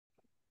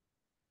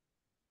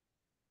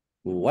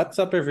What's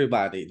up,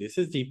 everybody? This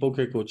is the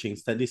poker coaching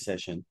study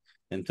session,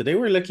 and today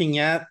we're looking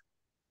at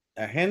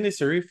a hand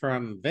history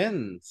from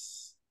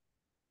Vince.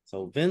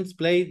 So Vince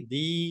played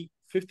the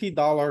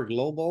 $50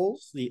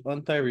 globals, the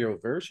Ontario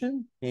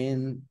version,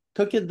 and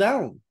took it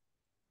down.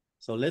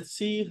 So let's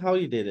see how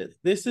he did it.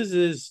 This is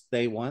his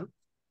day one,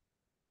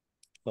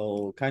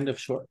 so kind of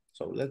short.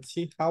 So let's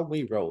see how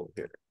we roll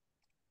here.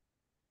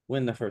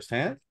 Win the first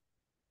hand.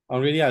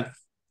 Already had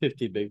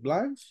 50 big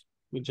blinds.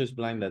 We just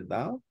blind that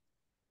down.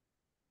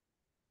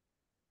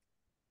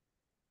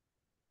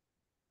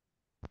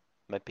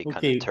 Might be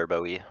kind of Okay.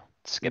 turbo-y,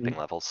 skipping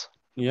levels.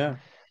 Yeah.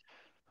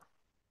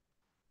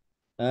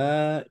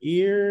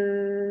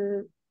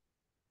 Here,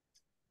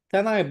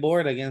 can I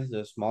board against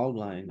the small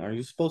blind? Are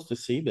you supposed to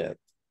see that?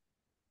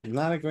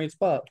 Not a great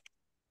spot.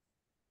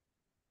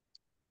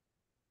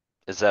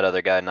 Is that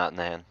other guy not in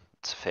the hand?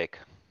 It's a fake.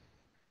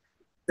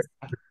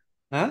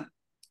 Huh?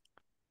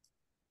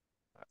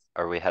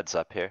 Are we heads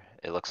up here?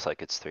 It looks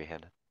like it's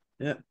three-handed.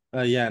 Yeah.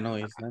 Yeah, no,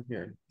 he's Okay, not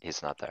here.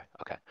 he's not there.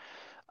 Okay.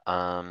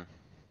 Um,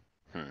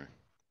 hmm,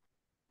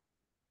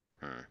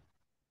 hmm,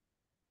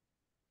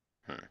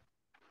 hmm.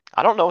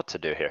 I don't know what to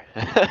do here,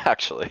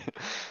 actually.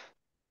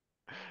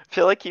 I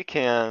feel like you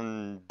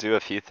can do a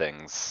few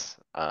things.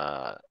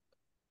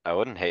 I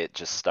wouldn't hate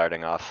just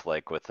starting off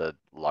like with a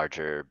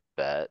larger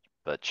bet,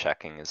 but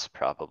checking is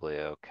probably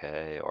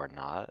okay or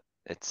not,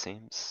 it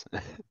seems.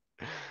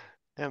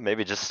 Yeah,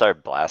 maybe just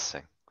start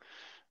blasting.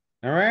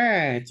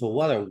 Alright, so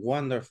what a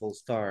wonderful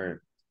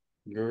start.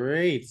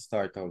 Great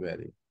start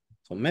already.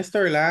 So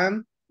Mr.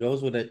 Lamb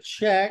goes with a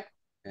check,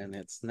 and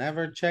it's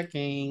never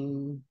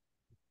checking.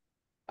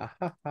 Ah,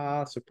 ha,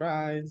 ha,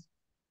 surprise.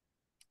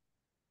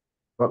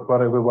 What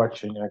are we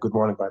watching? Good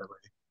morning, by the way.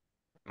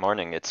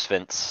 Morning, it's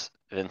Vince.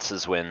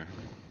 Vince's win.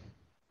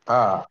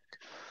 Ah,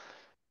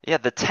 Yeah,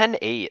 the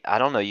 10-8, I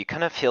don't know, you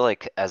kind of feel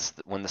like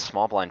when the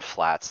small blind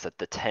flats that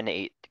the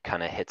 10-8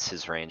 kind of hits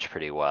his range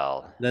pretty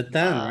well. The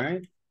 10,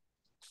 right?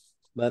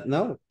 But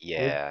no,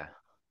 Yeah,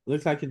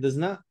 looks like it does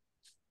not.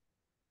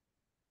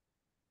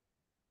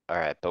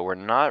 alright, but we're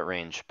not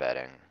range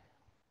betting,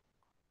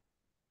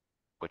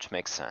 which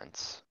makes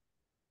sense.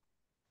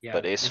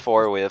 Yeah, But ace it's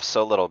just four, we have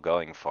so little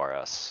going for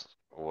us.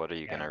 What are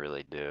you yeah, gonna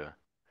really do?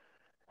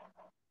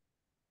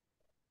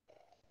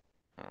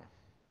 Hmm.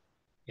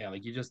 yeah.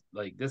 Like you just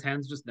like this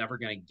hand's just never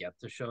gonna get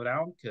to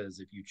showdown because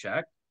if you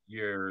check,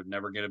 you're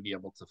never gonna be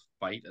able to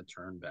fight a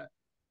turn bet,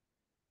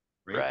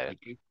 right? Right, Like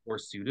ace four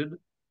suited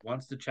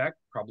wants to check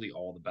probably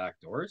all the back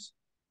doors.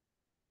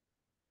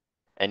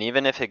 and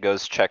even if it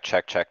goes check,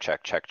 check, check,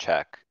 check, check,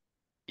 check,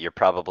 you're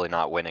probably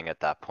not winning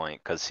at that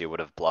point, cause he would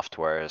have bluffed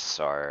worse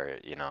or,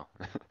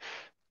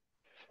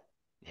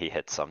 he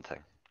hit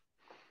something.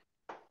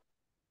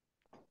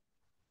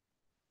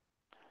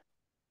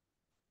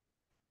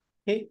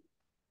 Hey,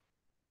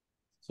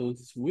 so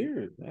it's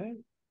weird, right?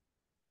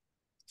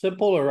 It's a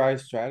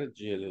polarized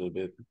strategy a little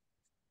bit.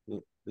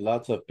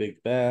 Lots of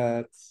big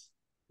bets,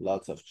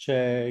 lots of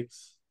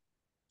checks.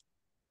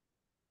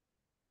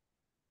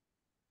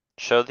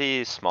 Show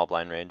the small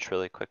blind range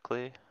really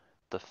quickly.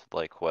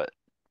 Like what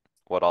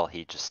all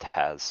he just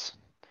has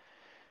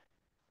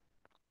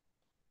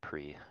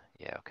pre.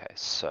 Yeah, okay,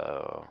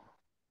 so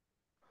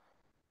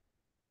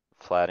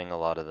flatting a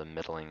lot of the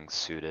middling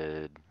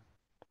suited.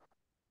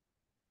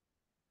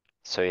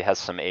 So he has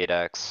some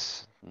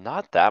 8x,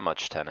 not that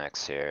much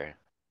 10x here.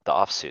 The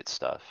offsuit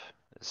stuff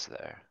is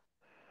there.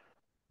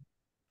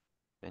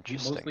 He Interesting.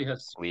 mostly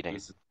has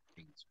Leading. aces,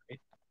 kings, right?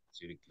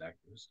 Suited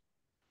connectors.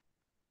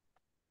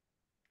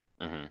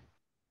 Hmm.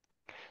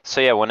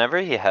 So yeah, whenever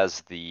he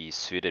has the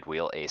suited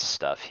wheel ace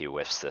stuff, he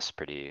whiffs this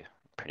pretty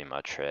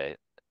much, right?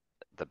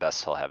 The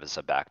best he'll have is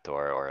a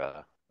backdoor or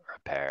a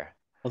pair.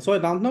 Also, I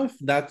don't know if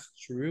that's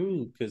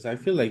true because I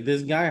feel like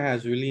this guy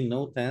has really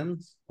no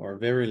tens or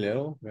very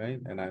little, right?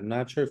 And I'm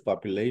not sure if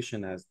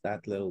population has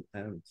that little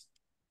tens.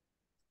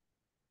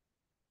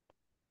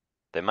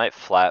 They might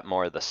flat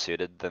more of the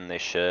suited than they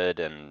should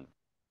and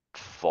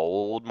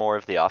fold more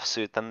of the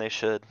offsuit than they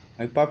should.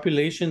 Like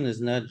population is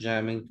not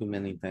jamming too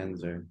many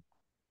tens or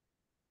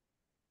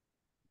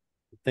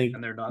I think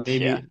And they're not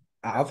Yeah, maybe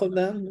half of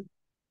jamming them.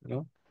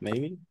 them,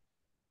 maybe.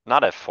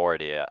 not at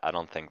 40. I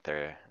don't think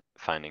they're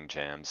finding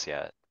jams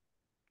yet.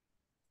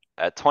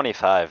 At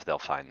 25, they'll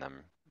find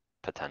them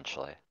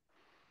potentially.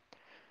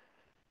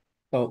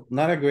 So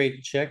not a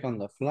great check on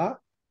the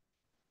flop.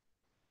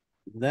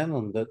 Then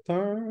on the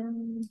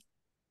turn,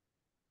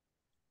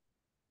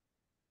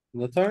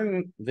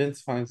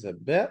 Vince finds a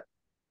bet,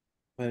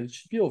 but it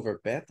should be over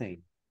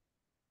betting.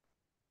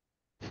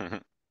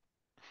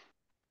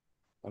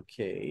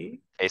 Okay.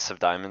 Ace of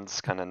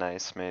diamonds, kinda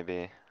nice,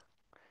 maybe.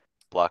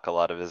 Block a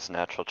lot of his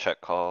natural check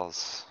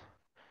calls.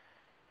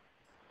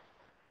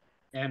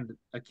 And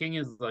a king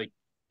is like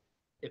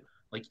if,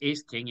 like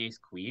ace king, ace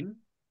queen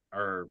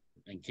are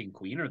and king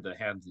queen are the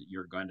hands that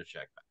you're going to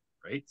check back,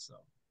 right? So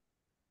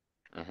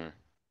Hmm.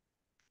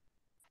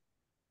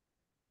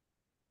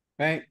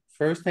 Right,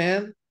 first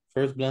hand,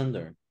 first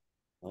blunder.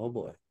 Oh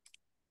boy.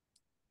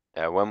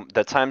 Yeah, when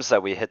the times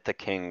that we hit the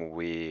king,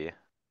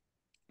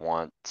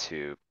 want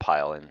to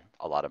pile in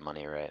a lot of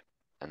money, right?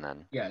 And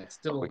then Yeah, it's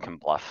we still can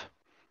bluff.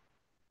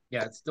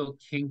 yeah, it's still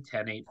king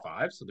 10 8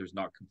 5, so there's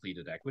not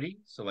completed equity.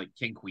 So like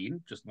king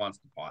queen just wants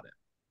to pot it.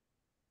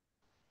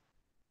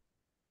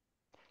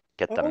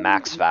 Get the Oh,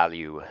 max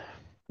value.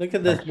 look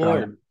at this Thanks, Sean.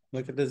 board.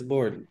 Look at this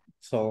board.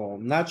 So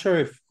I'm not sure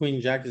if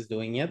queen jack is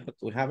doing it, but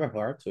we have a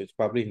heart, so it's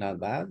probably not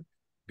bad.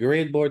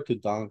 Great board to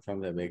dunk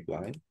from the big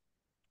blind.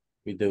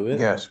 We do it.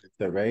 Yes.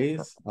 The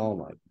raise. Oh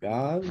my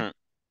god. Hmm.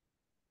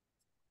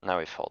 Now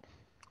we fold.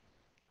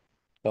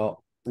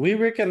 So we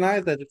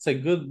recognize that it's a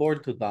good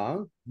board to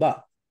dunk,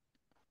 but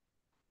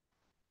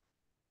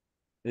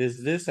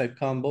is this a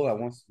combo that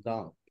wants to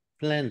dunk?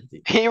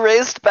 Plenty. He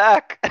raised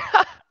back.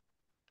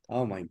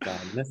 Oh my god,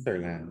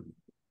 Mr. Lamb.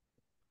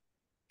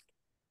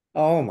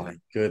 Oh my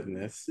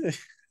goodness.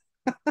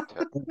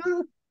 I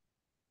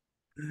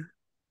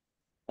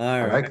like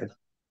Alright, it.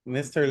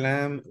 Mr.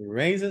 Lamb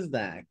raises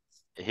back.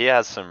 He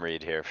has some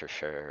read here for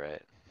sure,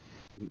 right?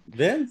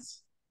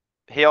 Vince?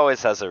 He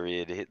always has a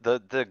read.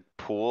 The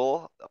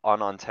pool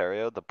on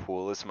Ontario, the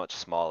pool is much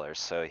smaller,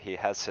 so he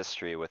has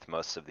history with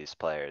most of these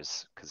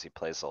players because he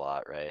plays a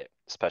lot, right?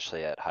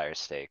 Especially at higher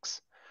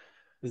stakes.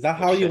 Is that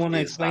how Which you wanna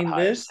 50 is not explain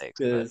higher this? stakes,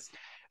 but Cause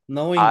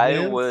knowing I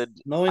Vince,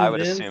 would knowing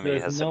Vince, assume he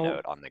there's has a no,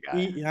 note on the guy.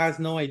 he has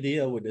no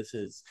idea what this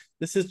is.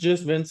 This is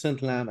just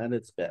Vincent Lamb at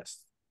its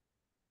best.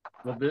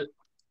 Well,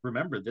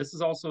 remember, this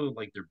is also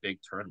like their big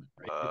tournament,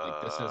 right?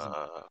 Like this isn't.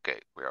 Okay,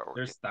 we are.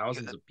 There's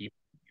thousands of people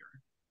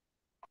here.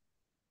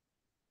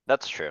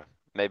 That's true.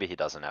 Maybe he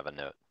doesn't have a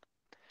note.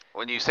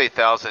 When you say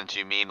thousands,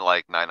 you mean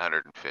like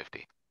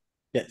 950.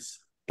 Yes,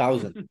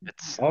 thousand.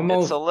 It's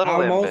Almost, a little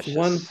almost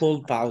one ambitious.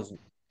 full thousand.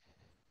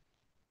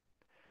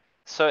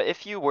 So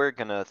if you were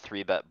gonna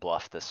 3-bet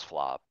bluff this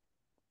flop,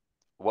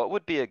 what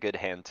would be a good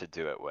hand to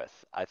do it with?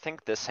 I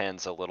think this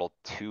hand's a little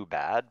too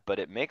bad, but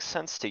it makes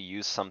sense to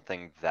use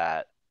something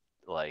that,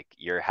 like,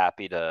 you're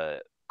happy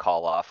to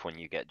call off when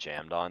you get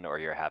jammed on, or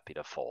you're happy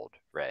to fold,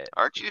 right?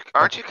 Aren't you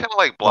kind of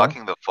like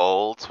blocking the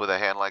folds with a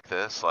hand like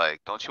this? Like,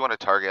 don't you want to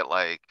target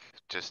like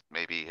just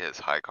maybe his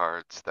high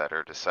cards that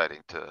are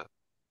deciding to,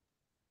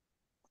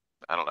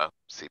 I don't know,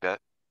 see bet?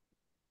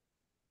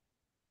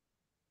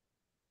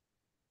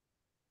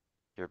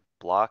 You're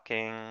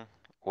blocking,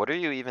 what are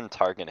you even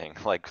targeting?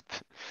 Like,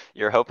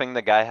 you're hoping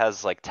the guy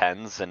has like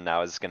tens and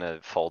now is gonna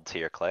fold to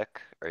your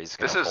click, or he's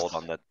gonna This is- fold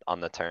on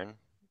the turn?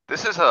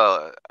 This is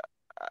a,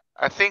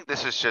 I think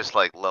this is just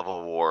like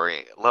level war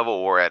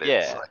at its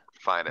Yeah. like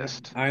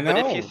finest. I But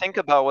if you know, think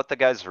about what the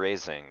guy's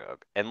raising,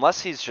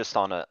 unless he's just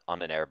on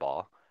an air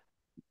ball,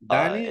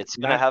 Danny, it's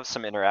gonna have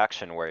some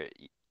interaction where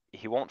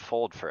he won't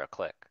fold for a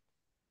click.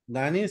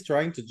 Danny is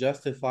trying to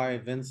justify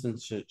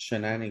Vincent's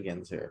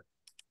shenanigans here.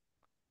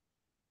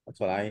 That's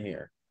what I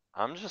hear.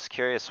 I'm just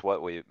curious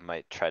what we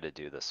might try to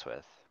do this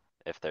with,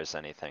 if there's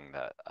anything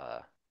that,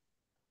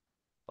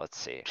 let's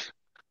see.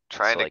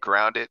 Trying So, to like-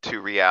 ground it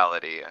to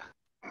reality.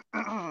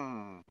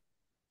 An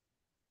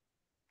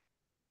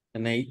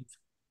eight.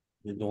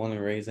 You don't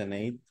wanna raise an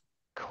eight,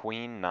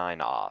 Queen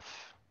 9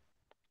 off.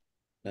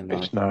 then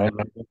Ace nine.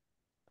 9.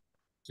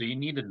 So you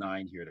need a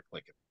 9 here to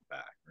click it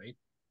back, right?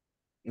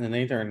 An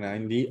eight or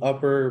nine, the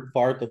upper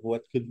part of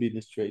what could be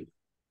the straight.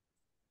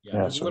 Yeah,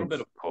 Yeah, there's a so little bit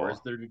it's of fours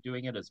cool. that are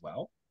doing it as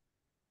well.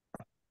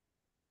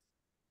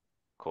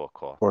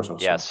 Cool. Fours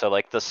Yeah, also. so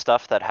like the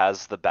stuff that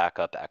has the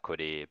backup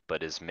equity,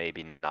 but is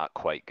maybe not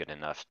quite good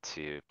enough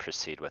to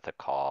proceed with a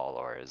call,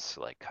 or is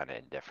like kinda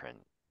indifferent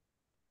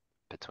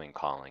between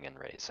calling and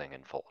raising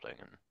and folding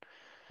and.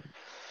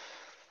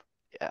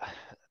 Yeah.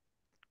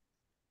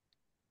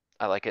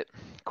 I like it.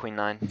 Queen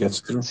 9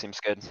 Gets through. seems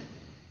good.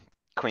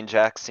 Queen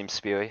Jack seems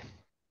spewy,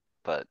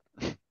 but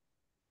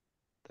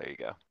there you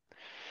go.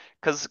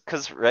 Cause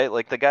right,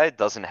 like the guy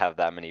doesn't have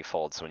that many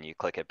folds when you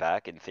click it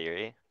back in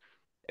theory,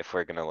 if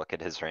we're gonna look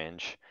at his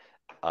range.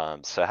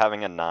 So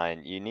having a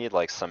 9, you need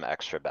like some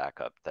extra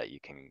backup that you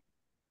can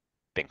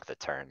bink the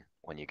turn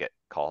when you get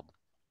called.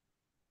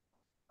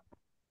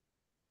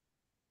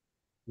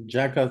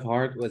 Jack of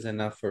heart was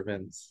enough for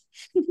Vince.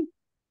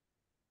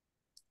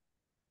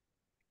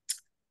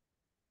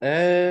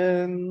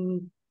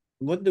 And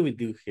what do we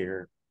do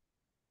here?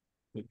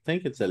 We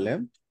think it's a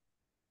limp,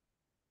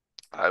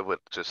 I would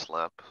just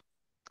limp.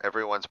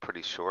 Everyone's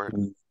pretty short.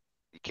 Mm.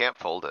 You can't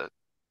fold it.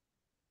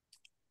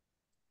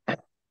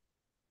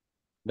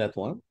 that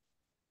one.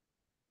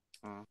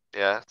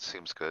 Yeah, it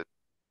seems good.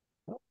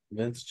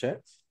 Vince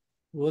checks.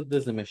 What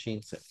does the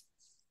machine say?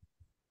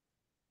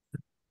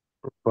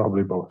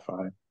 Probably both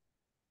fine.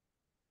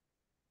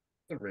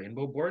 The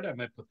rainbow board, I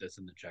might put this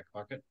in the check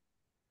pocket.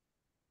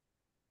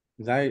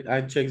 'Cause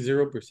I check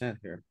 0%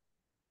 here.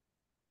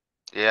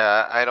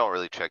 Yeah, I don't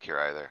really check here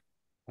either.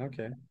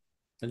 Okay.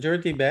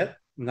 Majority bet,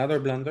 another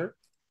blunder.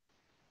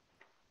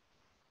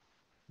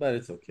 But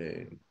it's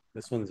okay.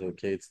 This one's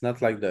okay. It's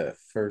not like the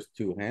first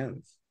two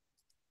hands.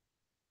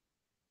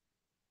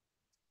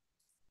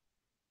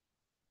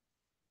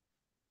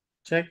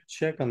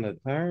 Check on the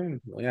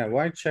turn. Yeah,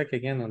 why check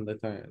again on the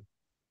turn?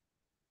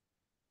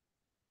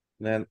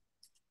 Then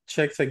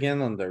checks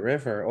again on the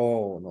river.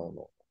 Oh,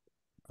 no.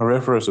 A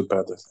river is a bet,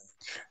 I think.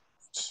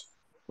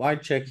 Why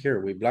check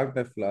here? We block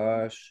the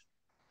flush.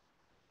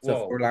 It's a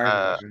Whoa. four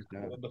liner.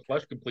 Well, the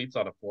flush completes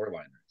on a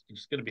 4-liner.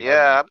 It's just gonna be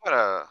hard.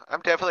 Yeah,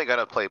 I'm definitely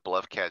gonna play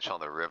bluff catch on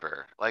the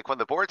river. Like when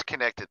the board's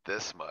connected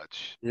this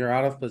much. You're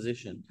out of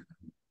position.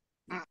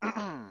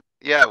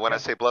 Yeah, when I Yeah.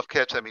 say bluff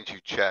catch, that means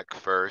you check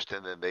first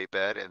and then they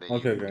bet and then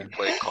Okay, you okay.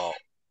 play call.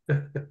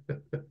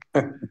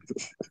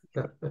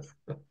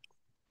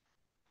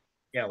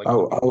 Yeah, like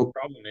Oh, the oh,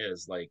 problem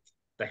is like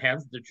the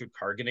hands that you're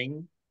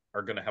targeting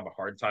are gonna have a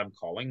hard time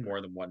calling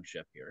more than one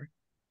chip here.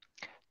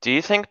 Do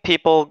you think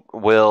people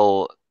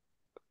will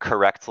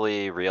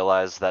correctly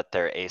realize that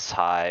their ace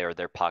high or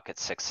their pocket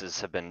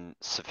sixes have been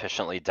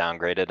sufficiently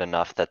downgraded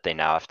enough that they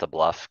now have to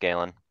bluff,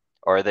 Galen?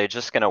 Or are they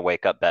just gonna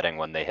wake up betting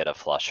when they hit a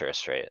flush or a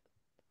straight?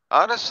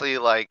 Honestly,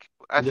 like,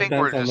 I think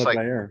we're Depends on just the like,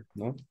 player,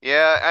 no?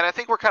 yeah, and I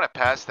think we're kinda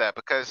past that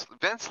because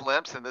Vince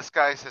limps and this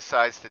guy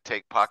decides to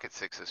take pocket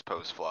sixes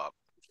post flop.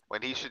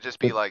 When he should just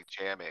be but like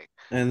jamming.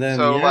 And then,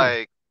 So yeah,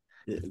 like,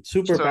 it's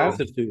super so,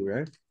 passive too,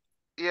 right?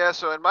 yeah,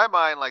 so in my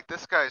mind, like,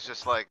 this guy's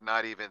just like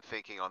not even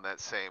thinking on that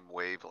same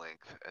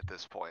wavelength at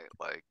this point,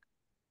 like.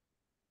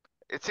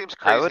 It seems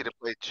I crazy would, to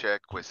play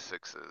check with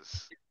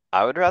sixes.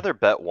 I would rather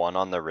bet one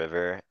on the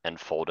river and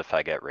fold if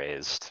I get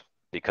raised.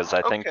 Because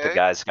I think the Okay,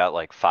 guy's got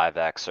like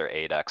 5x or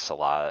 8x a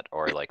lot,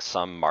 or like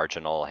some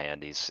marginal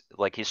hand. He's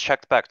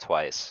checked back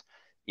twice.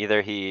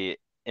 Either he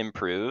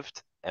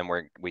improved and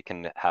we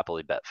can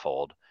happily bet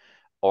fold.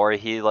 Or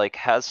he like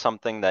has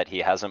something that he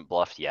hasn't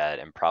bluffed yet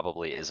and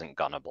probably isn't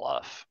gonna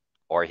bluff.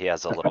 Or he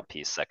has a little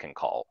piece that can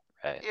call,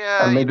 right?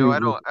 yeah, maybe I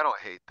don't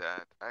hate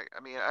that. I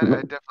mean,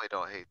 I definitely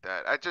don't hate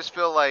that. I just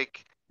feel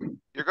like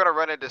you're gonna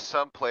run into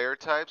some player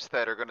types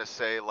that are gonna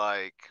say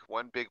like,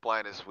 one big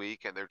blind is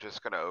weak and they're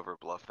just gonna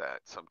overbluff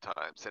that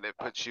sometimes, and it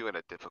puts you in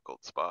a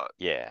difficult spot.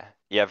 Yeah,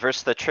 yeah,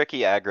 versus the tricky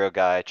aggro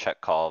guy, check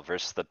call,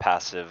 versus the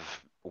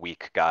passive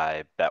weak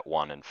guy, bet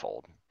one and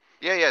fold.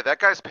 Yeah, yeah, that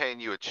guy's paying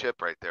you a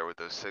chip right there with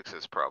those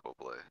sixes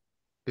probably.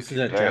 This If is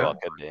you a think Very check. well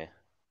about could be.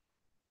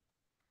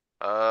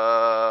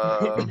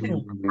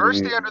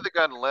 Versus the under the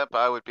gun limp,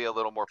 I would be a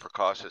little more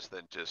precautious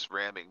than just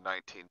ramming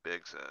 19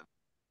 bigs in.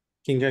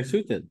 King jack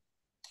suited.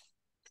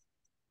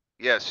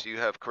 Yes, you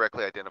have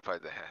correctly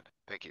identified the hand.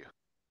 Thank you.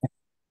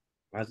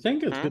 I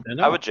think it's good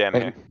I would enough. jam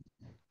here.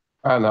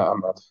 no, I'm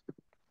not.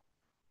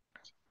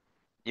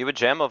 You would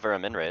jam over a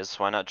min raise,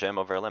 why not jam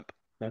over a limp?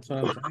 That's what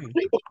I'm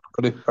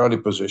saying. Early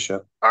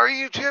position. Are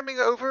you jamming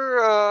over,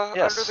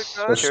 under the Yes,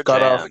 gun? Just pure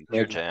cut off, jam,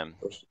 pure maybe. jam.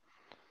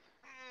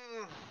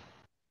 Mm,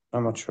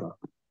 I'm not sure.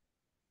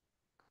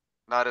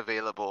 Not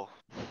available.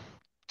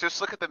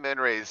 Just look at the min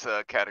raise,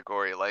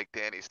 category like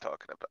Danny's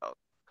talking about.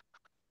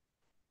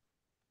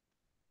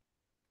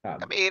 I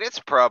God, mean, it's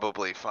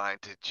probably fine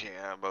to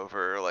jam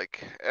over,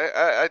 like,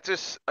 I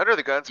just, under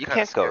the gun's You kinda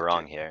can't go sketchy.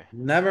 wrong here,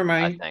 never I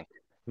mind. think.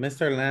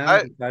 Mr. Lamb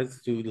I,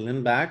 decides to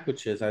lean back,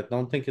 which is, I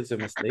don't think it's a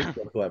mistake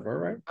whatsoever,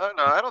 right? I don't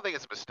know, I don't think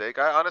it's a mistake.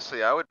 I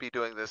honestly, I would be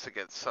doing this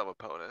against some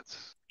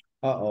opponents.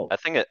 Uh-oh, I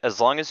think as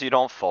long as you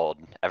don't fold,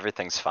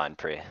 everything's fine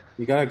pre.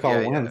 you gotta call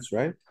Yeah, yeah, once,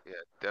 right? yeah,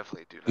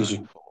 definitely do not Easy.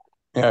 fold.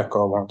 Yeah,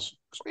 call once.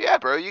 Well, yeah,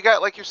 bro, you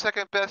got like your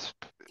second best,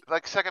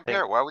 like second Think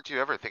pair. Why would you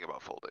ever think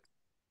about folding?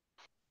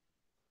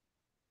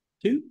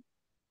 Two?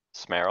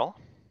 Smerl,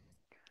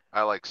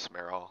 I like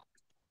Smerl.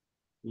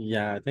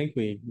 Yeah, I think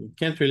we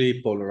can't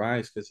really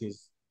polarize because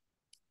he's.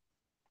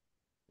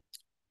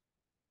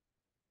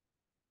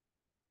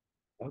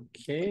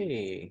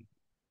 Okay,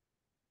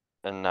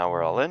 and now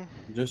we're all in,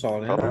 just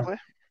all in. probably.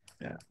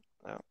 Yeah.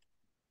 Yeah.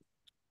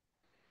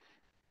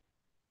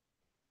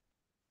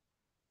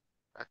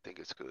 I think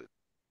it's good.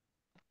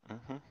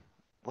 Mm-hmm.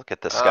 Look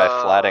at this guy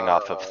flatting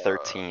off of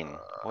 13. Uh,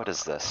 What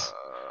is this?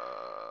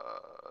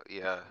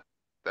 Yeah,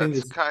 Think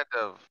that's this, kind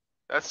of,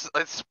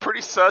 that's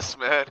pretty sus,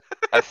 man.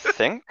 I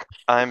think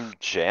I'm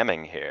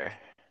jamming here.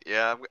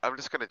 Yeah, I'm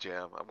just gonna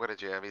jam. I'm gonna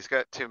jam. He's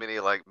got too many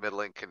like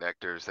middling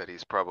connectors that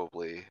he's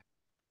probably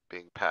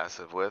being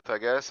passive with, I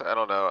guess. I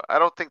don't know. I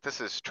don't think this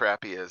is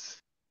trappy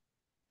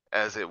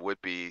as it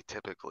would be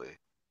typically.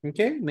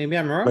 okay, maybe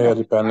I'm wrong. Player I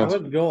dependent.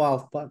 would go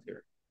half pot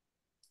here.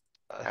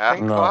 I Half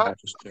think No, pot?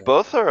 just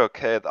both are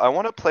okay. I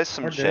wanna play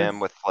some Or jam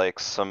this. with like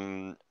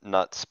some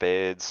nut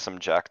spades, some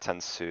jack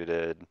 10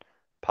 suited,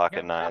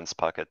 pocket Yeah. nines,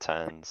 pocket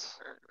tens,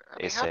 I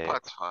mean, ace half eight.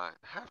 pot's fine.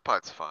 Half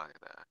pot's fine.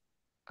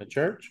 A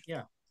church?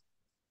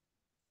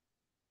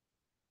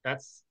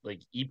 That's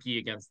like EP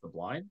against the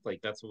blind.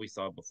 Like that's what we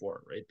saw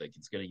before, right? Like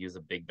it's gonna use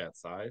a big bet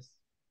size,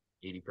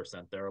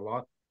 80% there a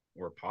lot,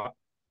 or pot.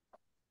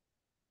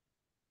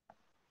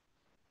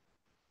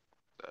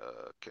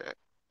 Okay.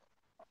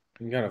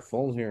 You got a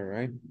fold here,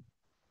 right?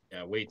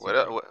 Yeah, way too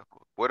What, big.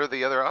 what are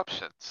the other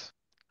options?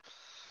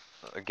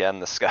 Again,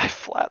 this guy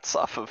flats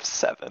off of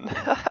 7.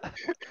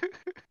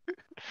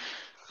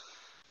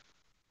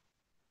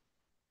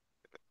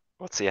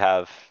 What's he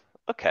have?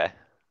 Okay.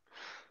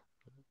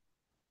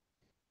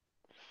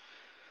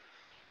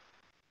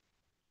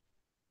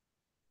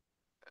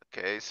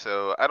 Okay,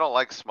 so I don't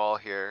like small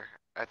here.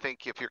 I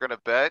think if you're gonna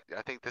bet,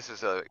 I think this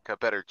is a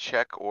better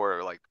check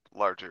or like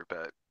larger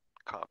bet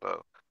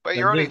combo. But But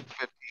you're only this-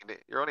 50,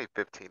 You're only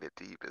 15 at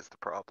deep is the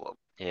problem.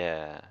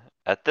 Yeah,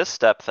 at this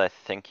depth, I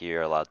think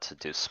you're allowed to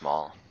do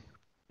small.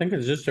 I think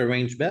it's just a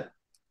range bet.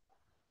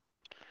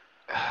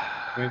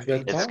 Range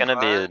bet It's call? gonna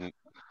be 8-5?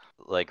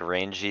 like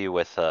rangy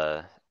with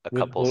a With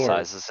couple polar.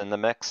 sizes in the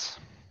mix.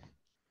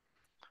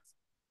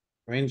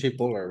 Rangy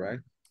polar, right?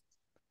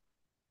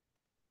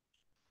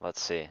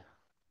 Let's see.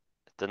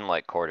 Didn't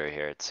like quarter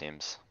here, it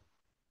seems.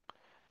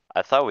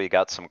 I thought we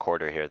got some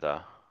quarter here,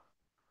 though.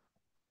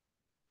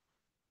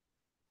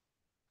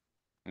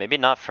 Maybe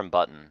not from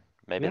button.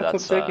 Maybe Yeah, flip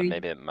that's, checking.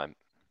 maybe it might,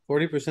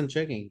 40%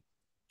 checking.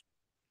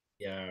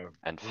 Yeah,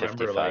 and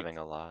remember, like 55ing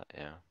a lot,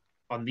 yeah.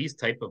 on these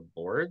type of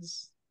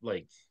boards,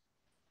 like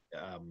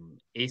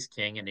ace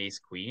king and ace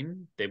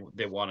queen,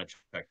 they want to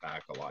check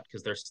back a lot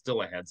because they're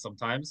still ahead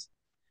sometimes,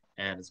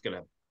 and it's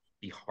gonna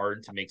be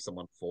hard to make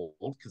someone fold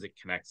because it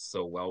connects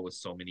so well with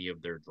so many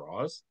of their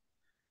draws,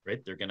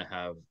 right? They're gonna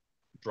have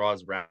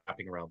draws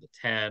wrapping around the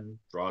 10,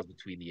 draws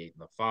between the 8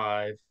 and the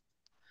 5,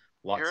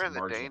 lots You're of in the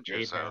marginal danger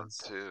eight zone hands.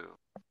 too.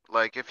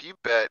 Like if you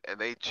bet and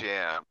they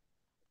jam,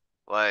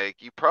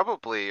 like you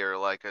probably are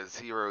like a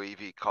 0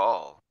 EV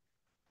call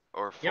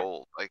or Yep.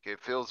 fold. Like it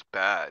feels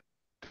bad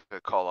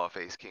to call off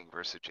ace king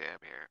versus jam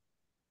here.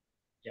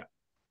 And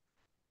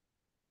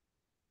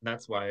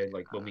that's why,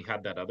 like when we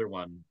had that other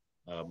one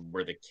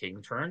where the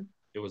king turned,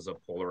 it was a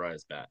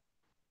polarized bet,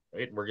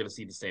 right? We're gonna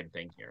see the same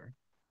thing here.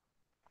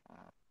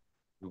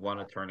 We want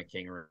to turn a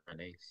king or an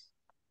ace.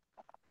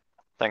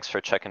 Thanks for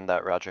checking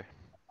that, Roger.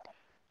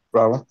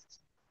 Problem.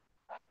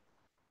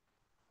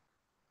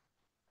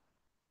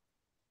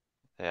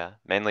 Yeah,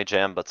 mainly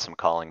jam, but some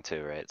calling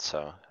too, right?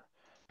 So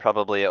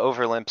probably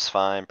over limp's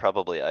fine,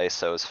 probably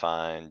ISO's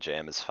fine,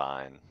 jam is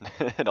fine.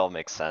 It all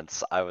makes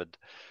sense. I would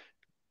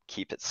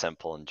keep it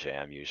simple and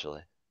jam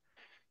usually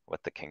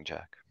with the king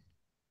jack.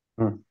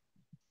 The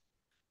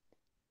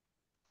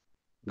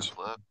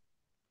flip.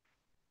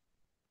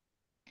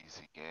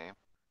 Easy game.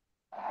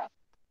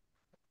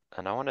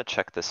 And I wanna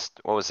check this,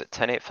 what was it,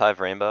 10-8-5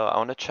 rainbow? I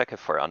wanna check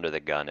if we're under the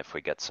gun, if we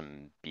get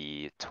some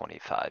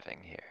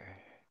B25ing here.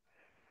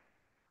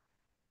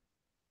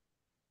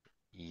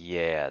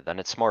 Yeah, then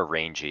it's more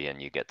rangy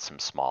and you get some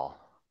small.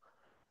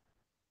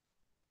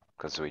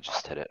 Cause we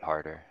just hit it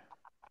harder.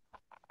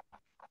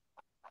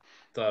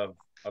 A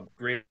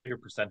greater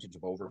percentage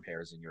of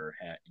overpairs in your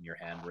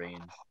hand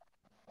range,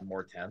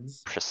 more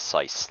tens.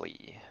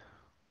 Precisely.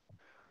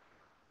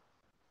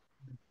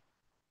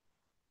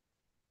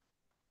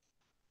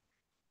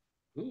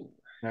 Ooh,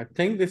 I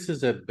think this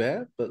is a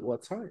bet, but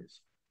what size?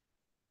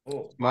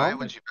 oh, Why Small?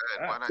 would you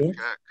bet? Why not Yeah.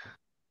 check?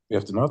 You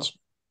have the nuts.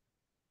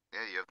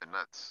 Yeah, you have the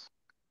nuts.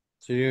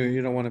 So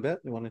you don't wanna bet?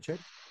 You wanna check?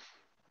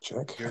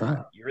 Check.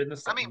 you're in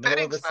the I mean,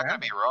 middle of the betting's not gonna salmon.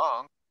 be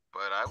wrong,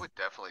 but I would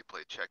definitely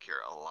play check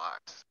here a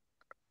lot.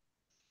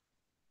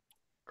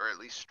 Or at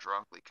least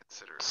strongly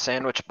consider it.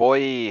 Sandwich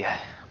boy.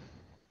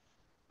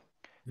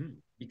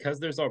 Because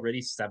there's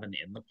already 7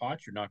 in the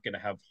pot, you're not gonna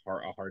have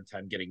a hard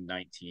time getting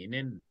 19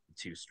 in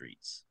 2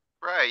 streets.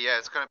 Right, yeah,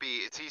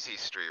 it's easy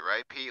street,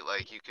 right, Pete?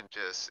 Like you can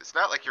just, it's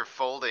not like you're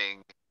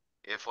folding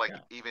if like,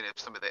 Yeah. even if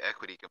some of the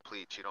equity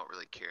completes, you don't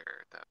really care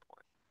at that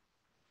point.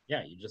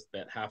 Yeah, you just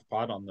bet half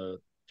pot on the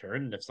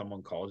turn, and if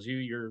someone calls you,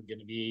 you're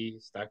gonna be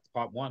stacked to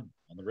pot 1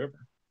 on the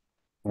river.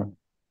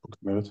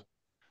 Minute.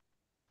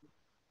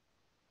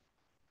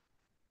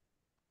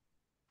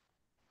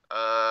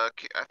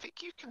 I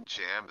think you can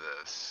jam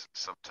this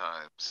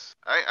sometimes.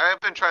 I've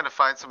been trying to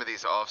find some of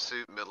these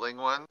offsuit middling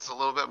ones a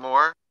little bit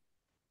more.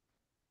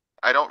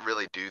 I don't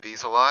really do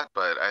these a lot,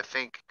 but I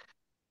think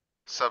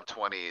sub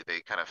 20,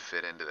 they kind of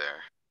fit into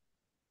there.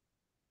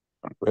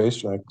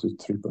 Raise like to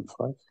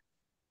 3.5.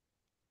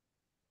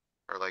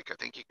 Or like, I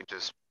think you can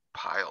just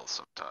pile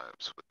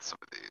sometimes with some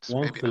of these.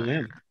 Wants Maybe to not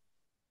limp.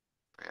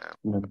 here.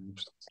 Yeah.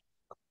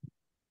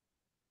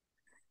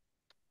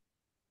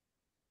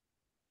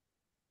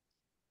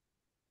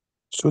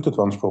 Suited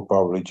ones will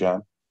probably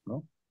jam.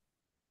 No?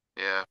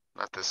 Yeah,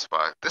 not this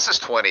spot. This is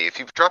 20. If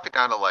you drop it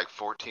down to like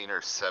 14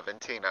 or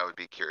 17, I would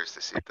be curious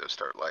to see if those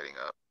start lighting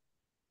up.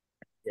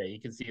 Yeah,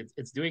 you can see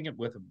it's doing it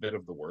with a bit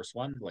of the worst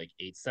one, like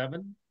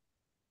 8-7,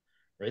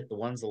 right? The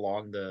ones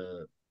along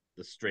the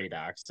straight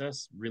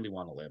axis really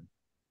want to limp,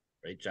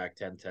 right? Jack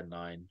 10,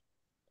 10-9.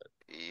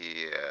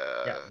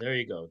 Yeah, Yeah. there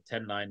you go.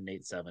 10-9 and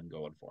 8-7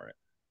 going for it.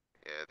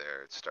 Yeah,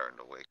 there, it's starting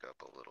to wake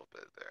up a little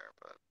bit there,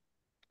 but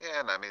yeah,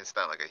 and I mean, it's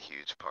not like a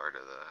huge part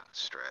of the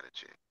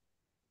strategy.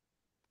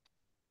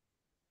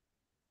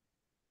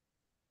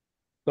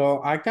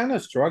 So I kinda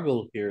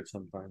struggle here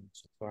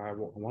sometimes, so I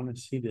wanna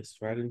see the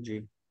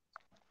strategy.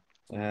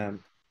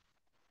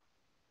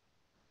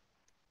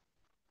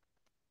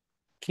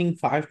 King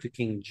 5 to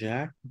king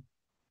jack.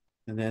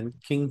 And then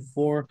king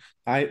 4,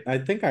 I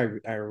think I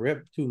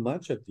ripped too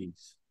much of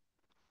these.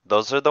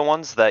 Those are the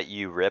ones that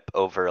you rip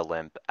over a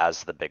limp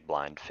as the big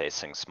blind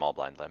facing small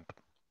blind limp.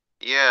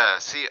 Yeah,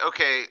 see,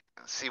 okay,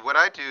 see what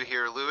I do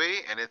here,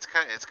 Louis, and it's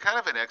kind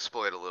of an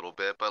exploit a little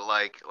bit, but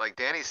like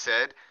Danny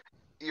said,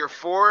 your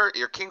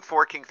king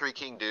 4, king 3,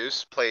 king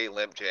deuce play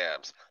limp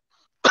jams.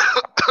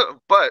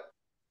 But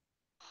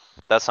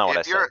That's not what I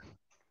if you're, said.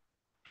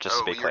 just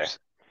to Oh, be clear.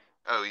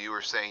 Oh, you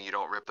were saying you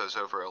don't rip those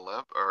over a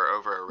limp or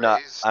over a No,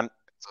 raise? So-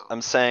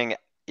 I'm saying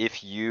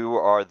if you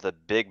are the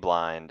big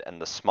blind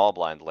and the small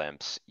blind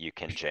limps, you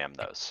can jam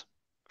those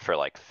for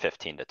like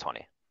 15 to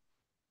 20.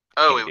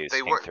 Oh, King deuce,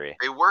 they king work. three.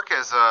 They work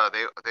as they.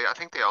 I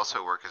think they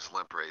also work as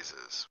limp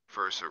raises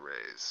versus a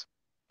raise.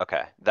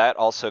 Okay, that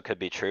also could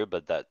be true,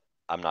 but that,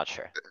 I'm not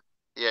sure.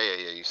 Yeah.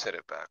 You said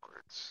it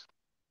backwards.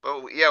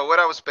 But yeah, what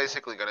I was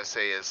basically gonna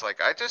say is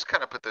like I just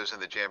kind of put those in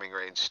the jamming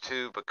range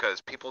too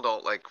because people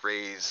don't like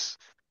raise.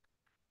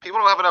 People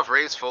don't have enough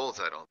raise folds.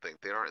 I don't think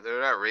they aren't.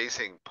 They're not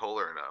raising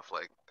polar enough.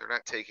 Like they're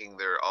not taking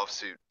their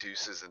offsuit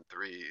deuces and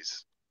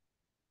threes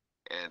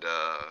and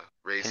Can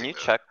raising you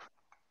those. check,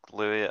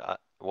 Louis?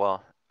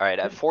 Well, alright,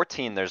 at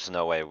 14, there's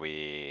no way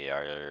we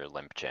are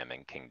limp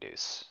jamming king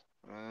deuce.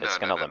 It's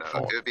gonna limp No.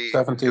 fold. It would be. It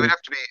 17. would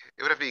have to be.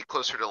 It would have to be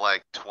closer to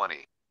like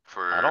 20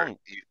 for I don't,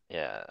 you.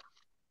 yeah.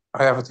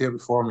 I have it here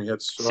before me.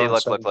 It's See,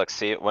 around 7. look,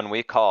 see, when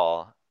we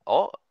call,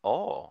 oh,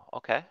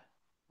 okay.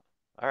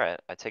 Alright,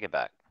 I take it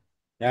back.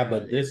 Yeah,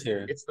 but this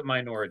here, It's the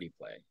minority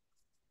play.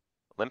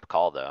 Limp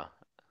call though.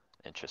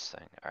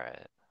 Interesting,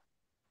 alright.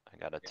 I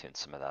gotta tune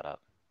some of that up.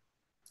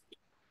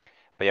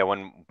 But yeah,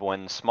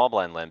 when small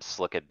blind limps,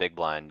 look at big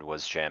blind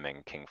was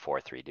jamming king four,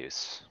 three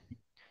deuce.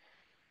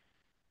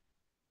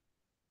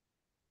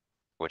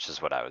 Which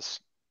is what I was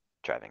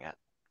driving at.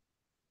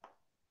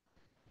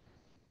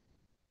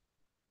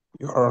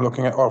 You are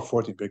looking at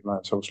 40 big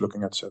blinds. So I was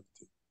looking at 70.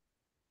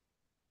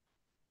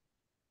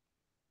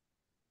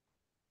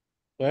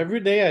 so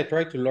every day I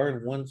try to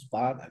learn one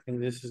spot. I think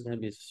this is gonna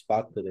be a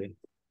spot today.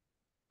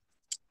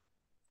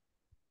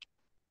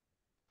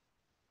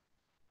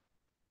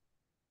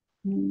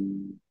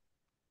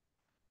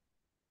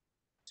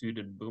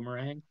 Suited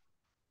boomerang.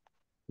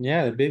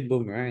 Yeah, the big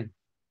boomerang.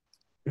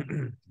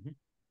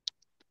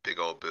 Big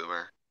old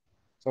boomer.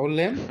 So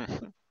limp?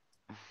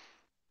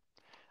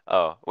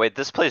 Oh, wait,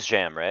 this plays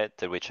jam, right?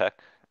 Did we check?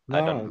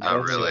 I No, don't Not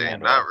that's see the really.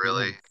 hand Not well.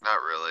 really. Not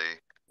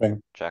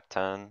really. Jack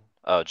ten.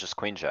 Oh, just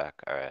queen jack,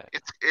 alright.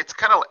 It's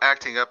kind of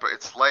acting up.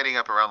 It's lighting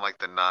up around like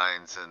the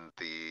nines and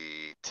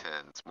the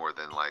tens more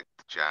than like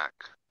the jack.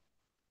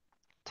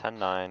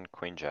 10-9,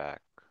 queen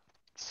jack,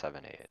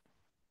 7-8.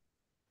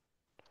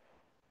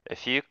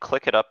 If you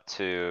click it up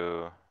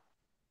to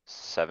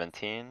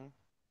 17,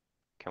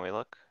 can we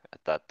look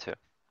at that too?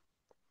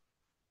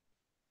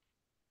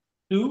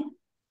 two,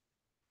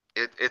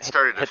 It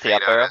started to Hit the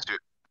fade up out arrow.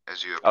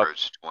 as you Oh,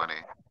 approach 20.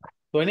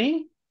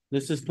 20?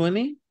 This is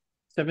 20?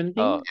 17?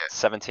 oh,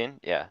 17,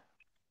 yeah.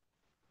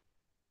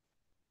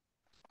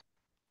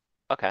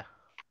 Okay.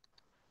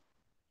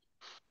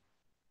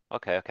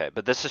 Okay,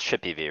 but this is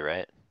chip EV,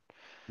 right?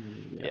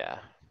 Yeah. Yeah.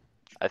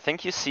 I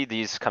think you see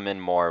these come in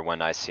more when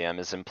ICM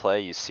is in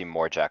play. You see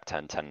more Jack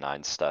 10, 10,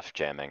 9 stuff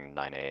jamming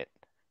 9, 8.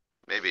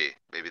 Maybe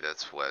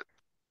that's what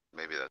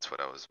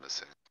I was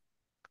missing.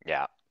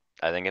 Yeah.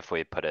 I think if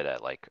we put it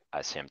at like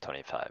ICM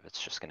 25,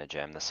 it's just gonna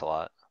jam this a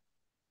lot.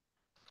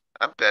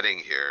 I'm betting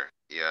here.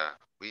 Yeah,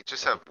 we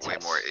just have way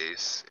more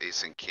Test.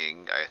 ace and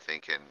king, I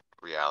think, in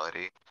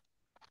reality.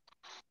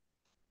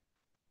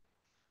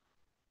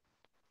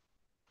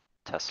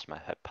 Test my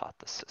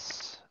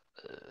hypothesis.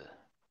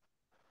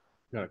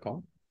 Got a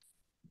call?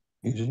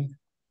 Easy.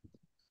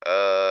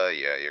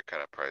 Yeah, you're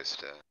kind of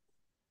priced in.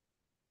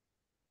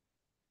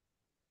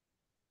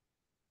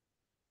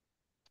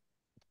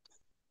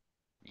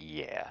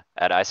 Yeah,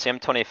 at ICM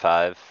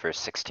 25 for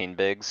 16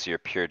 bigs, you're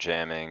pure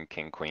jamming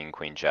king,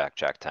 queen jack,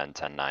 jack 10,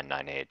 10, 9,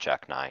 9, 8,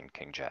 jack 9,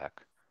 king jack.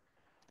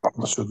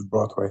 Understood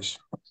broadways.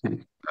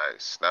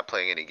 Nice. Not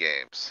playing any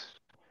games.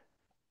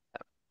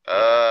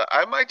 Yeah.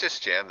 I might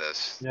just jam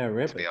this, Yeah, to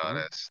rip be it. Huh?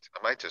 honest.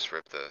 I might just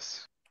rip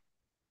this.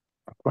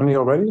 20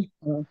 already?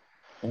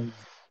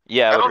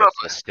 Yeah, I I would don't know rip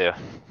if this too.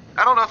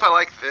 I don't know if I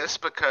like this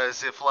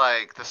because if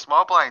like the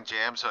small blind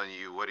jams on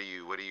you, what are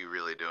you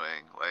really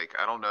doing? Like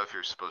I don't know if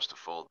you're supposed to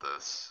fold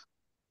this,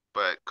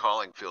 but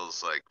calling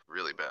feels like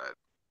really bad.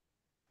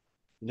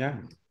 Yeah.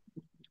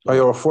 Oh,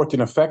 you're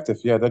 14 effective.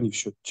 Yeah, then you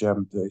should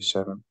jam the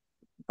A7.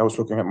 I was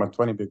looking at my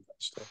 20 big blind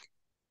stack.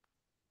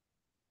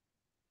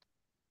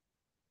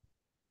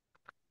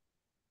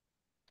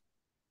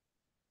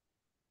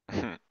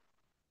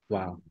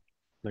 Wow.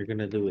 They're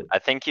gonna do it. I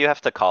think you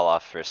have to call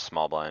off for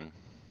small blind.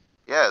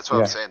 Yeah, that's what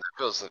I'm Yeah. saying.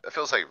 It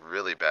feels like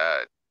really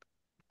bad.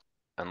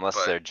 Unless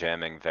But they're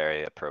jamming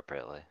very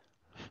appropriately.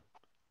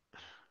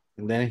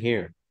 And then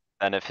here.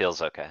 Then it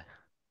feels okay.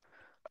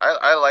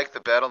 I like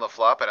the bet on the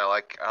flop and I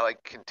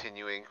like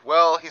continuing.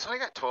 Well, he's only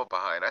got 12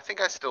 behind. I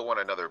think I still want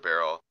another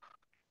barrel.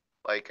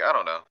 Like, I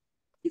don't know.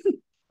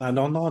 I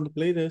don't know how to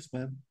play this,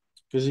 man.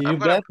 Cause I'm you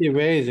gonna bet you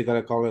raise, you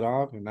gotta call it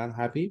off. You're not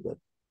happy, but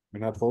you're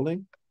not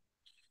folding.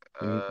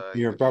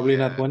 You're probably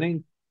not yeah.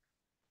 winning,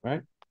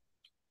 right?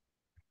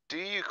 Do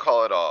you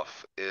call it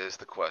off is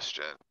the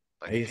question.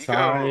 Like if you Ace go,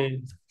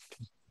 high,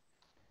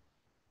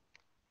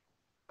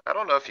 I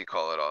don't know if you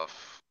call it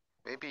off.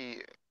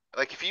 Maybe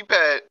like if you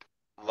bet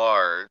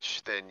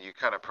large, then you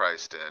kind of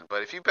priced in.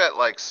 But if you bet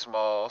like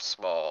small,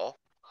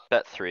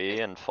 Bet 3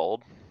 and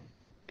fold.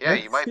 Yeah,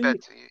 you Let's might bet,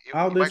 see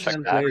how you might this Check bet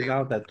hand back. plays premium.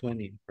 out at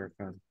 20 for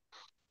fun.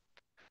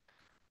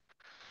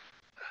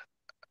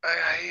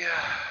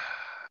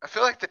 I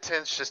feel like the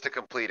 10's just a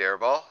complete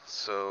airball,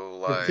 so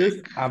It's just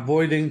like,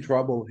 avoiding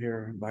trouble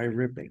here by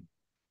ripping.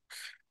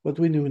 But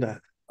we knew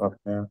that. Oh,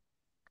 yeah.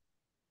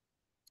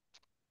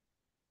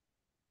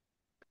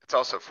 it's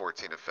also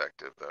 14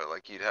 effective though,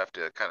 like you'd have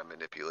to kind of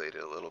manipulate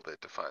it a little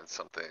bit to find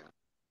something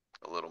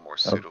a little more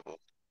suitable.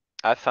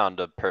 I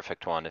found a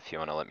perfect one if you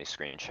wanna let me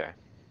screen share.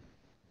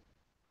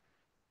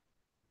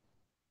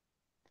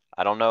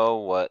 I don't know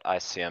what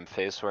ICM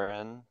phase we're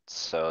in,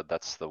 so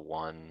that's the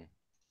one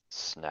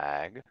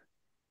snag.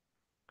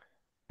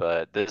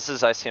 But this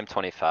is ICM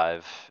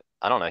 25.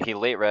 I don't know, he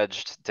late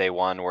regged day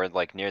one, we're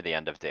like near the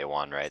end of day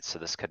one, right? So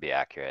this could be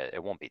accurate.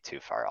 It won't be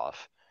too far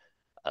off.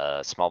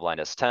 Small blind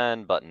has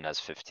 10, button has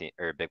 15,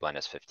 or big blind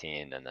has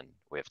 15, and then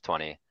we have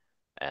 20.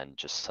 And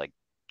just like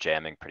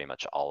jamming pretty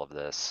much all of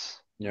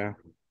this, Yeah.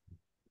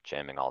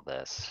 jamming all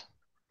this.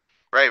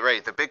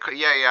 Right, the big,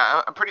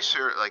 yeah, I'm pretty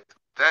sure like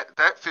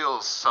that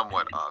feels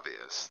somewhat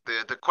obvious.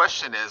 The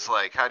question is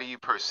like, how do you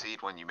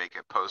proceed when you make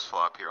a post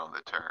flop here on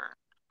the turn?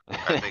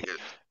 I think it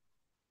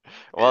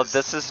Well, is,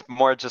 this is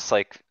more just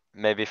like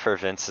maybe for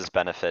Vince's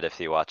benefit if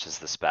he watches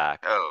this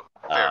back. oh,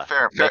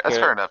 fair, Make that's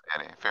fair it, enough,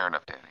 Danny, fair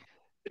enough, Danny.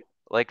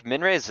 like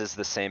min raise is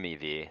the same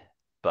EV,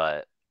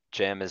 but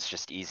jam is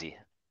just easy.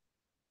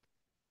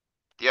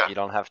 Yeah, You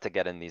don't have to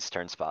get in these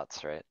turn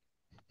spots, right?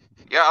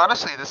 yeah,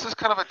 honestly, this is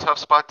kind of a tough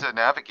spot to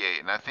navigate,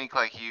 and I think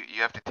like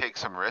you have to take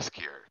some risk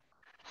here.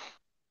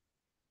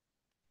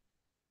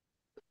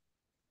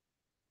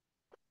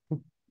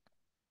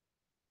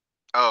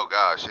 Oh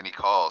gosh, and he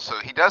calls, so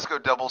he does go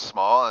double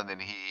small, and then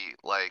he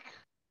like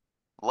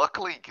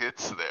luckily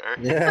gets there.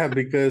 Yeah,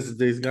 because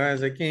this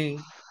guy's a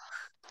king.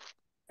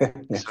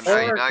 So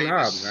Or a now you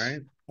club, just,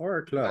 right? Or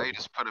a now club. you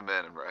just put him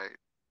in, right?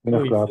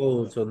 Oh, he Club.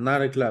 folds, so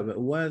not a club. It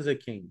was a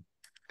king.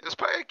 It was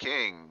probably a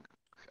king.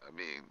 I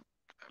mean,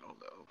 I don't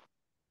know.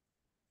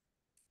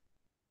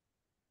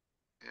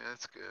 Yeah,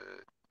 that's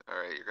good.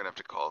 Alright, you're gonna have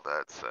to call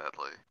that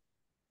sadly.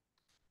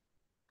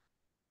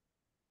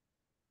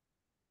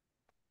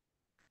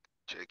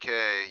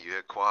 JK, you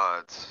hit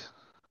quads.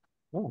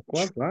 Oh,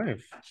 quad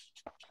life.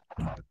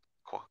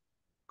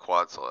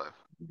 Quads live.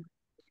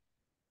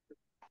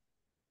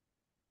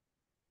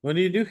 What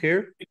do you do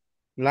here?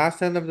 Last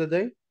hand of the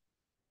day?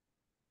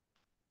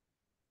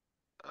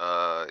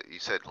 You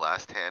said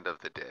last hand of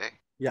the day?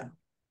 Yeah.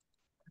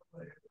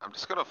 I'm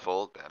just gonna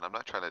fold, man. I'm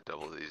not trying to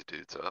double these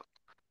dudes up.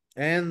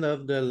 End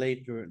of the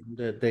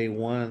the day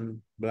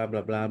one, blah,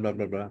 blah, blah, blah,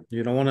 blah, blah.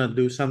 You don't wanna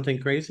do something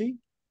crazy?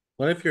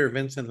 What if you're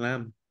Vincent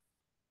Lamb?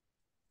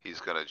 He's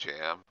gonna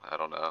jam. I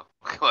don't know.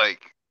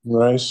 Like,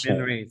 Nice. Min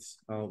rates.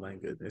 Oh my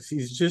goodness.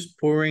 He's just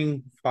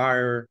pouring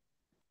fire,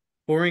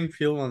 pouring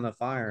fuel on the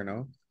fire,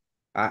 no?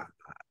 I,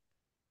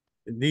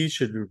 these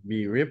should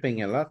be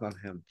ripping a lot on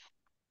him.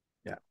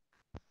 yeah.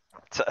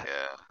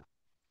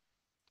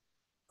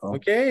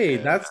 Okay,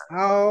 Yeah. that's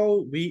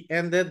how we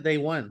ended day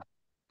one.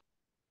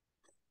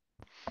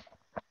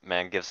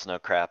 Man gives no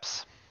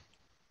craps.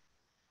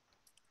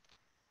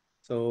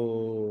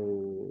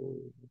 So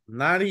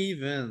not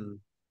even,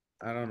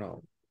 I don't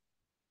know.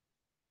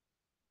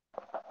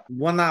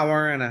 1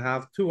 hour and a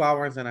half, 2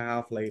 hours and a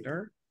half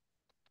later.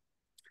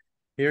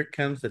 Here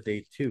comes the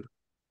day two.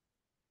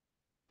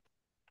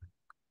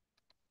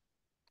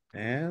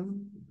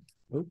 And,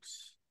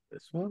 oops,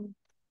 this one.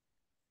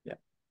 Yeah.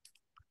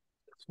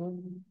 This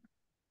one.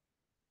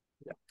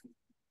 Yeah.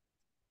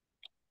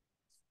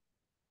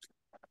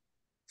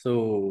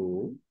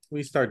 So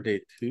we start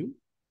day two.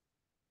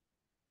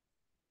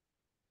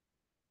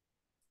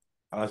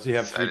 Unless you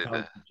have three Decided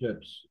times to, the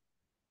chips.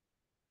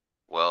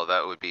 well,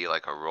 that would be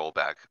like a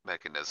rollback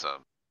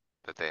mechanism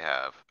that they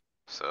have.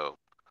 So,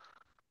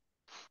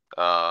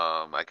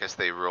 I guess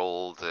they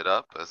rolled it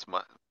up this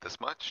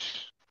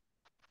much.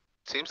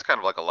 Seems kind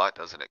of like a lot,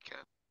 doesn't it,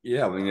 Ken?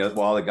 Yeah, I mean,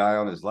 while the guy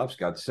on his left's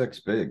got six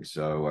bigs,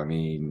 so I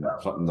mean,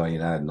 something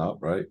ain't adding up,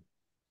 right?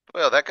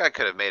 Well, that guy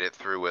could have made it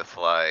through with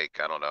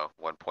like, I don't know,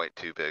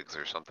 1.2 bigs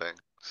or something.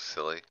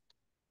 Silly.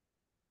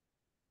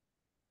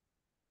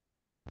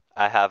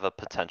 I have a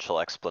potential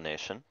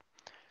explanation.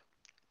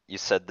 You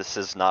said this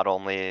is not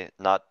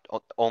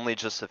only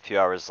just a few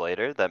hours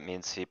later, that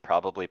means he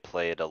probably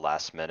played a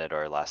last minute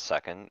or last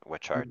second,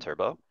 which are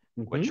turbo,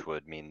 which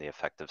would mean the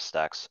effective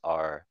stacks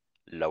are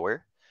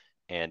lower,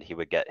 and he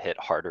would get hit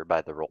harder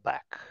by the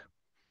rollback.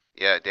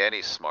 Yeah,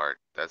 Danny's smart.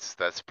 That's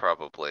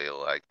probably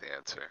like the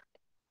answer.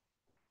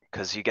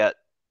 Cause you get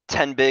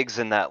 10 bigs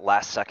in that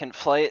last second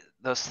flight,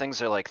 those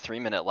things are like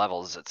 3-minute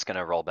levels, it's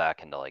gonna roll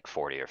back into like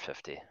 40 or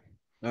 50.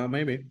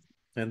 Maybe.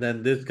 And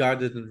then this guy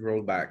didn't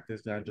roll back.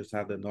 This guy just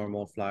had the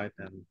normal flight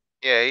and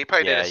Yeah, he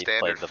probably did Yeah, a he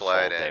played standard the full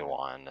flight day and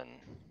one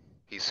and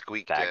he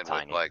squeaked bag in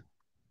with tiny. like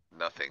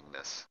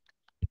nothingness.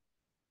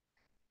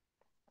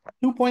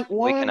 2.1.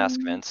 We can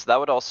ask Vince. That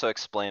would also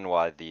explain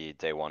why the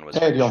day one was Hey,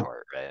 very Dion.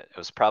 short, right? It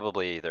was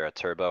probably either a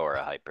turbo or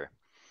a hyper.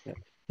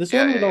 This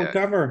Yeah, one we yeah, don't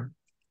cover.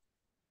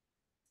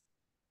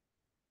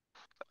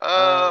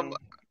 yeah.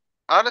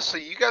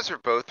 Honestly, you guys are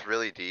both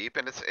really deep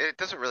and it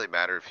doesn't really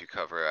matter if you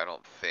cover, I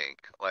don't think.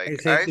 Like,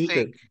 Ace eight I think,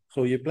 suited.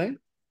 So you play?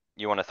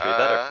 You want a three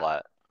bet or uh,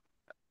 flat?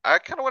 I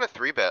kinda wanna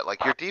three bet,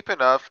 like, you're deep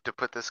enough to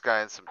put this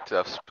guy in some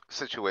tough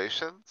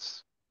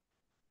situations.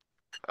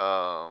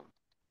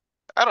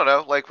 I don't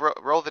know, like,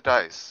 roll the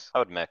dice. I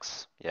would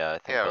mix. Yeah, I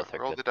think Yeah, both are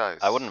roll good. the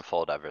dice. I wouldn't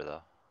fold ever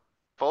though.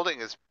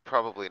 Folding is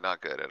probably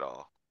not good at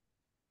all.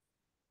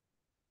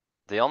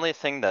 The only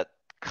thing that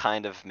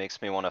kind of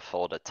makes me wanna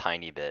fold a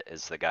tiny bit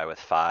is the guy with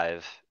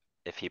 5.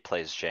 If he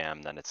plays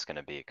jam, then it's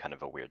gonna be kind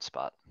of a weird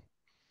spot.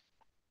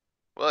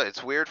 Well,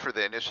 it's weird for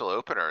the initial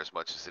opener as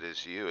much as it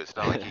is you. It's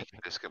not like he can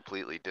just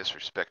completely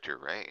disrespect your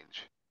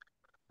range.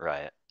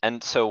 Right,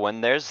 and so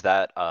when there's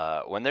that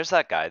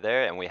guy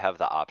there and we have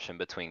the option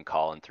between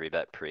call and three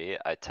bet pre,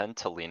 I tend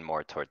to lean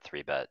more toward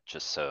three bet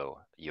just so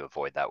you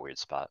avoid that weird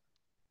spot.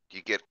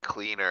 You get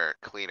cleaner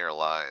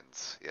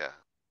lines, yeah.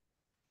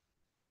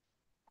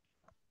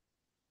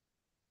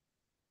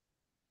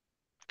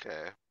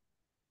 Okay.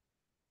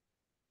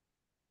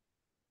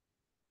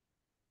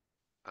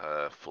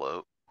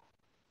 Float,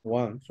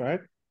 Once, right?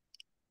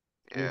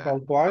 You yeah. call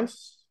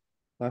twice?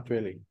 Not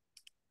really.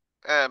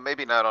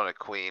 Maybe not on a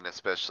queen,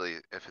 especially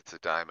if it's a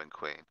diamond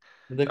queen.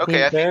 The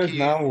Okay, queen pairs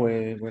now,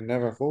 we're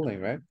never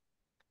folding, right?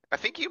 I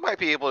think you might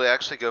be able to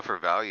actually go for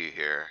value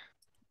here.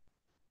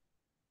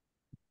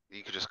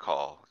 You could just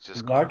call,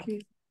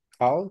 Lucky,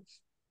 call.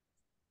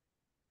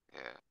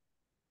 yeah.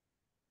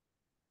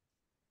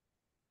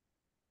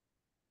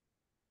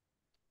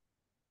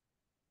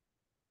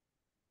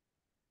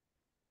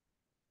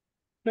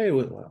 Play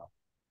with,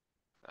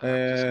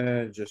 Just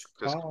just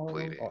just call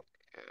completing,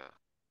 yeah.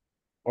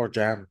 or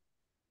jam.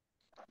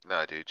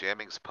 No, dude,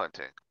 jamming's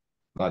punting.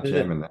 Not Is it?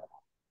 jamming that.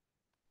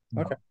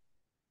 Okay.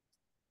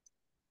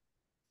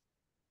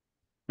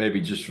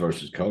 Maybe just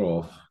versus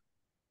cutoff.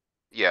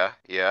 Yeah,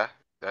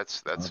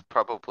 that's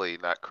probably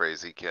not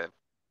crazy, Ken.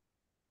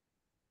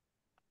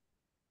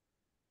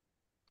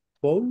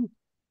 Fold.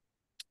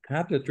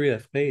 Have the three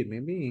of spade,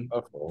 maybe.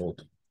 I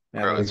fold.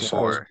 Yeah, Bro, no, it's Big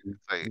fold. size. 4.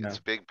 It's like, Yeah. it's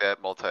big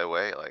bet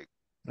multi-way, like,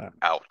 Yeah.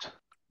 out.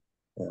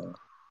 Yeah.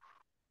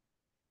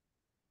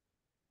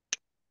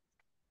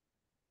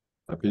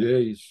 Happy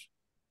days.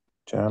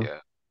 Jam. Yeah,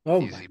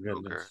 Oh my easy poker.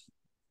 goodness.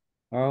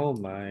 Oh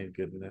my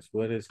goodness,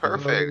 what is?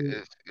 Perfect.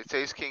 It's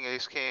ace, king,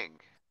 ace, king.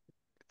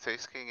 It's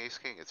ace, king, ace,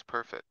 king. It's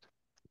perfect.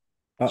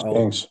 Uh-oh.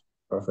 Kings.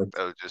 Perfect.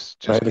 Oh, I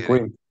just had the kidding.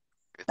 queen.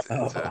 It's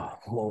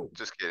Oh,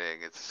 just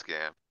kidding. It's a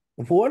scam.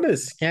 what a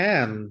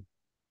scam,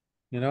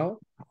 you know?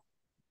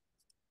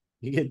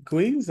 You get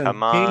queens and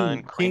Come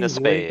on, queen of kings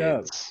wake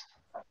up. spades.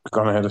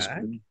 Gonna hit a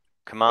Jack? spade.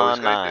 Come Oh, he's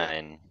on, gonna do it.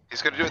 9.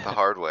 He's gonna do it the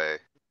hard way.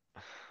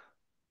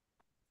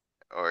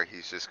 Or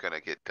he's just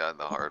gonna get done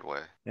the hard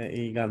way. Yeah,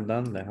 he got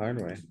done the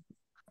hard way.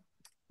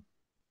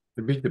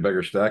 He beat the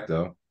bigger stack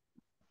though.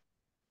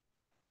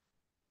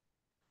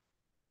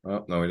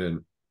 Oh, no, he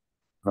didn't.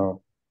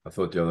 No. I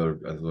thought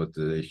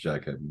the ace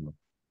jack had more.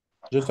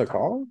 Just a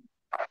call?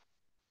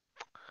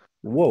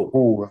 Whoa,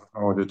 Ooh,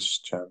 oh, it's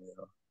jam,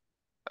 yeah.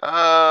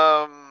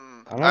 I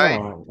don't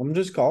know, I'm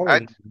just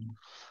calling.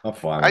 I'm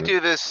fine I with it. do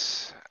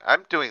this,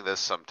 I'm doing this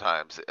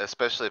sometimes,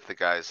 especially if the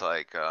guy's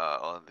like,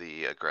 on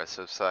the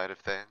aggressive side of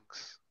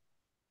things.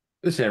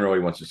 This hand really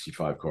wants to see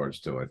 5 cards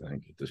too, I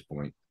think, at this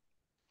point.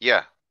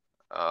 Yeah.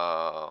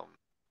 I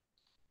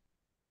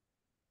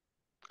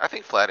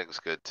think flatting's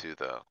good too,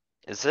 though.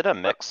 Is it a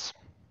mix?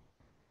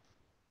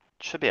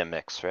 Should be a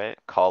mix, right?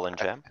 Call and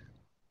jam?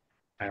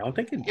 I don't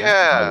think it jams.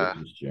 I would Yeah,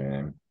 just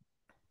jam.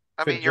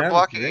 I If it mean, you're jams,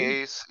 blocking right?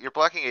 ace, you're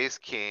blocking ace,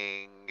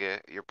 king,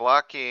 you're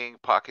blocking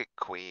pocket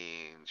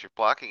queens, you're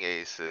blocking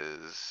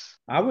aces.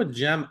 I would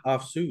jam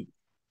offsuit,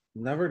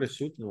 never the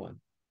suited one.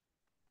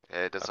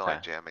 It doesn't Okay.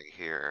 like jamming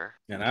here.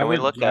 And I Can we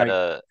would look at like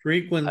a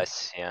frequent,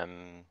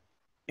 ICM?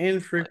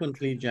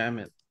 infrequently jam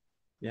it.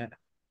 Yeah.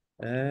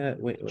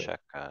 Wait.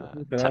 Check, Let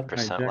me put up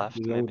 10% hijack, left,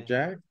 low maybe?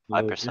 jack,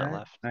 5%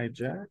 left,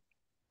 hijack,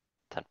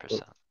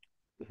 10%.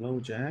 low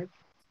jack,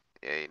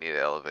 Yeah, you need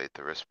to elevate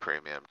the risk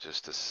premium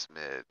just a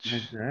smidge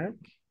hijack,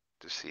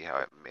 to see how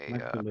it may,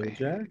 back to low behave.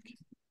 jack.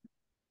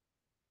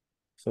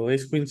 So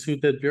ace queen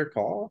suited, pure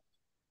call.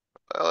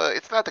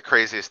 It's not the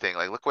craziest thing.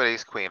 Like, look what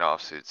ace queen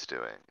offsuit's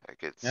doing.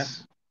 Like, Yeah.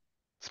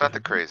 it's not the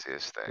For sure.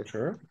 craziest For thing.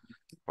 sure.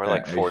 We're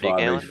like Ace 40 five,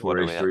 Galen, ace what four,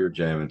 are ace we at? three are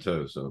jamming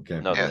too, so it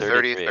can't No, be Yeah, that.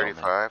 30, 33 only.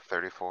 35,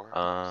 34.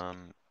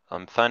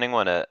 I'm finding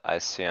one at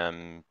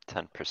ICM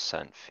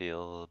 10%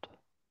 field.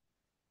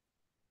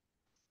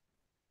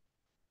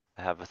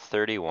 I have a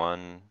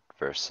 31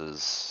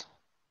 versus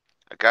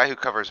A guy who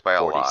covers by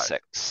a lot.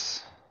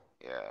 46.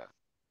 Yeah.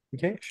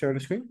 Okay, share the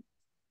screen.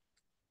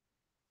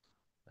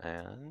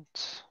 And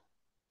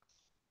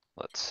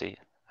let's see,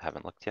 I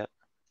haven't looked yet.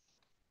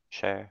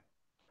 Share.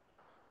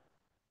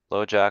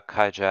 Low jack,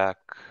 hijack,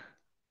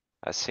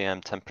 ICM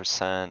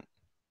 10%.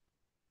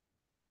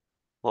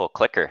 Little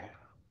clicker.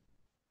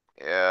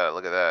 Yeah,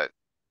 look at that.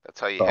 That's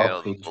how you The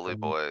handle the offsuit bully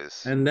jam.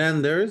 boys. And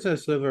then there is a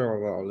sliver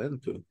of all in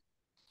too.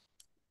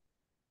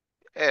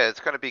 Yeah, it's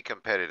gonna be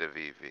competitive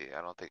EV. I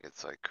don't think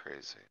it's like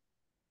crazy.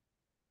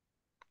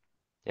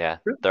 Yeah,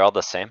 Sure. they're all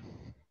the same.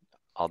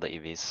 all the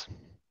EVs.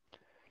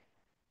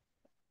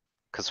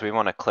 Cause we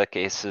wanna click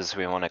aces,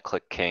 we wanna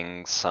click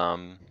kings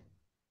some.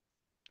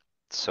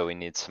 So we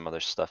need some other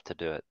stuff to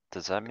do it.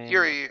 Does that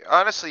mean?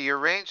 Honestly, your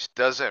range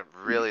doesn't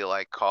really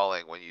like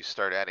calling when you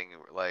start adding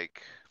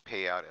like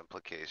payout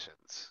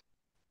implications.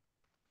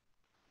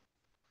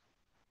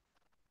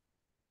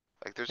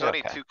 Like there's Yeah, only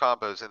okay. 2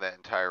 combos in that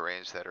entire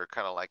range that are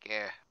kinda like,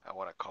 I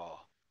wanna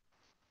call.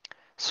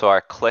 So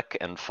our click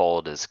and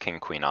fold is king,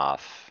 queen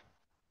off,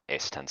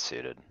 ace ten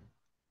suited.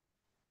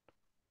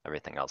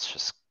 Everything else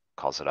just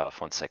calls it off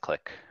once they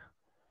click.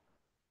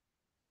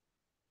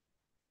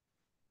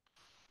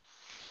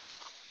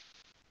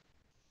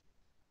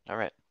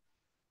 Alright.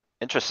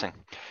 Interesting.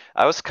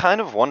 I was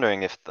kind of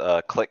wondering if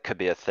the click could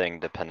be a thing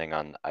depending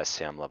on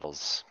ICM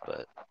levels,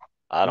 but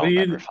I What do don't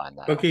you, ever find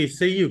that. okay,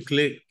 say you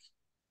click,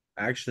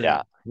 actually,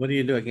 Yeah. what do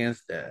you do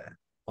against the,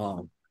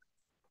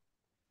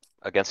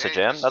 Against a Yeah, you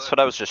jam? just That's let, what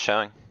I was just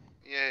showing.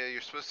 yeah,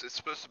 it's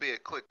supposed to be a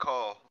click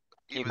call.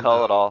 You Even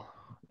call it though all,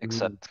 Mm.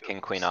 except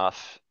king, queen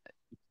off,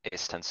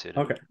 ace ten suited.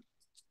 okay.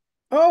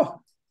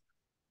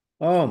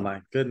 Oh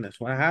my goodness,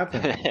 what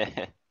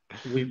happened?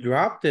 We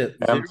dropped it,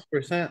 Jammed.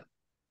 0%.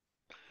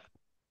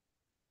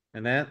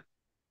 And then,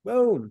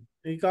 boom,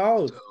 he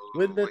goes So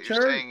with the what you're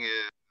church. saying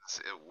is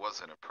it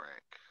wasn't a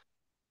prank.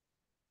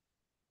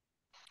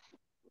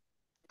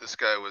 This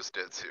guy was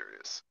dead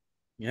serious.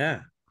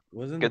 Yeah,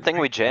 wasn't a Good thing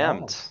we prank at all.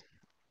 jammed.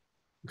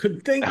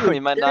 Good thing We we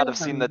might not have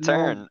seen the jammed. No.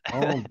 turn.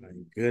 Oh my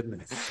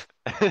goodness.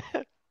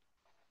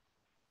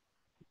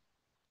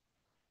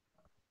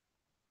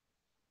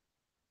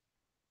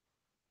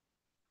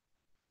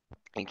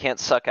 You can't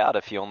suck out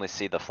if you only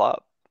see the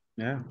flop.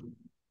 Yeah.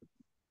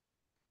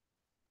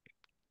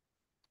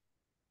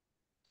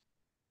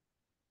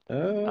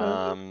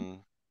 Uh,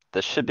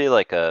 This should be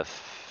like a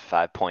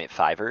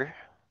 5.5er,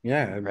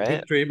 yeah, right?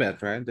 good three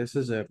bet, right? This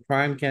is a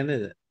prime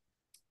candidate.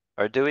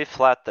 Or do we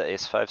flat the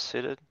ace five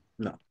suited?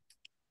 No.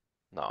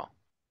 No.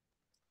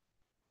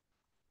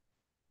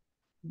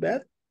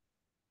 Bet.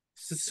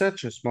 This is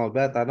such a small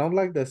bet. I don't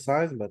like the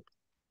size, but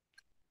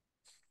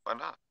Why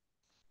not?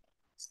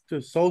 it's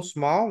just so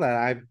small that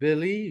I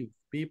believe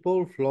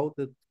people float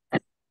it.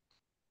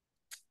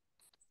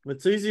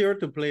 It's easier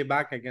to play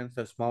back against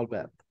a small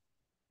bet.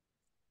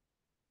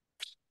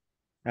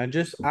 I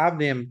just have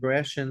the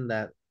impression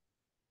that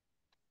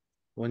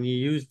when you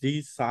use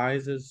these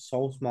sizes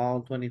so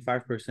small,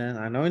 25%,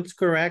 I know it's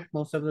correct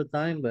most of the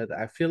time, but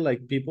I feel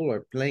like people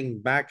are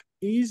playing back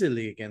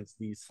easily against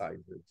these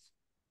sizes.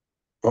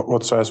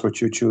 What size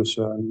would you choose?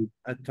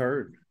 A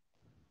third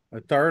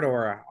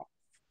or a half.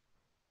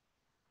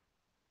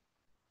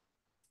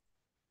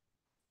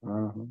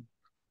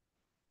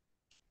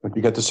 But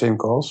you get the same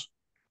calls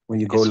when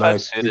you go Ace five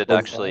like suited 3.5.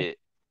 actually,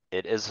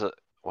 it is,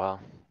 well,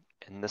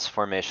 in this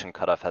formation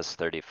cutoff has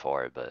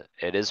 34, but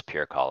it is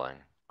pure calling.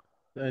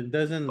 It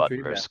doesn't Button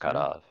three bet, versus right?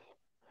 cutoff.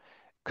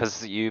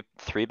 Cause you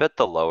three bet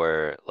the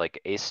lower, like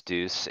ace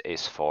deuce,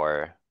 ace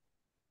four.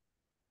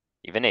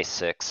 Even ace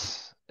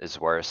six is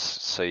worse,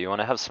 so you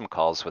wanna have some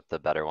calls with the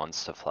better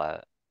ones to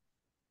flat.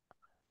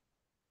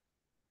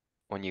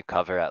 When you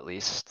cover at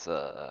least,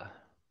 let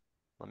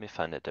me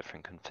find a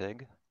different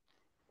config.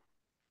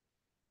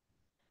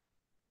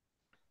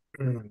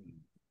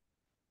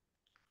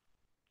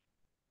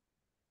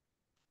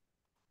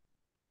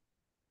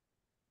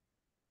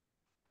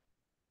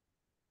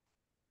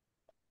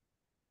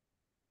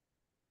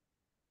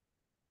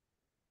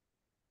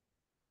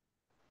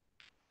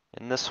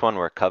 In this one,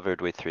 we're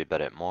covered, we three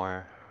bet it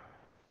more.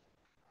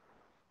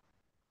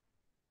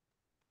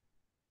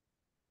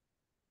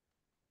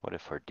 What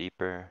if we're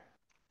deeper?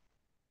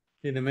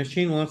 Okay, the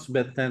machine wants to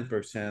bet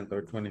 10%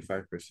 or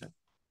 25%.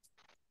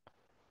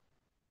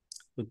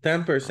 So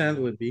 10%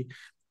 would be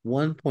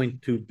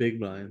 1.2 big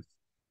blinds.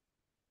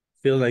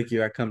 Feel like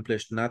you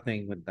accomplished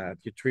nothing with that.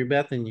 You three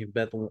bet and you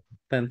bet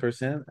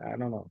 10%. I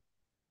don't know.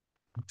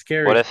 It's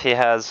scary. What if he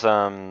has,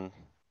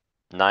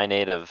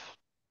 9-8 of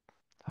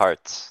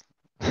hearts?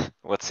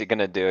 What's he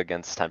gonna do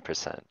against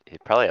 10%? He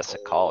probably has to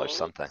call or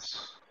something.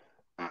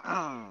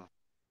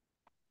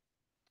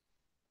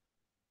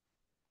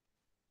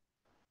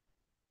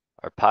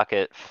 Or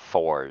pocket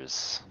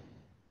fours.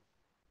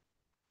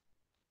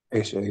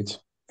 Ace 8,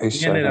 ace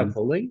He ended 7. up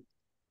folding.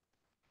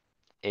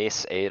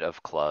 Ace eight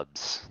of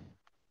clubs.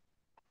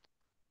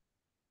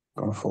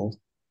 Gonna fold.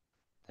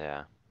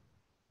 Yeah.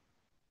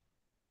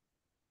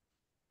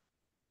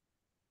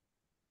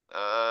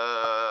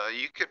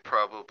 You could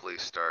probably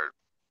start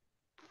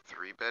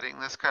 3-betting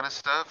this kind of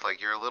stuff,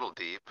 like you're a little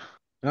deep.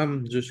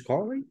 I'm just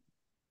calling.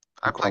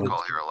 I play Call it.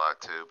 call here a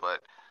lot too,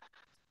 but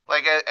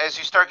like as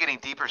you start getting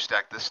deeper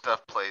stacked, this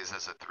stuff plays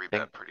as a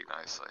 3-bet pretty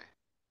nicely.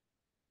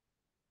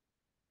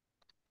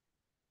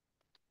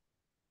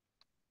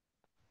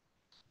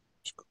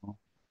 Just call.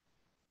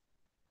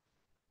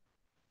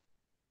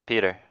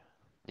 Peter,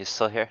 you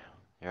still here?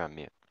 You're on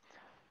mute.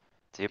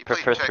 Do you You play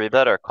prefer check. three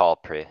bet or call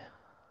pre?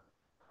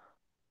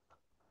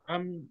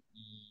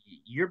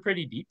 You're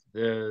pretty deep.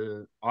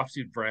 The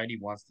offsuit variety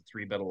wants to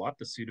 3-bet a lot.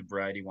 The suited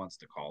variety wants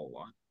to call a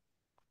lot.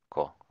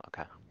 Cool,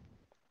 okay.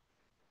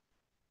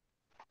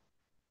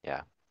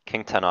 Yeah,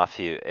 king ten off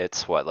you,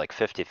 it's what, like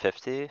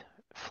 50-50?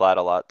 Flat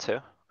a lot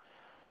too?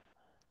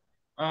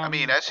 I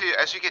mean, as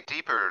you get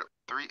deeper,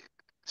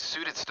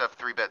 suited stuff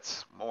 3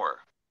 bets more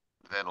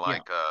than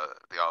like,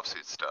 the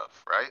offsuit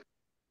stuff, right?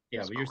 yeah,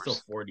 That's but what you're we're still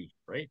s- 40,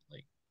 right?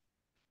 Like,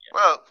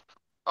 Well,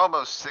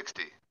 almost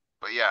 60,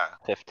 but yeah,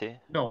 50?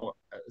 no,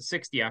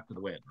 60 after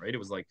the win, right? It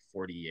was like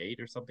 48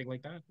 or something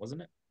like that,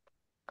 wasn't it?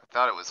 I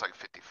thought it was like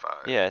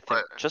 55, Yeah, I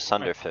think but just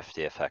under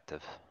 50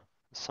 effective,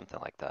 something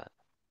like that.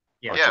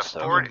 Yeah, Or yeah, just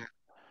over.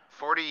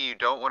 40, you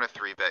don't wanna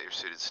 3-bet your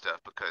suited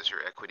stuff because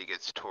your equity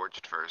gets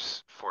torched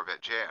first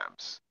 4-bet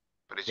jams.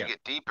 But as you Yeah.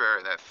 get deeper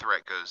and that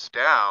threat goes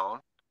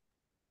down,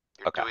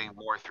 you're Okay. doing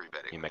more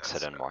 3-betting You with mix that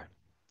it in stuff. more.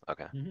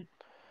 Okay.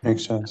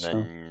 Makes And sense.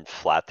 Yeah. then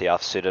flat the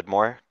offsuited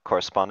more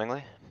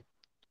correspondingly?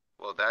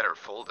 Well, that or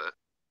fold it.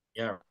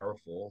 Yeah, or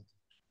fold.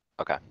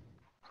 Okay.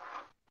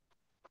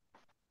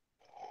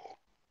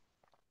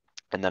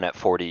 And then at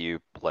 40,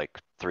 you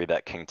like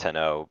 3-bet king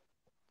 10-0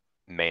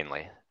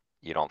 mainly.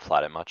 You don't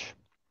flat it much.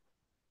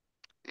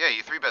 Yeah,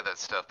 you 3-bet that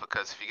stuff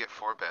because if you get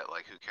 4-bet,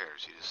 like who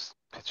cares? You just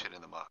pitch it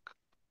in the muck.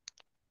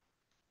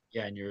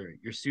 Yeah, and your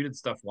suited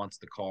stuff wants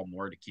to call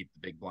more to keep the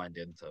big blind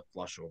in to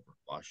flush over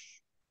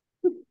flush.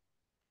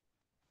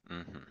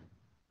 Mm-hmm.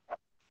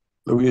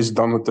 Louis is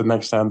done with the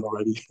next hand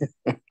already.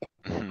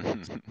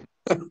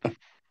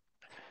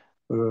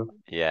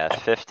 Yeah,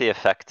 50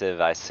 effective,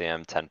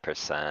 ICM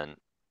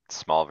 10%,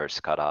 small versus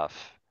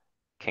cutoff.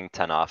 King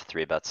 10 off,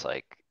 3-bets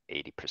like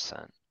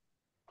 80%.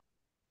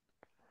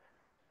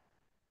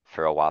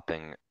 For a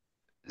whopping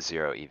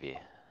 0 EV.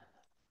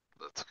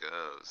 Let's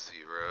go,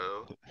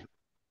 0.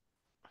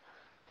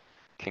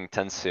 King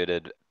 10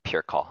 suited,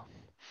 pure call.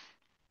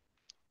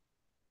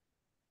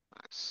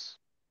 Nice.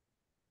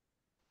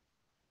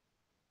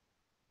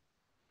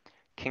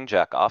 King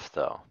jack off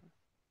though,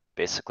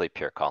 basically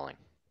pure calling.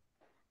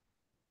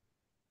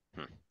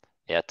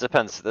 Yeah, it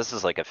depends. This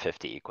is like a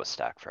 50 equal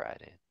stack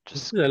variety.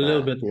 This Just is a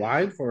little gonna, bit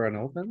wide for an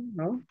open,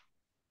 no?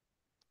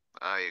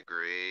 I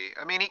agree.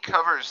 I mean, he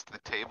covers the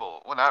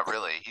table. Well, not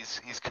really. He's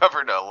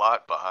covered a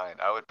lot behind.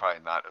 I would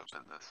probably not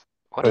open this.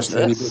 what is There's an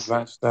 80 big this?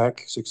 blind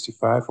stack,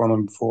 65 on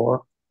him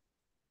before.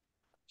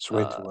 It's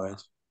way too Uh, wide.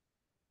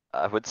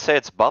 I would say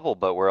it's bubble,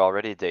 but we're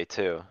already day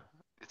 2.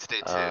 It's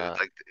day 2.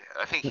 Like,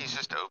 I think he's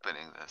just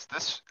opening this.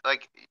 This,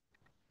 like,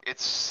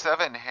 it's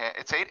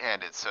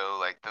 8-handed, so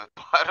like the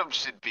bottom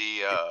should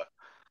be,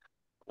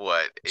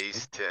 what,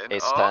 ace 10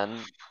 Ace off?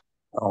 10,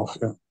 Oh,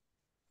 yeah.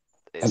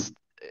 ace,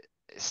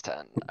 ace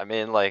 10. I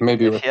mean, like,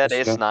 Maybe if with he had this,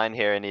 ace yeah. 9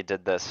 here and he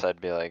did this,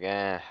 I'd be like,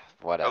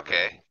 whatever.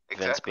 Okay,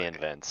 Vince exactly. being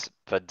Vince.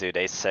 But dude,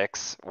 ace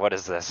 6, what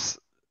is this?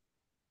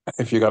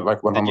 If you got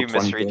like Did you 120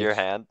 misread your bigs.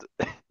 hand?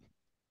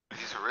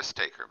 He's a risk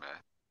taker,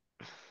 man.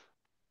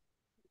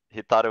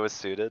 He thought it was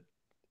suited.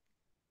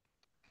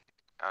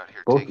 Out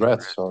here Both taking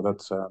reds, risks. so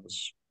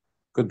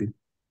could be.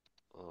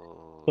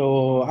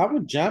 So I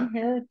would jam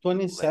here,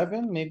 Limp.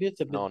 27, maybe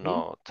it's a bit No,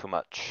 deep. no, too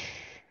much.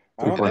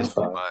 I don't think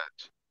so. 3.5.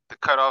 But the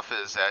cutoff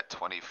is at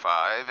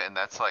 25, and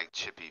that's like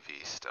chippy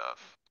V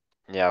stuff.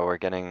 Yeah, we're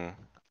getting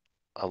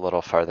a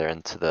little farther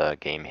into the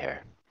game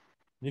here.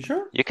 You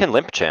sure? You can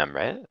limp jam,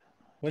 right?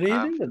 What do you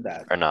Um, think of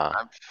that? Or nah?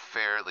 I'm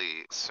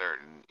fairly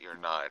certain you're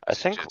not I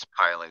think, just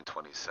piling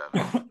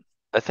 27.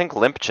 I think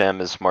limp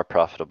jam is more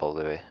profitable,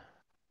 Louis.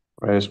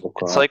 Raise will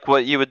It's call. like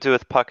what you would do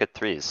with pocket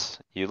threes.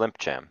 You limp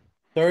jam.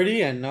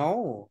 30, I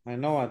know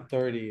at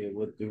 30 it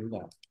would do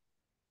that.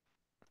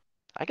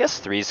 I guess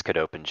threes could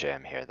open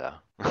jam here, though.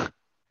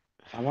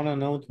 I wanna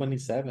know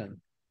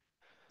 27.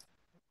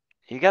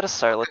 You gotta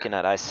start looking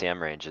at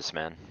ICM ranges,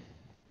 man.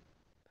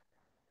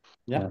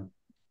 Yeah.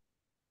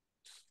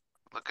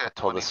 Look I'll at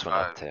pull this one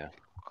up 25. too.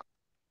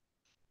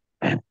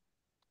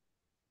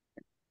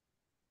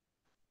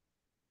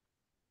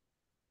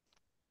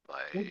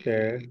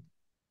 Okay, Like,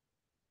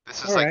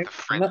 this is like alright. the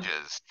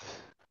fringes.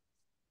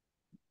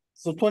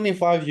 So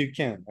 25 you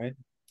can, right?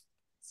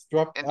 It's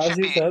drop, And as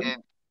you chippy, said.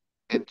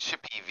 and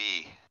chippy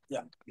V.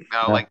 Yeah.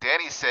 Now, Yeah. like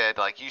Danny said,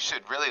 like you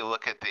should really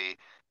look at the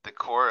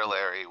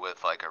corollary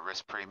with like a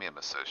risk premium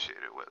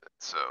associated with it,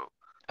 so.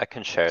 I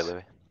can share,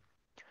 Louis.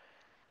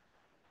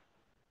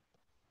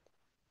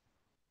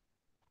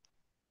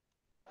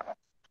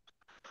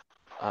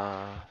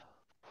 Uh,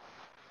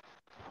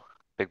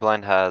 Big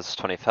blind has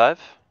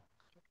 25,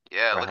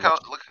 Yeah, or look how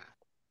much,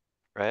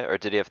 right? Or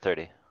did he have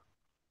 30?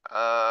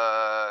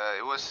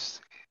 it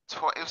was,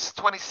 it was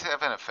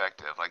 27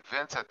 effective, like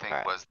Vince, I think,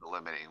 Alright. was the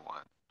limiting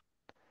one.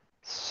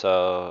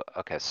 So,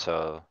 okay,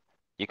 so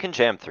you can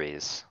jam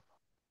threes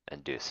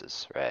and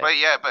deuces, right? But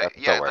yeah,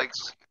 That like,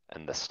 works.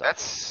 And this stuff.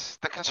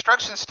 the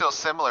construction's still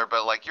similar,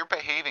 but like you're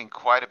behaving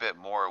quite a bit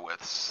more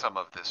with some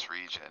of this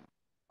region.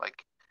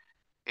 Like,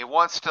 it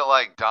wants to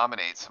like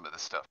dominate some of the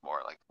stuff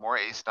more, like more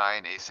ace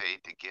 9, ace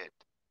 8 to get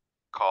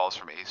calls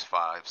from ace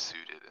 5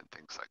 suited and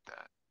things like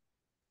that.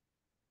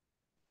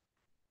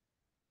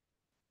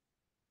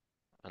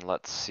 And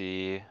let's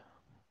see,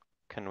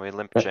 can we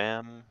limp Yeah.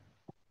 jam?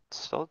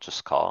 Still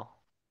just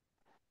call.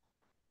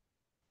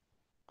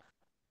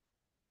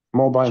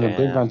 Small blind and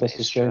big Jam, blind has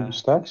the ace same jack.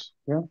 stacks.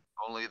 Yeah.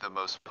 Only the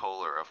most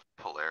polar of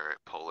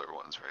polar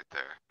ones right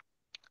there.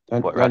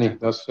 And What, Lenny, Roger?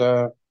 does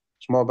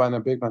small blind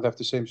and big blind have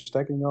the same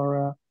stack in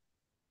your?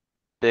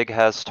 Big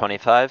has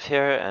 25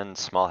 here and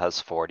small has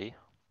 40.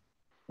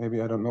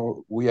 Maybe I don't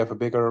know. We have a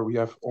bigger. We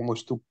have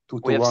almost two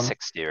We to have one.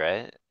 60,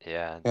 right?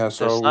 Yeah, Yeah,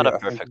 so there's not we a I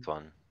think perfect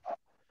one.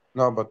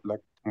 no, but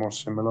like more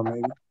similar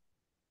maybe.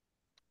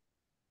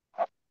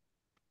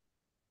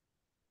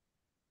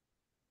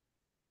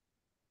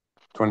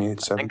 28,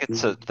 I think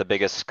it's 17. the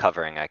biggest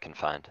covering I can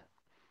find.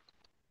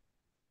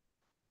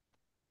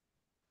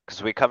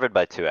 Cause we covered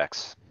by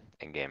 2x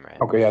in game,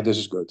 right? Okay, yeah, this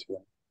is good. Yeah.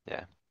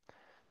 Yeah.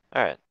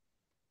 Alright.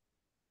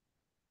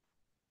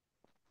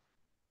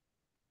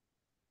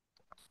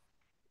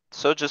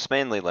 So just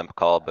mainly limp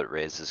call, but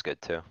raise is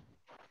good too.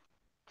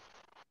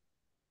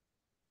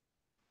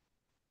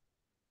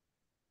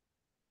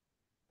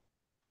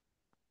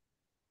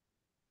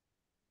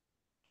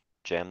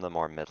 Jam the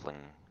more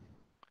middling.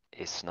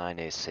 Ace nine,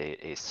 ace eight,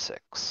 ace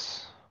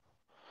six.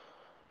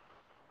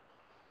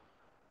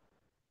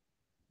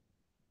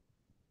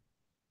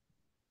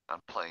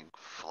 I'm playing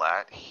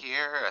flat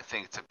here. I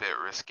think it's a bit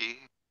risky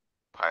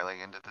piling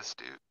into this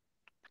dude.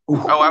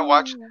 Ooh. Oh,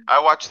 I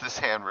watched this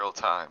hand real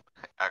time,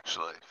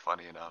 actually,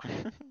 funny enough.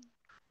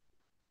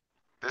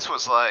 This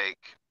was like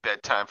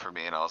bedtime for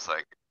me and I was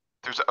like,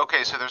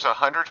 okay, so there's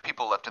 100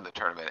 people left in the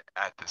tournament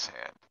at this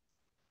hand.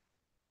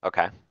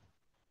 Okay.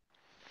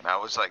 And I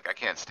was like, I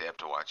can't stay up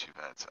to watch you,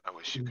 Vince. I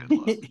wish you good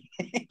luck.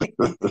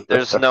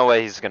 There's no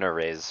way he's gonna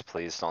raise,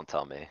 please don't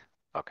tell me.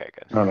 Okay,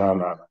 good.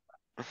 No.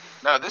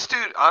 No, this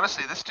dude,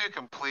 honestly, this dude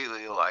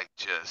completely like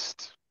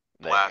just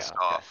There you go, blast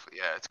okay. off.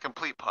 Yeah, it's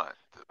complete punt.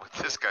 What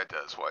this guy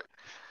does, what?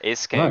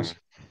 Ace king. Nice.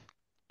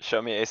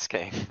 Show me ace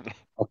king.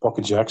 Or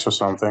pocket jacks or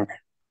something.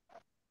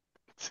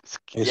 It's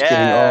Ace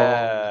king. Oh,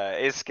 Yeah,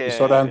 ace you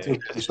saw the hand king.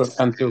 too. You saw the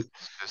hand too.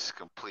 just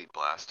complete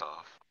blast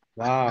off.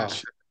 Wow.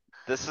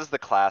 This is the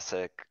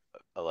classic,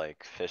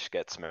 like, fish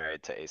gets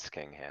married to ace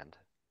king hand.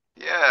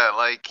 Yeah,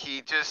 like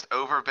he just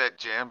overbet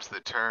jams the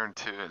turn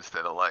too,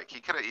 instead of like,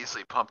 he could have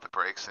easily pumped the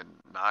brakes and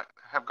not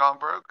have gone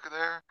broke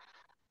there.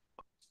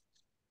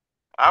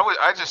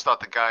 I just thought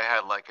the guy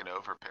had like an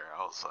overpair.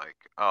 I was like,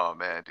 oh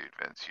man, dude,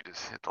 Vince, you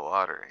just hit the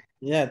lottery.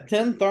 Yeah,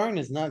 10 turn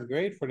is not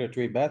great for the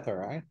three better,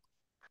 right?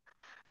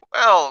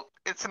 Well,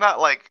 it's not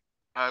like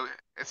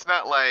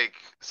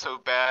so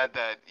bad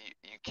that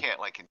you can't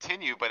like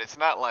continue, but it's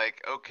not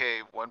like, okay,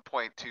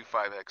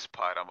 1.25x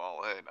pot, I'm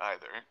all in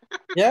either.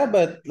 Yeah,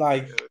 but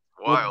like It's with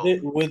wild.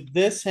 with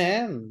this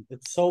hand,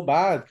 it's so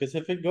bad, cuz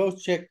if it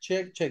goes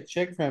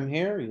check from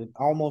here, you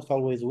almost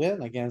always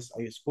win against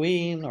ace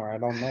queen, or I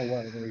don't know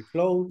where he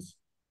floats.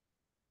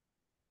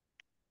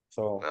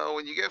 So Well,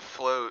 when you get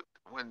float,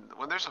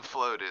 when there's a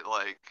float, it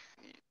like,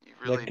 you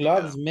the really need to.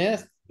 clubs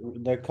missed,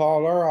 the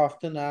caller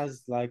often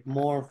has like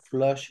more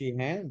flushy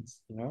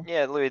hands, you know?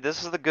 Yeah, Louis,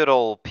 this is the good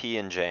old P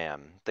and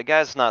jam. The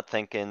guy's not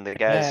thinking, the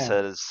guy Yeah.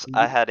 says,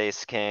 I had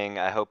ace king,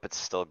 I hope it's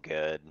still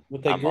good.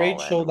 With a I'm great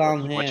all in.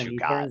 showdown What hand, you he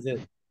got? turns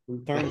it, he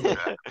turns it.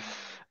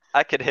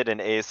 I could hit an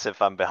ace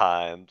if I'm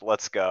behind.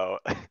 Let's go.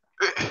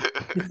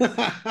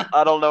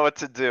 I don't know what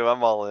to do.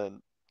 I'm all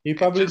in. He And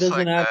probably just doesn't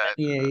like have that,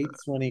 any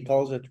eights when he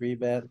calls a three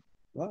bet.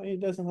 Well, he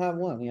doesn't have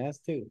one, he has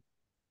two.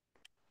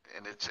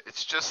 and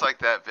it's just like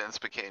that, Vince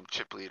became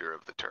chip leader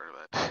of the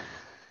tournament.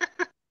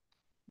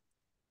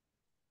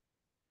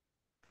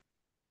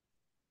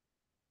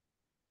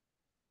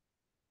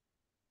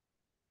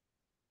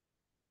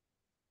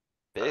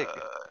 Big.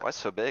 Why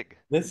so big?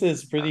 This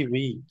is pretty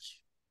weak,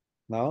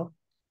 no?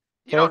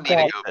 You don't need I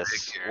to Fold hate go big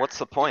this. here. What's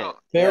the You point? don't,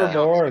 pair Yeah, you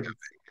don't need to board, go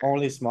big here.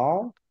 only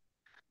small.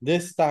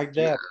 This stack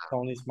Yeah, depth,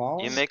 only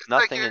small. you it's make like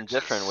nothing you're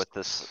indifferent just, with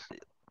this.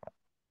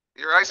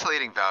 you're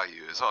isolating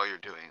value is all you're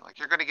doing. Like,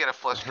 you're gonna get a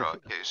flush draw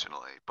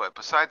occasionally, but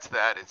besides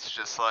that, it's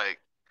just like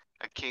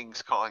a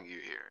king's calling you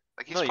here.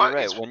 Like, he's No, you're fine,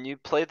 right. he's, When you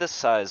play this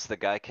size, the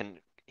guy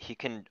he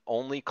can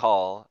only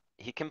call,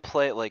 he can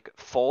play like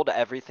fold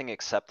everything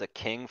except a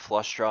king,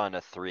 flush draw, and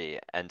a three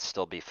and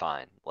still be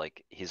fine.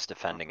 Like he's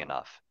defending Mhm.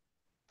 enough.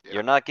 Yeah.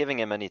 You're not giving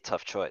him any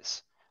tough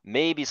choice.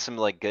 Maybe some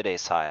like good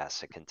ace high has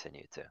to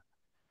continue to.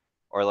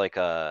 Or like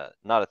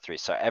not a three,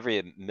 sorry,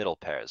 every middle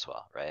pair as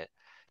well, right?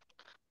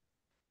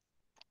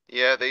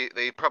 Yeah,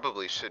 they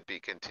probably should be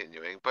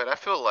continuing, but I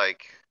feel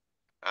like,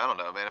 I don't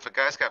know, man, if a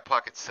guy's got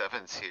pocket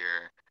sevens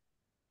here.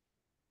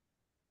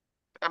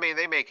 I mean,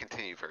 they may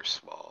continue very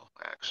small,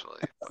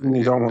 actually. But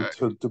You if, don't want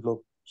to block.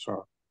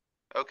 So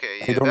okay,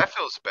 you yeah, don't. that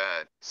feels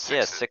bad.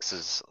 Yeah, Sixes.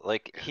 sixes.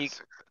 Like Yeah, he,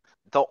 sixes.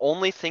 the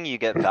only thing you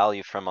get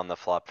value from on the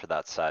flop for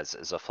that size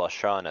is a flush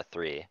draw and a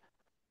three.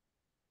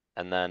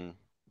 And then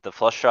the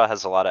flush draw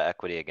has a lot of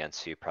equity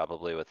against you,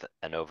 probably with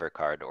an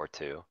overcard or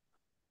two.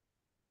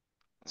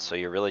 So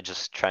you're really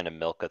just trying to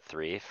milk a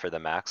three for the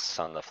max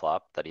on the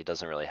flop that he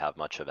doesn't really have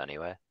much of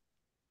anyway.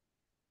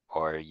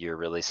 Or you're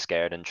really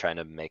scared and trying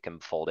to make him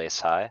fold ace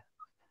high.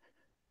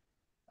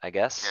 I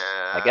guess.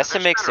 I Yeah, guess it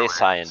there's makes better ace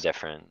high ways.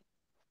 indifferent.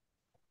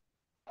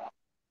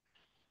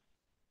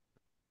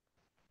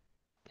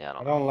 Yeah, I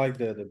I don't know. don't like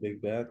the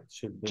big bet,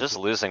 should be. Just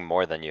losing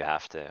more than you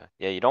have to.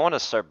 Yeah, you don't wanna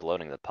start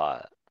bloating the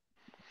pot.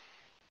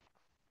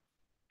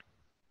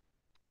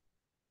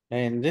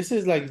 And this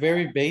is like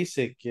very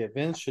basic.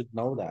 Vince should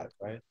know that,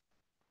 right?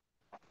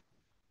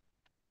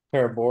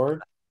 Pair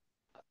board,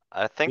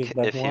 I is think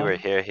that if he were one?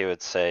 here, he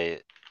would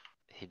say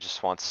he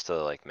just wants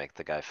to like make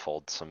the guy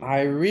fold some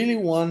I really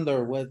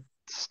wonder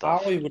how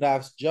stuff. he would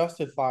have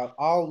justified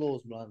all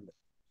those blunders.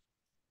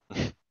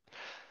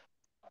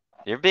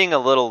 You're being a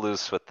little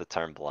loose with the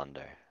term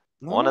blunder.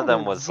 One of No,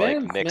 them it's was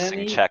like Vince, man.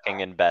 mixing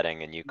checking and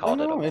betting and you called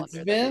it a No, it's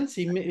blunder that he Vince.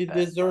 He bet.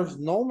 deserves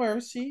no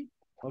mercy,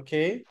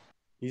 okay?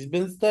 He's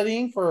been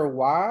studying for a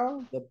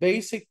while. The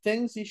basic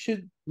things he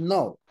should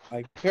know,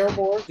 like pair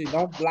boards, you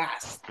don't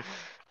blast.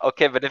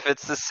 Okay, but if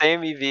it's the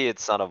same EV,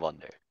 it's not a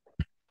blunder.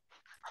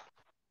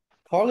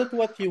 Call it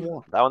what you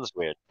want. That one's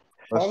weird.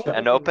 Call Let's it check.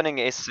 And what you want. opening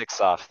ace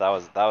six off, that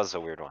was a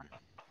weird one.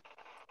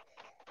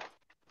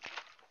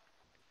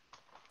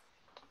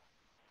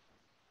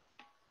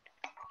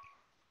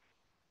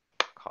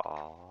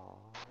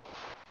 Call,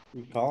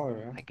 You call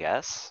her, I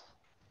guess.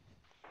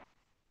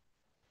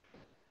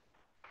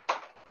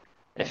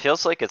 Yeah. It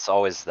feels like it's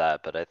always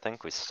that, but I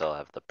think we still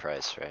have the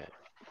price, right?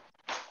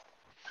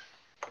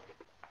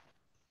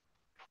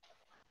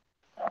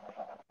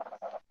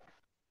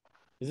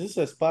 Is this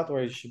a spot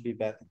where you should be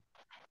betting?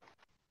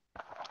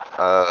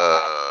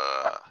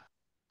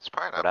 It's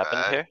probably What not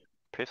happened bad. here?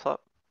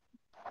 Pre-flop?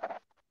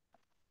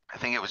 I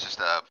think it was just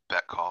a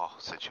bet call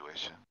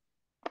situation.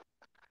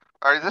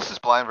 Alright, this is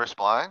blind versus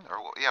blind, or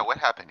yeah, what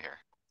happened here?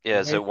 Yeah,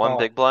 is Nice it one call.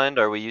 big blind?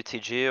 Are we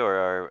UTG or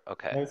are,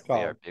 okay, Nice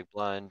we are call. big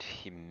blind.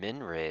 He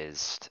min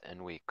raised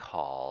and we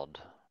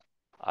called.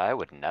 I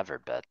would never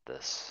bet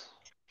this.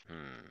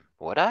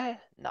 Would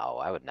I? No,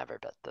 I would never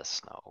bet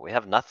this. No, we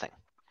have nothing.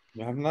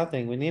 We have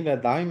nothing. We need a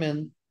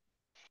diamond.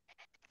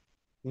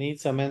 Need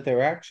some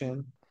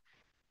interaction.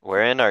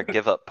 We're in our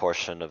give up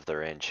portion of the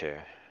range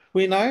here.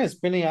 Queen eye is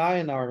pretty high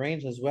in our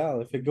range as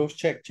well. If it goes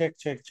check, check,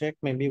 check, check,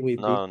 maybe we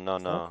beat. No, no, stuff.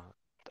 no.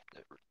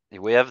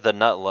 We have the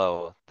nut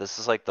low. This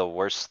is like the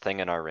worst thing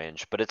in our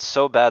range, but it's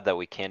so bad that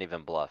we can't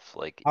even bluff.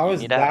 Like, How you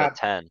is need to have a that?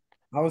 10.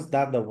 How is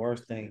that the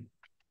worst thing?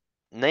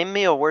 Name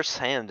me a worse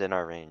hand in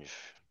our range.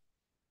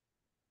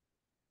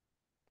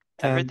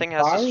 10, Everything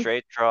has a 5?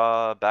 straight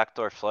draw,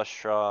 backdoor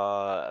flush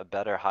draw, a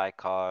better high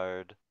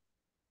card.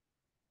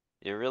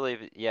 You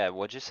really, yeah,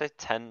 what'd you say?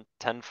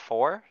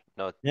 10-4?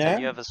 No, 10 Yeah,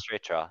 you have a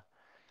straight draw.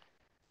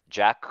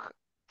 Jack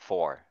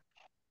 4.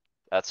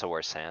 That's a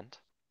worse hand.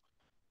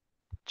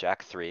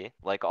 Jack 3,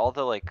 like all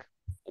the like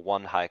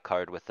one high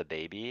card with the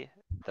baby,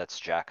 that's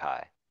jack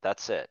high.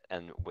 That's it,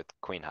 and with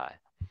queen high.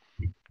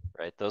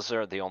 Right? Those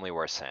are the only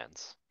worse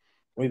hands.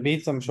 we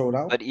beat some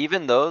showdown. But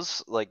even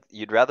those, like,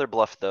 you'd rather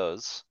bluff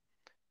those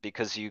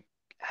because you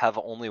have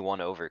only one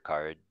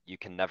overcard. You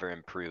can never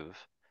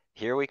improve.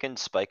 Here we can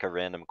spike a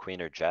random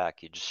queen or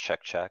jack. You just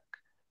check, check.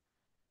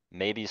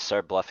 Maybe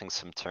start bluffing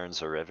some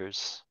turns or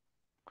rivers.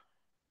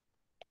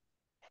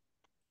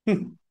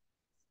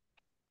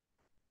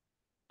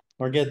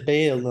 Or get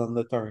bailed on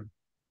the turn.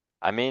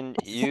 I mean,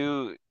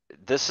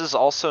 this is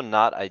also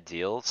not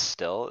ideal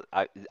still.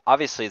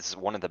 Obviously it's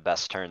one of the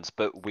best turns,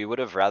 but we would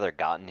have rather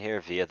gotten here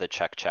via the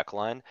check, check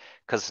line.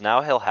 Cause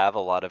now he'll have a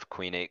lot of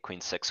queen eight,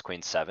 queen six,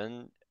 queen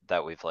seven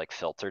that we've like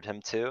filtered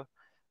him to.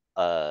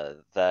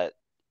 That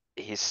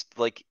he's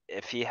like,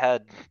 if he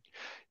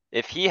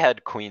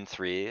had queen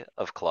three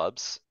of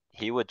clubs,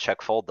 he would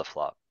check fold the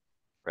flop,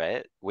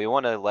 right? We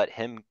wanna let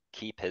him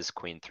keep his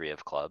queen three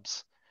of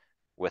clubs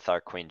with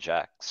our queen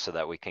jack so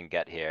that we can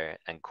get here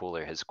and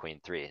cooler his queen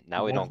three.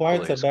 Now we That's don't why cooler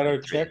it's a his queen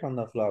better three. check on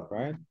the flop,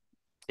 right?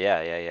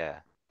 Yeah, yeah,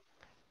 yeah.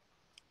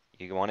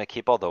 You wanna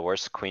keep all the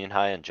worst queen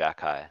high and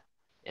jack high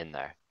in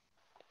there.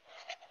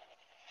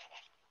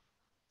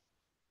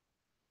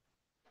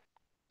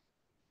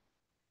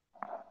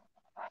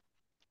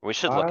 We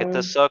should look at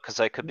this though, cuz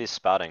I could be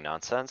spouting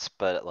nonsense,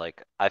 but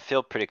like, I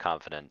feel pretty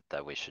confident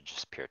that we should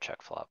just pure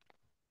check flop.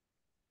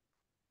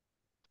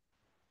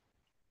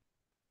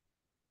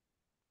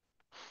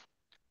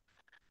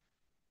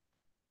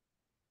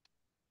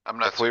 I'm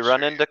not If so we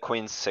run sure you, into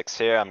queen six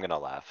here, I'm gonna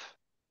laugh.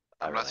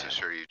 I I'm not really so am.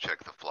 sure you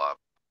check the flop.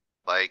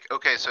 Like,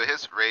 okay, so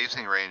his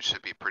raising range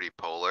should be pretty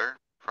polar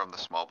from the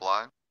small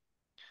blind.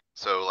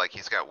 So like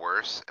he's got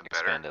worse and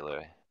better. Expanded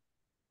Louis.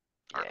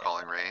 Our Yeah.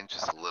 calling range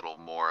is a little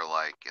more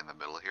like in the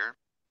middle here,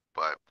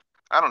 but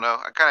I don't know.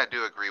 I kinda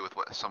do agree with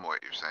some of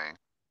what you're saying.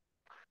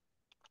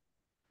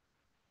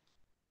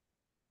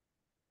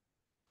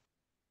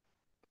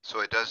 So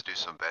it does do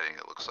some betting,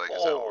 it looks like.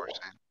 Is that what we're Oh,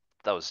 saying?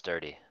 that was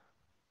dirty.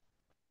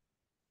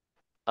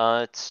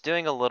 It's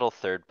doing a little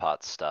third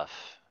pot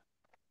stuff.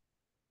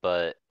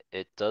 But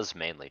it does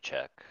mainly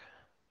check.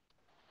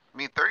 I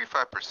mean,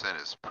 35%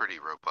 is pretty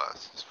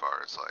robust as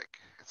far as like,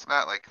 it's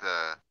not like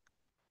the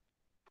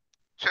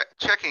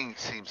checking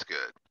seems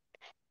good.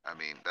 I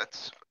mean,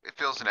 it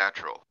feels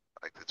natural.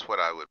 Like, that's what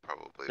I would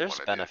probably There's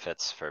wanna do.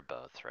 benefits for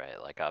both,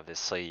 right? Like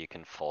obviously you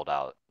can fold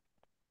out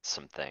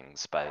some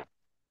things by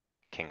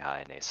king high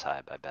and ace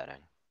high by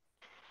betting.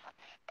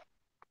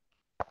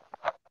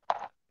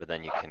 But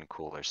then you can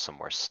cooler some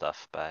worse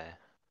stuff by.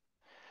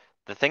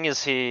 The thing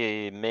is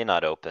he may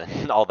not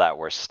open all that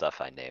worse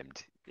stuff I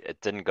named. it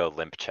didn't go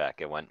limp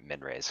check, it went min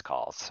raise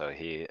call, so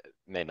he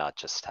may not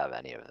just have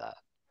any of that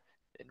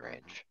in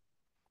range.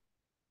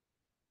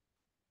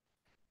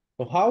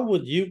 So how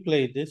would you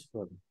play this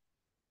one?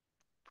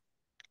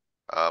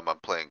 I'm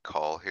playing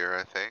call here,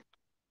 I think.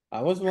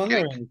 I was You're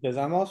getting- wondering, because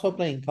I'm also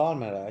playing call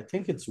meta. I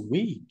think it's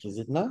weak, is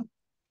it not?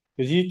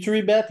 Cause you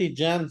three bet, he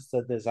jams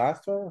the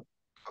disaster.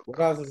 Oh, What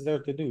God. else is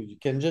there to do? You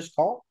can just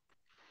call?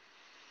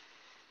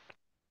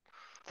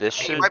 This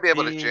You should might be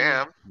able to be.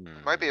 jam.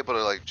 Might be able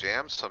to like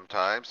jam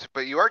sometimes,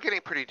 but you are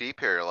getting pretty deep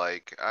here,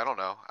 like, I don't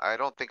know. I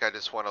don't think I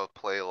just wanna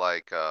play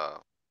like, I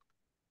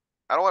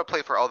don't wanna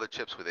play for all the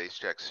chips with ace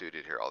jack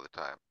suited here all the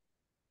time.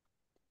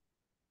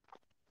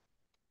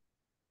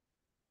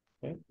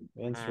 And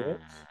Hmm.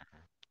 switch.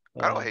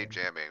 I don't hate Uh,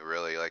 jamming,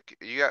 really, like,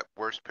 you got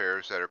worse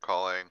pairs that are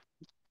calling.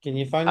 Can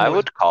you find I the,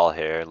 would call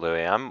here,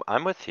 Louis.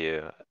 I'm with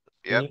you.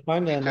 can Yep, you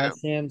find me an too.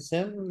 ICM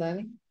sim,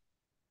 Danny?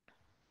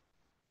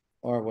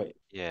 Or wait,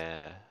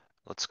 Yeah,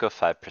 let's go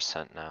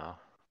 5% now.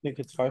 I think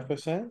it's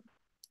 5%?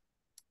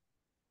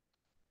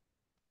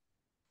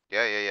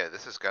 Yeah,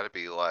 this has gotta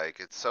be like,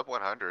 it's sub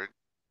 100.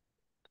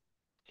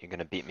 You're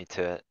gonna beat me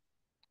to it.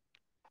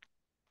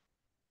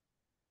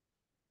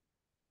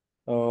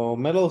 Oh,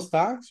 middle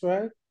stacks,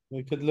 right?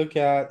 We could look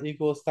at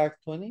equal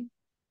stack 20?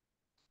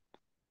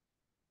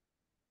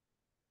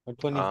 Or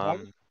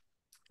 25?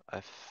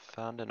 I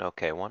found an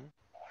okay one.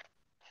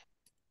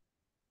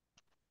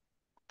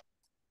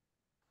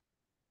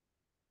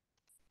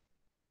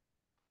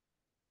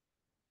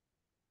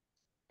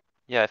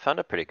 Yeah, I found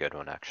a pretty good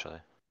one, actually.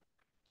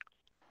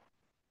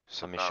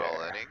 So me not all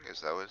share. inning,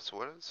 is that what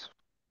it is?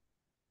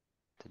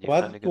 Did you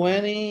find a What, good one?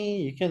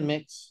 20, you can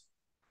mix.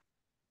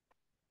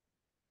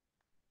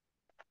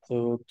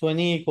 So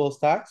 20 equal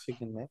stacks, you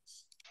can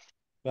mix.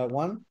 Got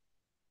one?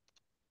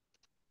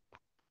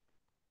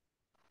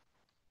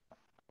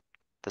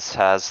 This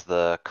has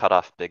the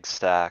cutoff big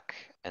stack,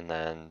 and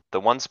then the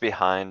ones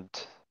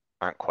behind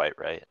aren't quite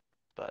right,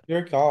 but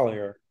Your call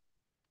here.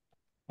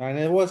 And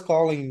it was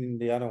calling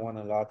the other one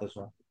a lot as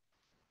well.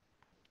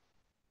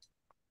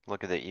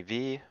 look at the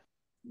EV.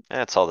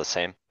 It's all the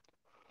same.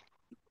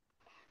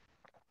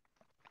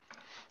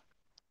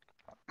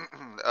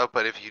 Oh,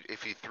 but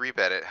if you three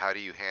bet it, how do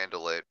you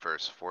handle it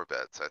versus four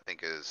bets, I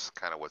think is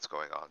kinda what's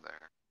going on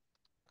there.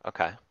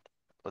 Okay,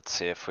 let's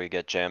see if we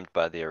get jammed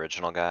by the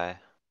original guy.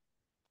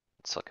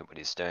 Let's look at what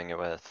he's doing it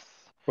with.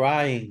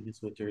 Crying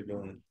is what you're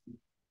doing.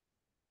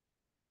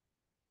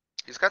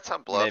 He's got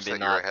some bluffs Maybe that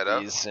you're not ahead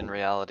of. these in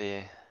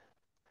reality.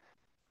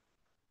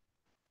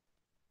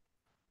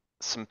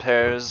 Some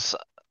pairs,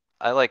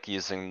 I like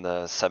using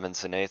the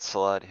sevens and eights a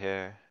lot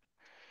here.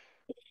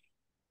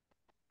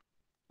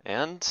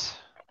 And.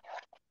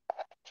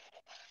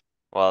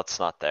 Well, it's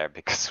not there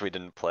because we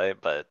didn't play,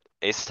 but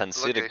ace ten Look,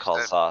 suited ace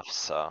calls 10. off,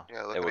 so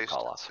Yeah, look it at would ace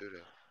call 10 off.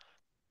 suited.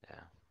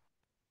 Yeah,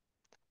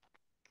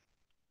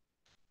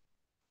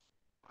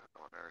 What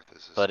on earth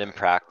is this but in guy doing?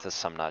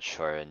 practice, I'm not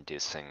sure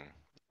inducing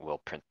will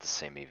print the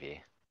same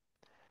EV.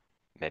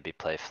 Maybe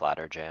play flat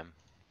or jam.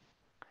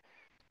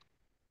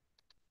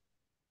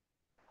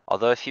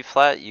 Although if you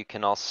flat, you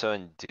can also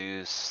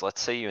induce,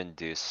 let's say you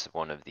induce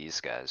one of these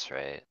guys,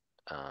 right?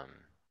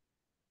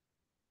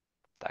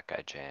 That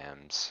guy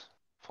jams,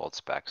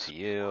 folds back to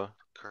you,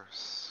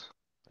 Curse.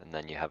 and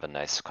then you have a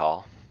nice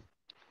call.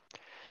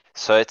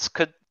 So it's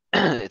good,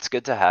 it's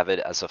good to have it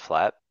as a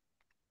flat.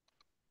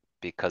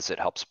 Because it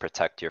helps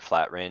protect your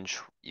flat range.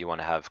 You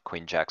wanna have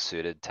queen jack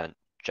suited,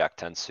 jack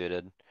ten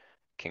suited,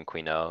 king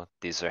queen O.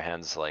 These are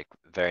hands like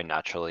very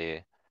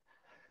naturally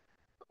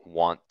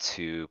want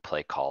to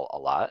play call a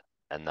lot,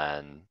 and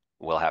then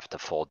we'll have to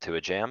fold to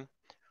a jam.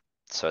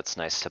 So it's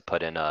nice to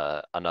put in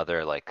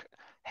another like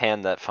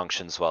hand that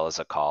functions well as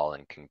a call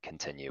and can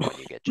continue when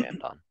you get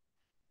jammed on.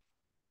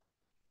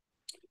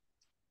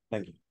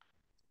 Thank you.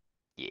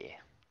 Yeah.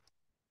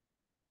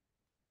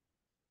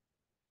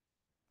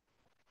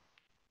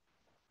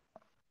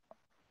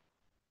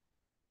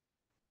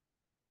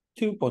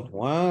 Two point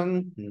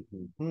one.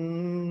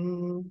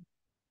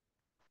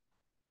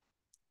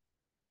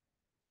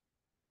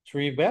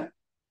 Three bet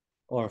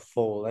or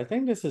fold? I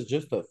think this is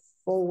just a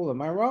fold.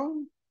 Am I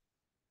wrong?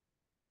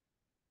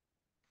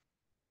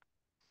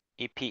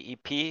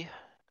 EP.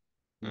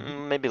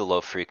 Mhm. Maybe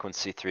low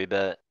frequency three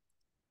bet.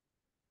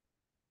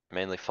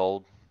 Mainly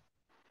fold.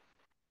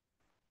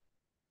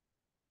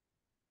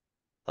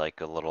 Like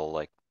a little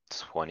like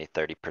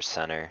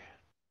 20-30%er.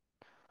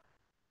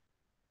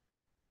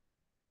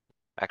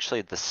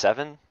 Actually, the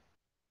seven?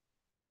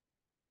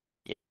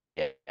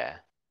 Yeah,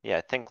 yeah,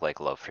 I think like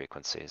low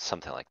frequency,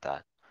 something like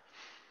that.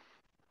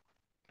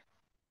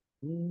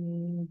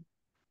 Mm,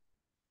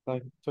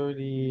 like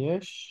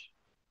 30-ish.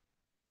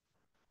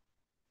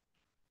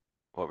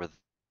 What were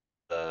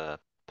the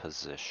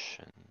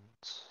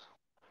positions?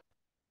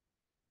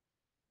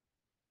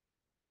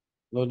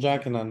 Low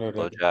jack and under the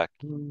Low gun. jack,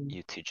 Hmm,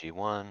 UTG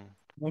one,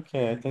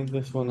 okay, I think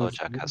this one low is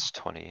jack good. has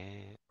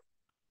 28.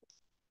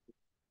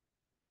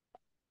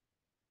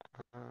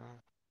 Uh,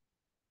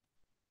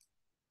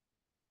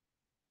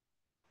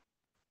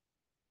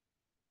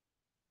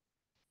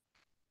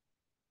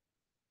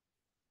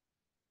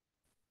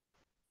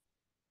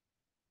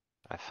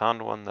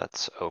 found one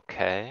that's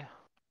okay.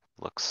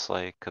 Looks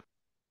like a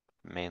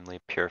mainly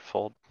pure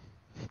fold.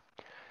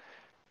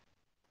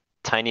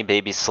 Tiny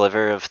baby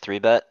sliver of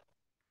 3-bet.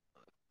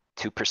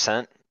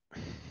 2%.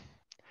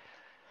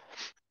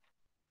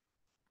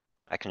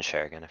 I can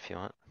share again if you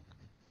want.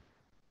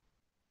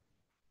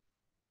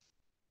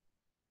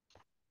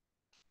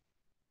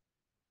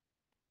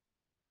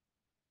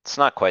 It's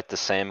not quite the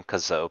same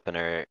because the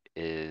opener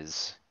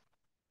is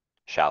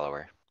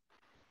shallower.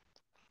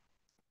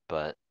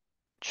 But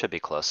should be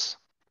close.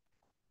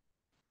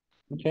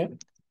 Okay,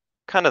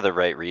 Kind of the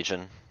right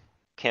region.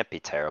 Can't be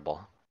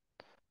terrible.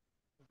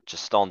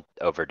 Just don't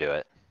overdo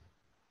it.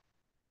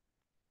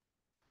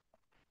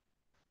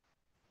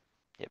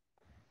 Yep.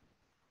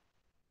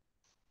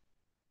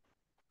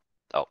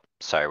 Oh,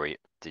 sorry,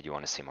 did you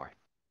want to see more?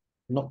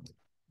 no.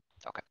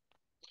 Okay.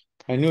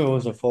 I knew it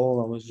was a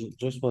fold, I was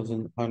just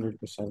wasn't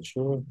 100%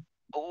 sure.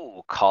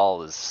 Oh,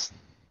 call is,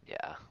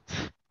 yeah,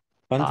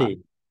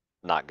 Punty,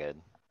 not good.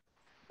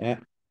 yeah.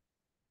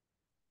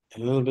 A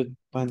little bit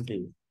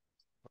punty.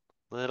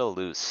 Little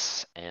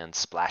loose and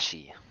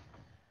splashy.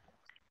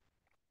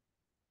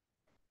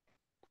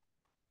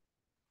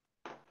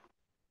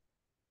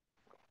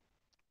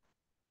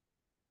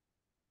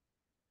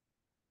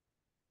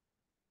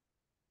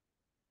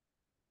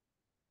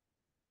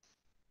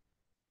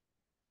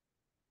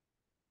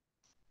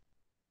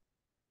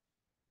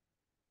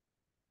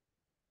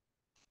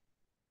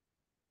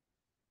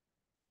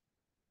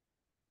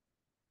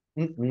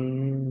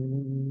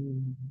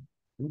 Mm-mm.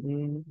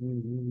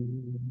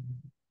 Mm-mm-mm.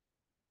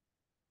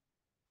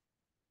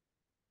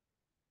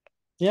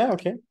 Yeah,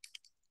 okay,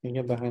 can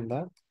get behind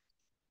that.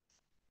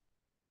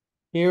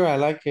 Here, I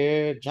like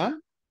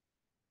jam.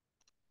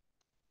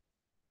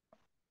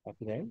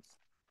 Happy days.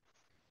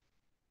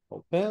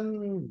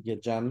 Open,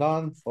 get jammed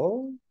on,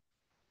 fold.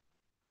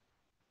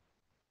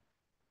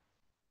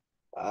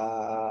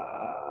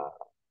 Uh,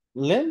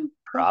 Limp,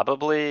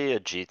 Probably a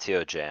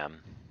GTO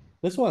jam.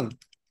 this one,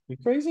 you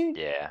crazy?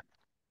 Yeah.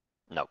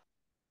 Nope.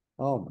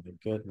 Oh my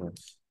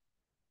goodness.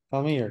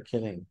 Tell me you're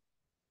kidding.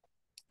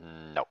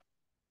 Nope.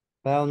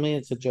 Tell me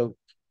it's a joke.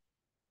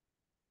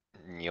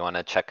 You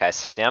wanna check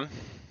ICM?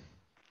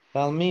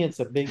 Tell me it's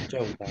a big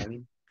joke,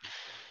 Danny.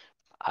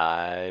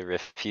 I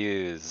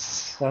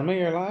refuse. Tell me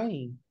you're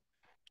lying.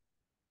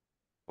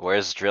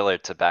 Where's Driller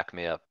to back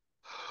me up?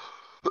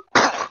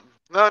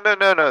 No, no,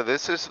 no, no,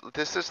 this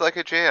is like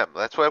a jam.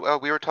 That's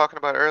what we were talking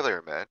about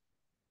earlier, man.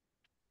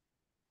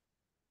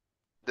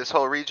 This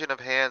whole region of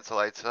hands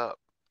lights up.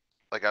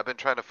 Like, I've been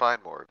trying to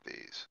find more of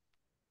these.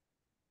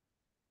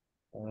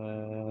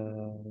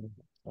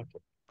 Okay,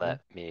 Let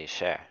me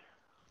share.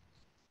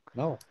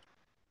 no,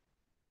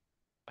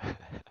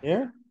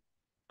 here.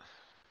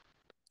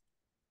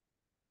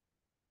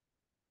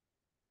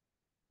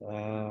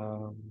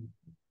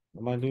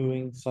 Am I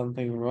doing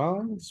something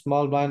wrong?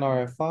 Small blind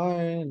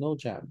RFI, no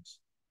jams.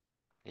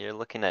 You're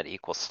looking at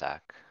equal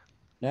stack.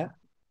 Yeah.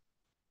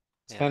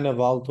 It's Yeah, kind of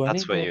all 20.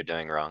 that's what you're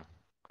doing wrong.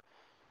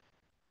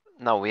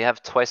 No, we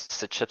have twice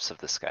the chips of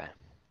this guy.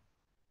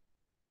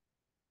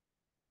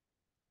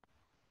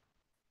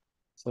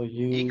 So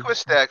you,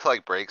 Equistack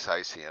like breaks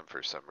ICM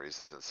for some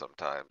reason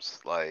sometimes.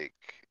 Like,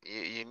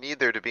 you need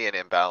there to be an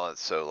imbalance,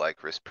 so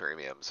like risk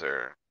premiums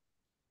are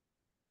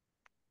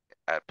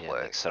at Yeah, it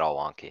play. makes it all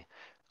wonky.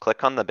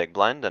 Click on the big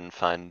blind and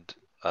find,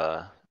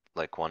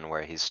 like one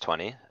where he's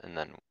 20 and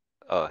then,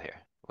 oh,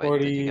 here. Wait,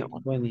 did you 40, get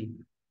one? 20.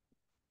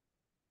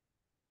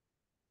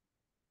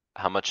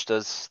 How much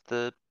does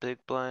the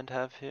big blind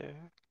have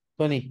here?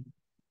 20,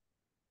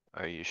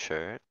 Are you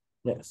sure?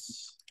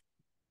 yes,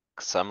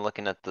 Cause I'm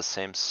looking at the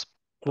same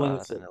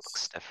spot and it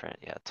looks 26. different.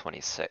 Yeah,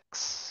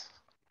 26.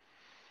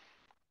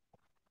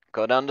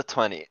 Go down to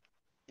 20.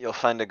 You'll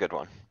find a good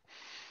one.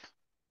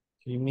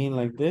 You mean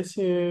like this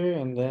here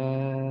and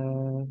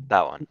then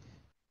That one.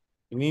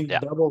 you need Yeah.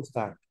 double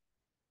stack,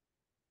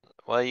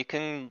 Well, you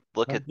can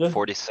look not at just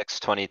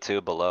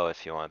 46.22 below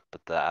if you want,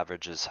 but the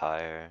average is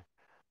higher.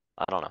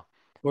 I don't know.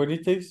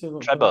 46.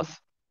 Try both.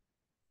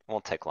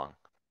 Won't take long.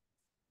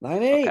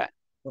 98. Okay.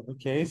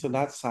 Okay, so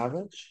that's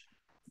savage.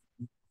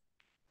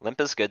 Limp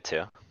is good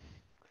too.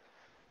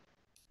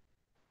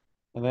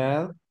 And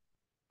then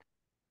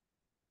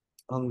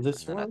on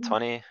this And then at one,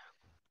 20,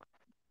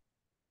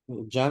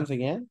 jams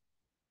again.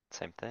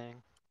 same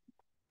thing.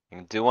 You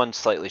can do one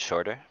slightly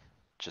shorter,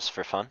 just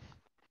for fun.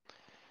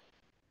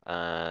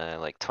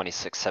 Like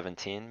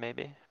 26.17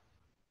 maybe?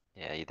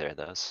 Yeah, either of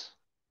those.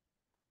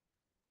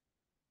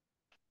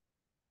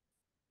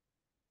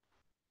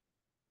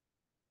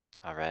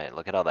 Alright,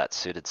 look at all that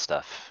suited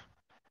stuff.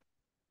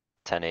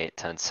 10-8,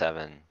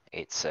 10-7,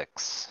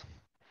 8-6.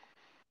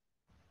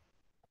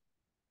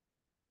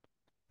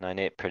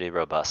 9-8 pretty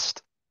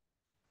robust.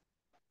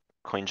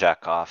 Queen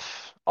jack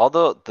off.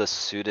 Although the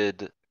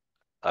suited,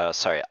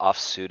 sorry,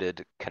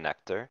 off-suited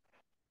connector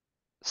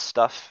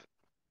stuff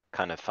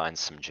kind of finds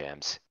some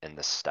jams in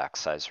this stack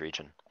size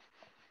region.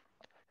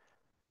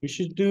 We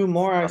should do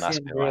more Don't ask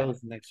ICM me why.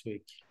 drills next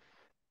week.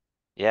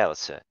 Yeah,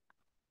 let's do it.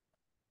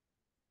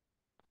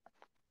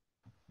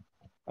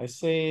 I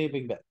say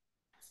big bet.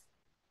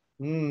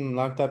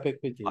 Locked up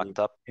equity. Locked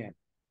up.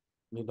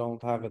 You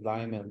don't have a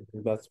diamond,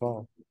 you bet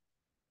small.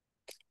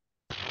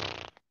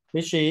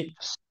 Fishy,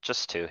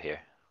 Just two here.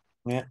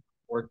 yeah,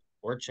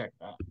 Or check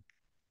that.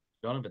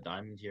 Don't have a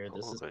diamond here.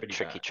 This Ooh, is pretty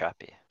tricky bad.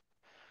 trappy.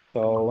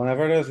 so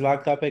whenever there's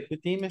locked up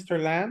equity,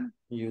 Mr. Lamb,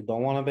 you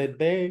don't wanna bet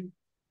big,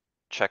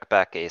 Check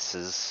back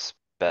aces,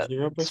 bet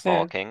 0%.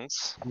 small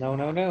kings, No,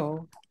 no,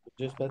 no,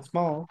 just bet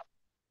small.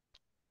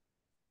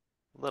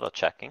 little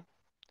checking.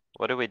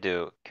 What do we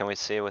do? Can we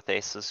see with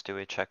aces? Do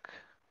we check?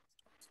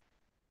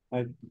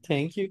 I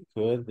think you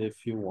could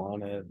if you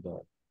wanted,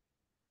 but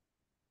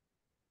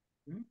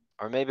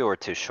Or maybe we're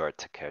too short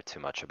to care too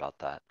much about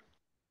that.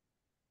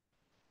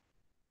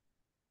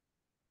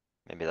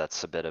 Maybe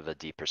that's a bit of a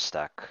deeper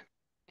stack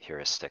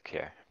heuristic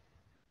here.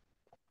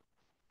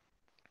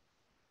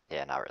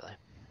 Yeah, not really.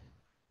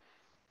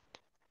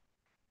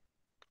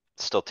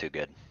 Still too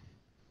good.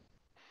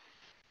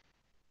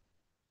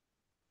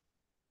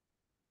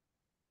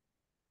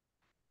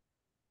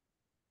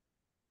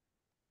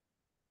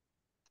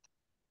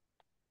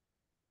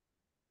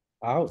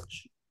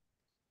 ouch.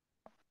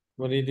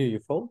 What do? You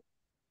fold?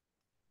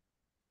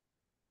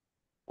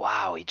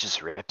 Wow, he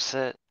just rips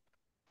it?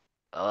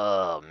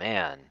 Oh,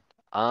 man.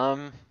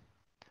 Um.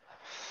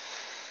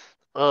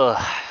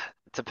 Ugh,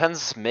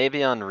 depends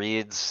maybe on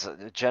reads,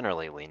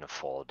 generally lean a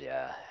fold,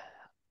 yeah.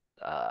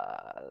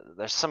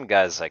 There's some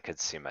guys I could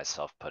see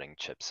myself putting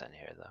chips in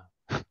here,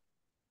 though.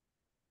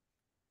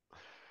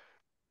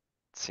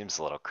 Seems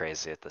a little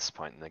crazy at this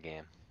point in the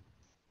game.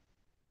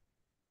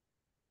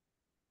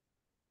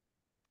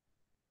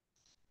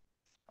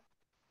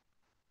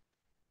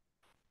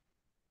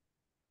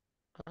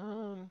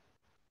 Um,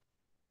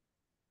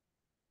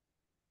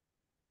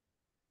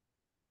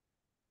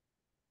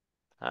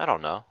 I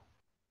don't know.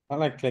 I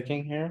like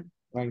clicking here,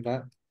 like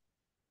that.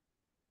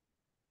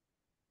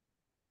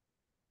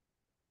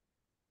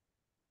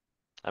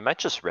 I might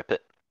just rip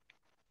it.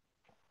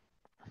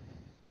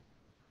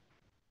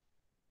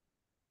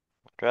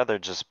 I'd rather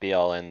just be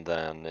all in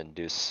than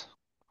induce.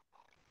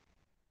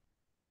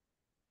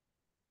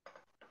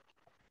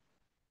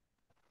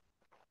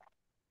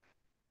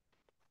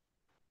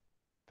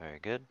 Very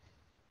good.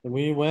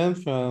 We went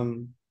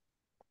from,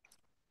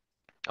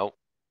 Oh,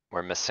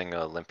 we're missing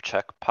a limp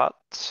check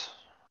pot.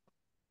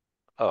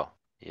 Oh,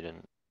 you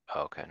didn't,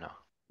 oh, okay, no.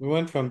 we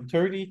went from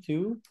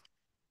 32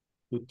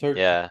 to 30.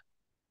 Yeah,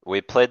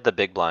 we played the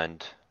big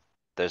blind.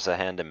 There's a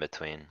hand in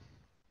between.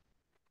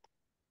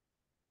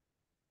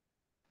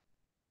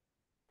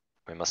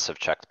 We must have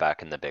checked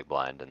back in the big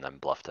blind and then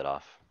bluffed it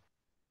off.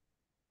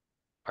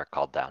 Or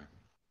called down.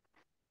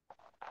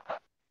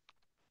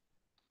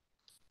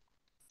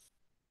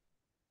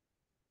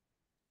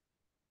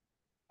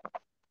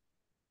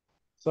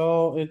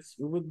 So it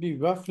would be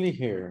roughly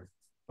here,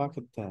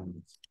 pocket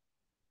tens.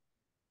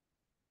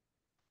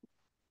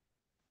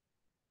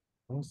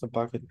 Where's the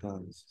pocket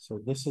tens? So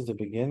this is the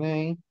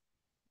beginning.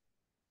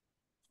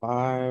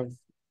 5,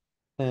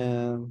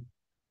 10.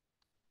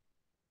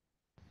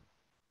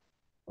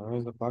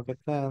 Where's the pocket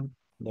ten?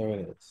 There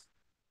it is.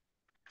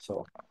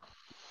 So.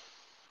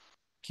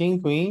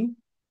 King, queen.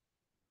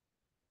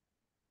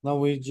 Now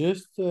we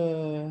just,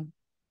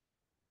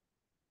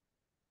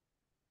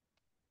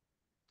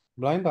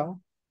 blind out.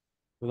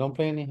 We don't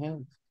play any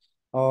hands.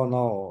 Oh,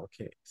 no,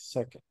 okay,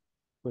 second,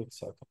 quick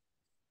second.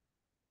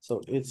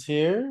 So it's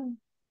here.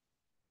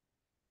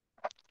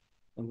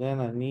 And then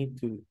I need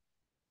to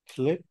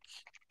click.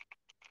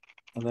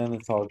 And then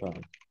it's all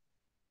gone.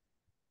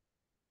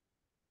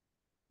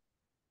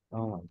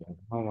 Oh my god,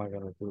 how am I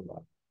gonna do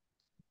that?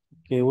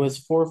 Okay, it was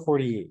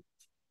 448.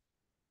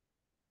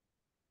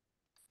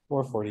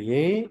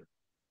 448.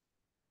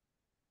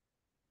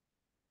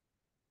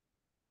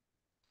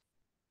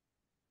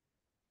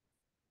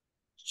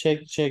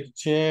 Check, check,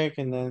 check,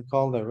 and then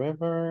call the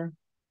river.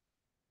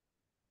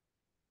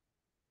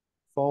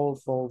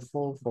 Fold, fold,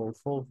 fold, fold,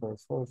 fold, fold,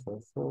 fold,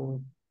 fold,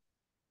 fold.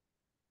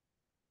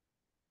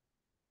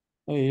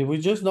 Hey, we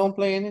just don't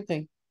play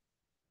anything.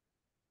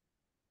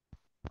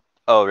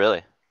 Oh,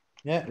 really?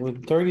 Yeah,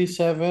 with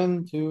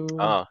 37 to,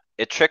 Oh,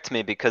 it tricked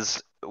me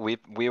because we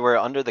were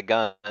under the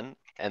gun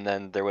and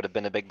then there would have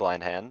been a big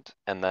blind hand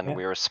and then Yeah.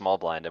 we were small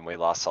blind and we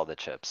lost all the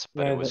chips,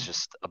 but Yeah, it was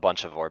just a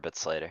bunch of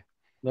orbits later.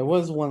 there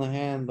was one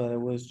hand, but it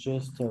was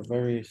just a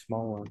very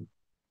small one.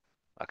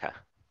 Okay.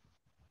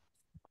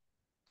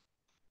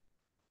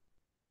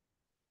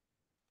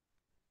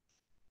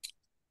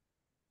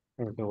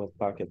 Here we go with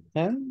pocket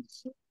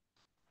tens.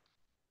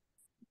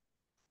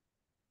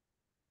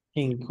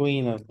 King,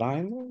 queen of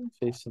diamond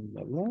facing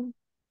the one.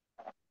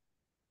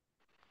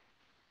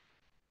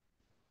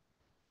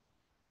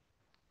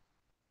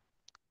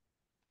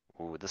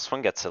 Ooh, this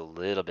one gets a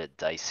little bit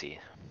dicey.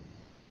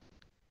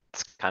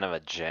 It's kind of a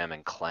jam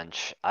and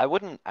clench. I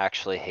wouldn't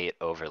actually hate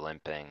over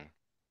limping.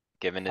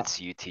 Given it's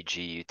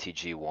UTG,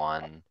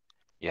 UTG1,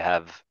 you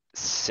have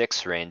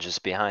 6 ranges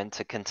behind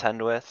to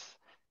contend with.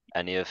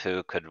 Any of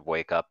who could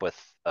wake up with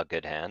a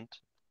good hand.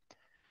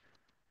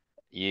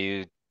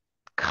 You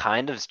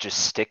kind of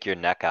just stick your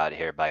neck out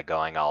here by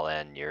going all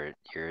in. You're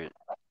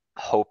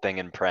hoping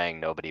and praying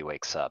nobody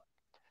wakes up.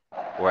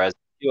 Whereas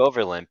if you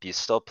overlimp, you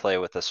still play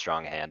with a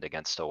strong hand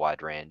against a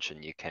wide range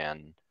and you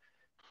can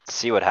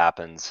see what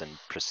happens and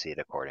proceed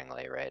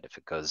accordingly, right? If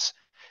it goes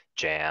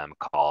jam,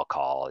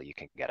 call, you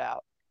can get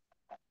out.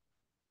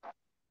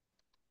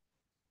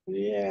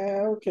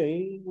 Yeah,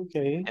 okay.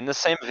 In the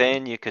same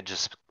vein, you could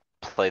just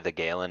play the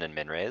Galen and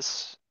min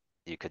raise.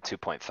 You could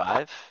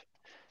 2.5,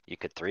 you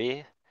could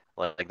 3.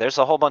 Like, there's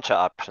a whole bunch of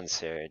options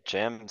here.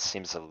 Jam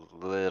seems a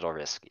little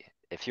risky.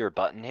 If you were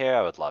button here,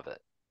 I would love it,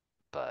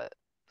 but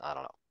I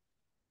don't know.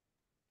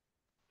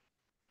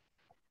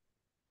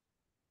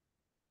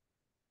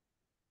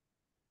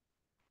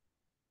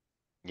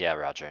 Yeah,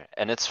 Roger.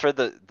 And it's for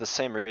the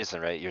same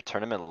reason, right? Your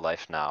tournament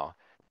life now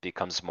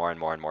becomes more and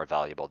more and more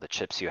valuable. The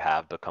chips you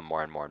have become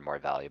more and more and more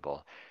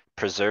valuable.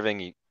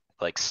 Preserving,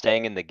 like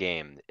staying in the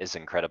game is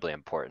incredibly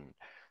important.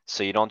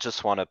 So you don't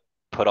just want to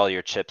put all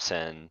your chips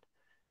in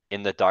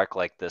the dark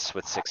like this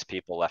with 6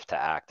 people left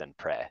to act and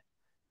pray.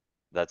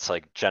 That's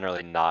like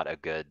generally not a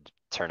good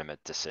tournament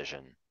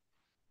decision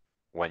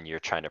when you're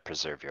trying to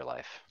preserve your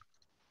life.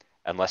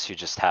 Unless you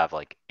just have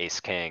like ace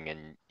king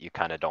and you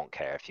kind of don't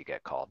care if you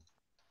get called.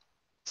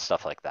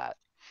 Stuff like that.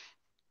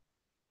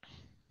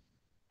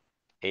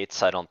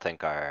 Eights, I don't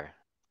think are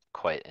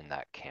quite in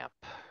that camp.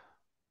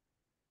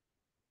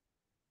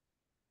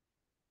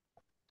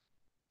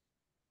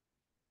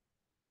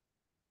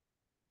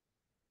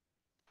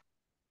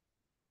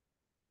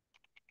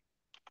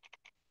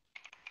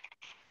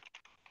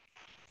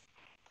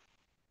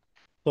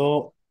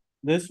 So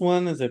this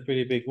one is a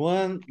pretty big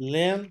one.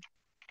 Limp,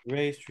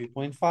 raise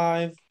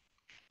 3.5.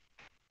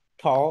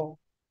 Call.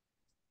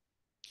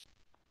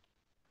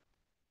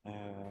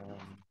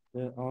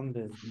 On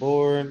this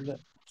board,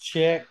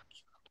 check.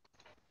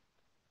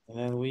 And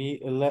then we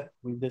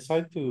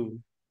decide to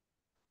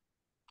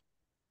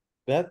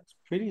bet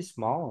pretty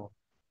small.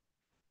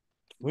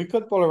 We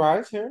could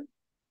polarize here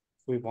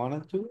if we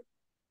wanted to.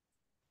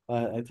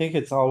 But I think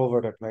it's all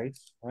over the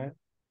place, right?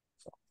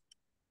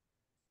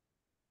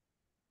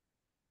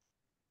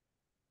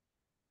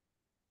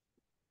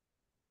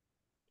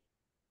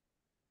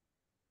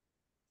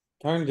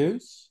 Turn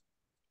deuce.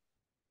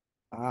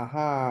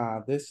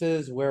 Aha, this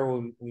is where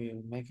we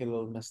make a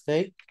little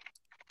mistake.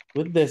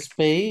 With the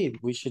spade,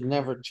 we should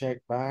never check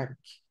back.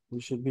 We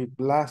should be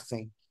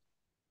blasting.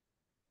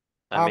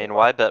 I mean,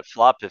 why bet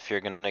flop if you're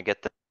gonna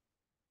get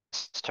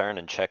this turn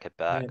and check it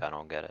back? Yeah. I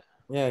don't get it.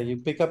 Yeah, you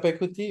pick up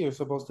equity, you're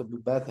supposed to be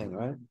betting,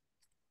 right?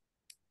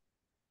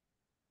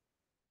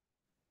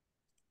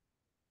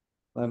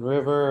 And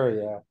river,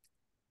 yeah.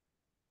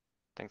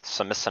 I think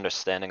some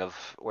misunderstanding of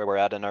where we're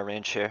at in our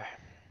range here.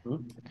 Hmm.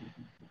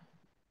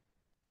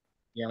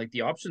 Yeah, like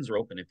the options are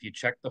open. If you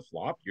check the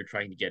flop, you're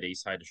trying to get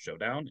ace high to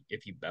showdown.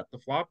 If you bet the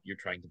flop, you're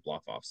trying to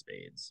bluff off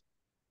spades.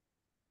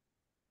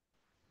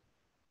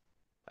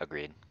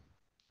 Agreed.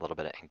 A little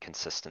bit of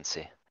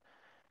inconsistency.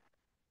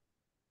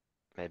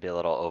 Maybe a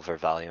little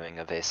overvaluing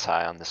of ace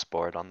high on this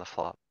board on the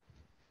flop.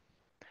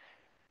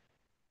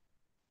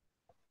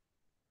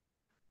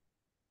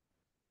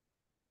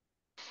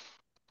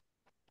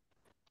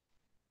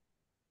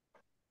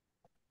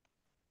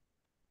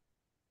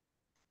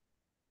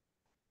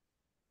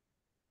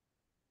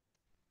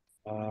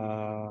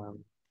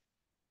 Um.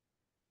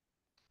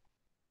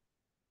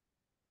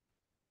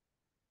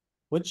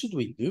 What should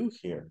we do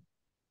here?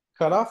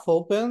 Cut off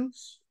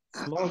opens,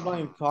 small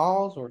blind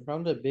calls, or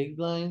from the big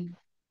blind?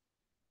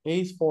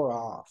 Ace four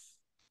off.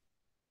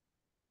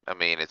 I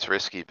mean, it's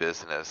risky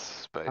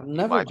business, but I'm you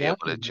never might be able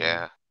to jamming here.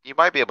 jam. You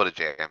might be able to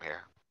jam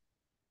here.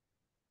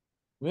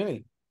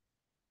 Really?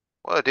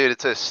 Well, dude,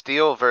 it's a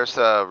steal versus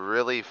a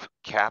really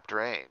capped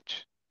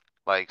range.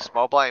 Like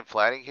small blind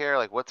flatting here,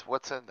 like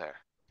what's in there?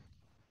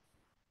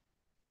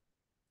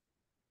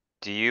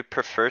 Do you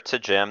prefer to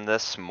jam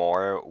this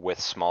more with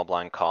small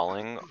blind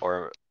calling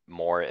or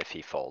more if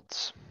he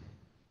folds?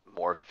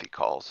 More if he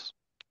calls.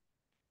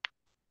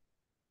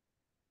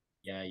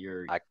 Yeah,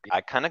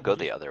 I kinda you go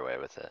the just other way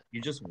with it.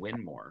 you just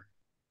win more.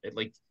 It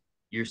like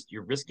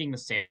you're risking the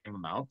same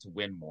amount to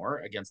win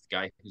more against a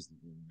guy who's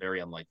very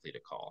unlikely to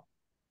call.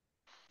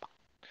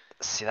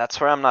 See,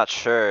 that's where I'm not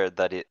sure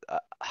that it,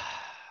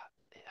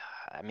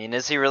 I mean,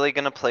 is he really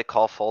gonna play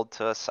call fold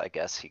to us? I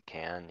guess he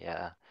can,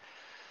 yeah.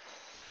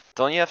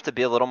 Don't you have to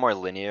be a little more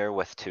linear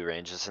with 2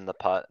 ranges in the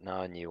pot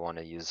now and you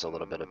wanna use a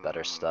little bit of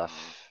better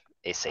stuff?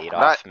 Ace eight I'm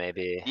not, off,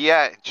 maybe?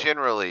 yeah,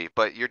 generally,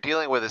 but you're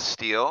dealing with a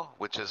steal,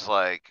 which is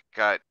like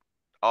got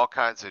all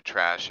kinds of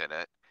trash in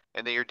it.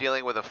 And then you're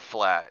dealing with a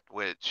flat,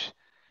 which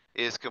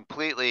is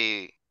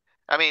completely,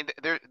 I mean,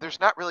 there's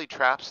not really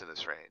traps in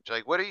this range.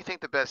 Like, what do you think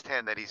the best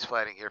hand that he's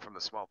flatting here from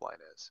the small blind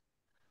is?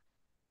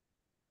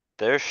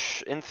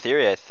 In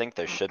theory, I think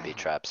there should be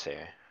traps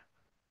here.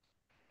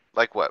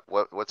 Like what?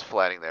 What's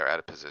flatting there out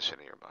of position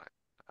in your mind?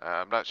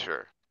 I'm not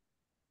sure.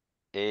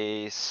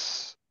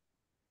 Ace,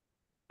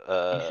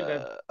 You should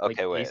have like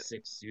okay, wait, ace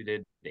six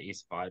suited, the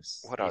ace five,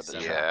 what are ace the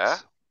seven. Yeah,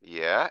 traps?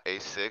 yeah,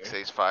 ace six,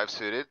 Okay. ace five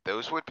suited,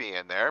 those would be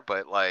in there,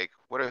 but like,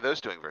 what are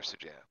those doing versus a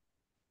jam?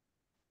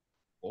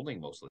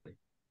 Folding mostly.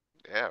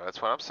 Yeah,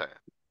 that's what I'm saying.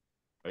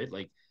 right?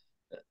 Like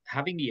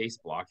having the ace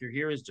blocker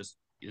here is just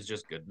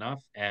good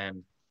enough.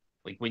 And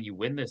like when you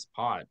win this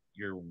pot,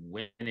 you're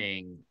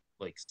winning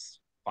like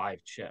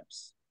 5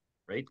 chips,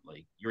 right?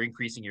 Like you're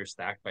increasing your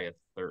stack by a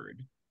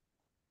third,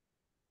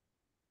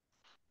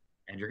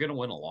 and you're gonna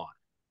win a lot.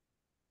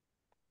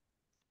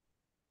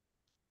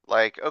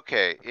 Like,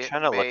 okay, I'm it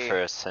trying to look may,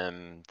 for a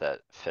sim that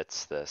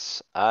fits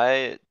this.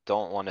 I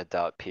don't wanna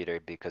doubt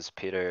Peter because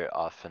Peter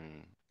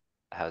often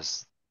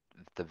has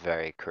the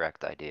very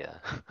correct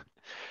idea.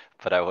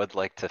 But I would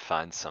like to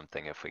find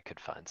something if we could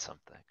find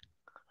something.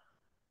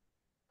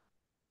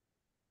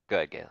 Go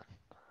ahead, Galen.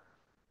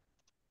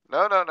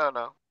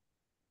 no.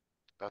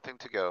 Nothing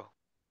to go.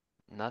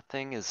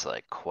 Nothing is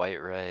like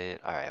quite right.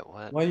 Alright,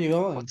 Where are you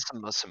going? what's the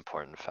most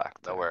important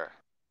factor? Nowhere.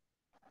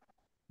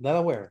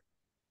 Delaware.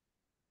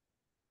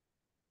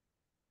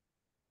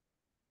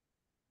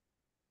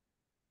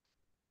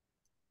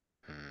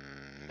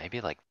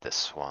 Maybe like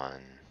this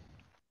one.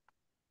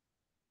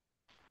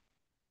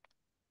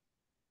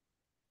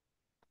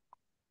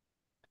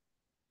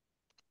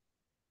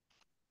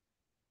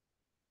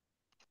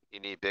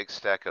 You need big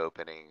stack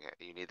opening.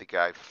 You need the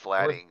guy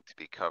Or flatting to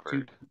be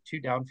two covered. two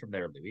down from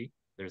there, Louis.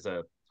 There's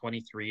a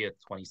 23, a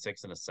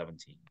 26, and a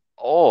 17.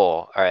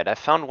 Oh, alright, I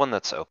found one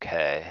that's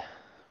okay.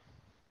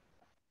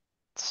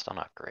 It's still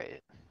not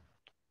great.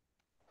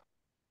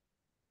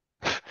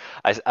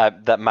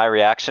 That my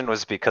reaction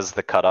was because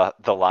the cutoff,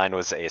 the line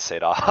was ace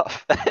eight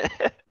off.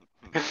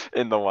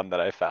 In the one that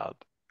I found.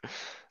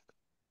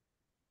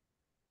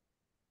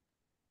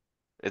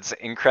 It's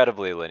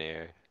incredibly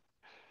linear.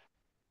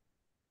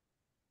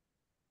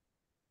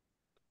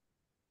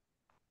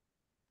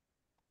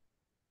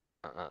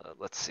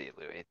 Let's see,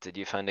 Louis, did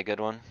you find a good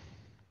one?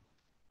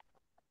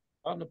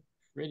 On a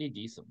pretty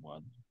decent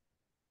one.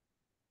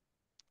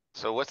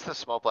 So what's the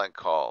small blind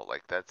call?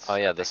 Like Oh that's,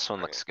 I yeah, think this one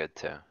looks good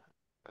too.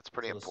 that's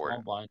pretty So the small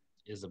important. blind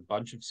is a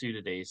bunch of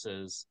suited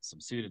aces, some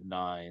suited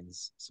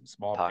nines, some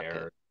small Pocket,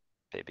 pairs,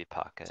 baby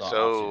pocket. some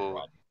offsuit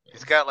So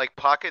he's quads. got like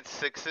pocket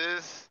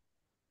sixes,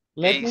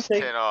 Let me ace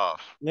take, 10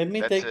 off. let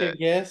me That's take a it.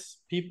 guess.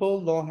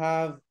 People don't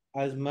have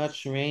as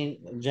much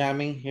rain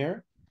jamming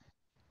here.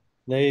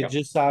 They Yep.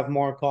 just have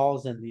more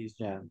calls than these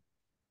jam.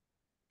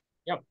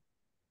 Yep.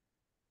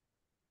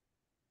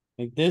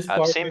 Like this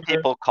I've part seen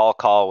here, people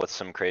call with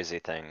some crazy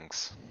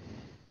things.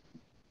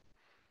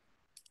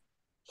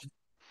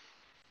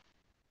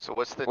 So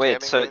what's the Wait,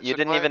 jamming so range you look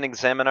didn't like? even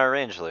examine our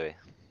range, Louis?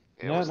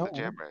 Yeah, yeah, what's the no,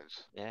 jam range?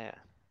 Yeah.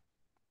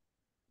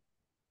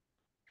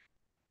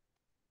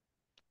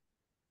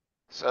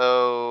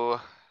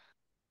 So,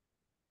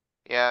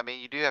 yeah, I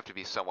mean, you do have to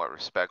be somewhat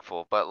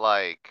respectful, but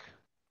like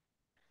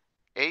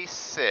ace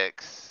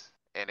six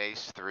and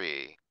ace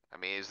three, I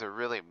mean, is there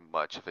really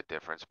much of a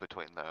difference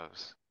between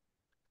those?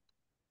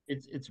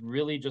 It's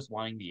really just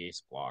wanting the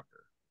ace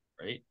blocker,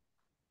 right?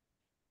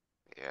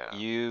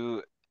 Yeah,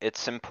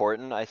 It's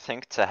important, I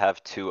think, to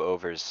have two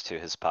overs to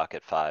his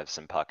pocket fives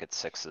and pocket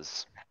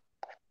sixes,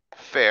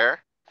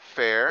 fair,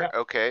 Yeah.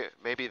 okay,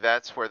 maybe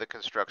that's where the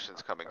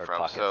construction's coming or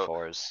from, pocket so,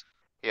 fours.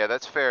 yeah,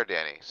 that's fair,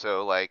 Danny.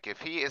 So like,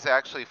 if he is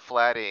actually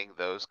flatting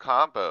those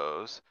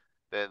combos,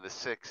 then the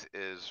six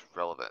is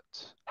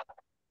relevant.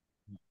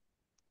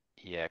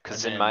 Yeah,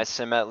 And cuz in my then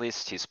sim at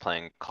least, he's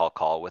playing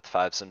call with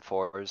fives and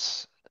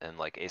fours and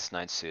like ace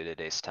nine suited,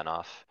 ace ten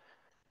off.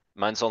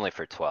 Mine's only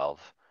for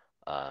 12.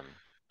 Um,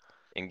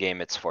 in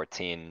game it's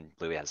 14,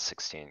 Louis has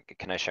 16.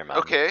 Can I share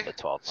mine, Okay, the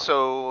 12 one?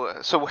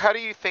 so how do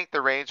you think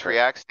the range Or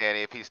reacts,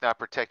 Danny, if he's not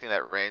protecting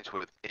that range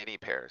with any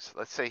pairs?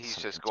 Let's say he's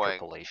some just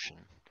going,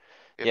 interpolation.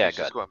 if Yeah, he's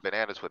just good. going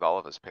bananas with all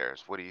of his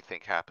pairs, what do you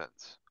think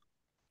happens?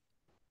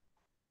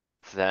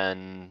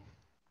 Then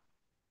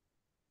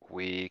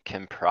we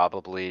can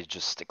probably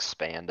just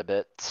expand a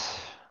bit.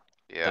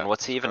 Yeah, Then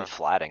what's he it's even gonna,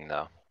 flatting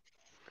though?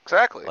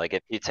 exactly. Like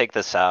if you take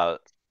this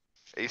out,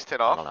 Ace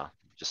ten I don't off, know,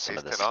 just some ace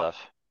of this 10 off,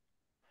 stuff.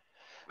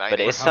 nine, But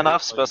or eight ace how ten suited. about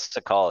off's like supposed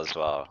to call as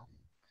well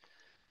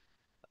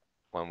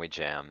when we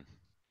jam.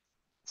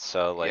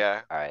 So like,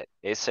 Yeah, alright,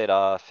 ace eight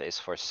off, ace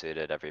four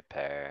suited, every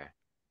pair,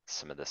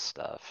 some of this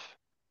stuff.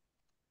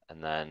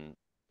 And then,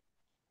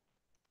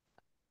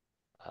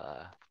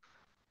 uh,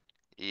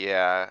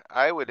 yeah,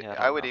 yeah, I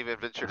I don't would know. even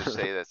venture to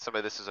say that some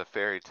of this is a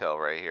fairy tale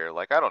right here.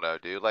 Like, I don't know,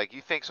 dude. Like,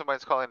 you think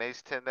somebody's calling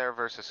ace 10 there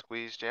versus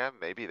squeeze jam?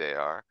 Maybe they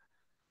are.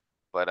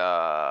 But,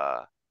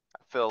 I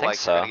I feel think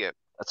like you're gonna so. get,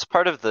 That's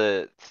part of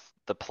the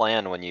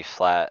plan when you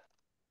flat,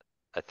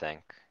 I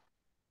think.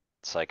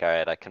 It's like,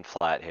 alright, I can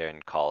flat here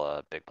and call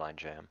a big blind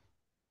jam.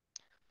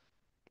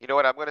 you know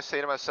what I'm gonna say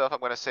to myself?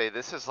 I'm gonna say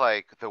this is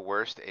like the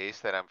worst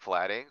ace that I'm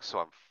flatting, so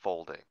I'm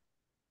folding.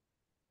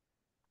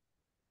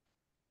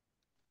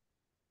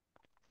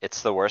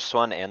 It's the worst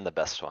one and the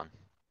best one.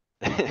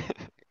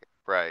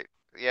 Right.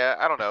 Yeah,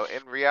 I don't know.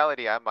 In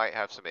reality, I might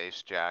have some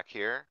ace jack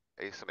here,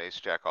 some ace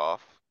jack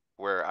off,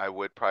 where I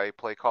would probably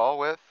play call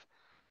with.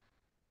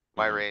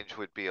 My Mhm. range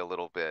would be a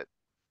little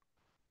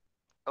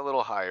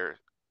higher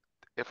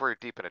if we're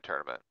deep in a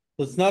tournament.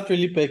 it's not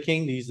really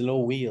picking these low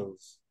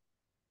wheels.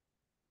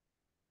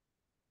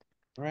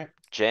 Right?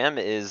 Jam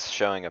is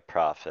showing a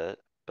profit,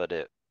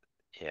 but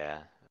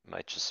yeah,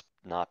 Might just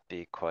not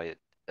be quite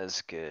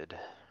as good.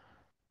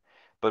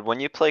 But when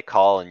you play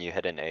call and you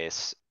hit an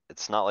ace,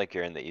 it's not like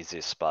you're in the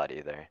easiest spot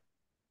either.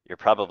 You're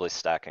probably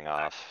stacking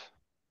off.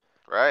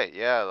 Right,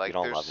 yeah, like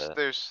don't love it.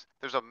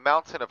 there's a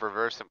mountain of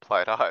reverse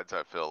implied odds,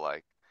 I feel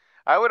like.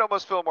 I would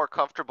almost feel more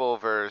comfortable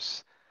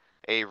versus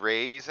a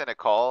raise and a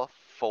call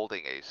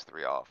folding ace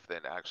three off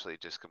than actually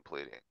just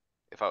completing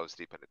if I was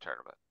deep in the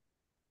tournament.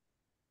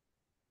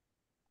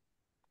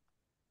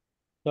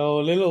 So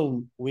a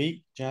little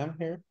weak jam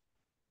here.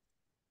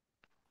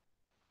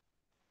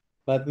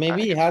 But I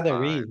maybe think he it's had a fine.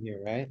 read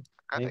here, right?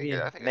 I think,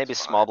 Maybe. I think Maybe it's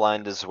small fine.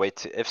 blind is way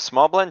too, if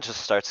small blind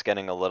just starts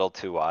getting a little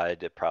too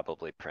wide, it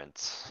probably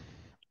prints.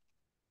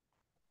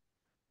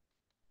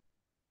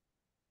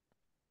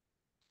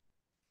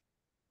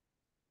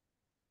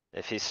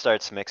 If he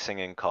starts mixing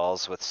in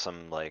calls with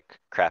some like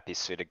crappy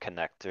suited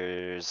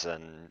connectors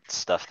and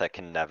stuff that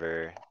can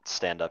never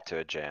stand up to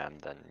a jam,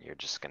 then you're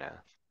just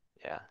gonna,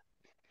 yeah,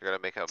 You're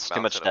gonna make a it's too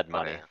much mountain of dead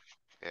money. money.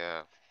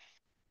 Yeah,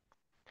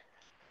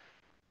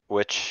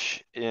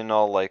 Which in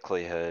all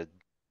likelihood,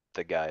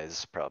 the guy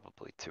is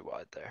probably too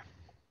wide there.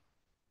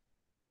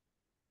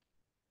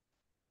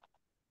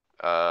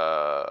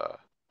 uh.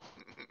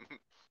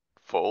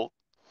 Fold?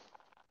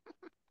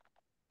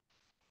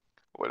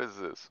 What is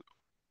this?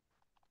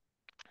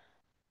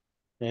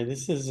 Yeah,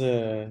 this is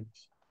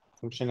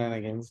some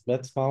shenanigans.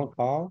 Bet small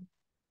call.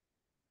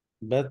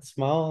 Bet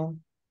small.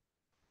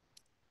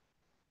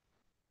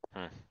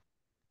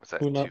 What's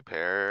that, Who know? two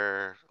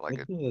pair, like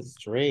This a, is a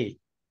straight.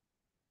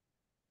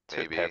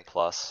 Two pair maybe,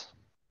 plus.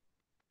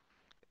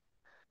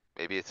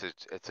 maybe it's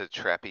a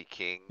trappy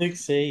king,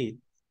 6-8.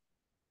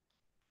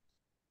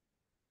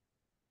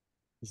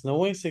 There's no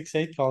way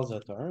 6-8 calls a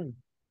turn.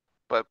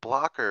 but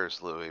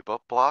blockers, Louis,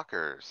 but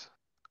blockers.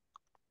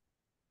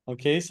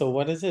 Okay, so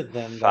what is it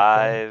then?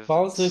 That Five,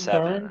 calls this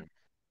turn? seven,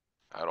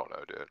 I don't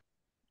know, dude.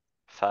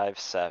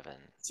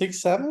 5-7.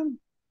 6-7?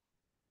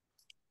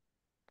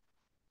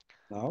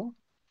 No?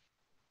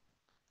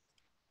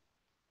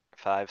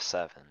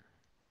 5-7.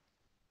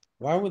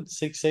 Why would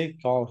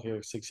 6-8 call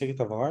here?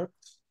 6-8 of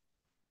hearts?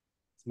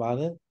 That's about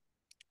it.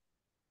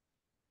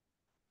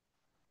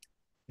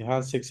 You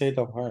have 6-8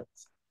 of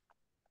hearts.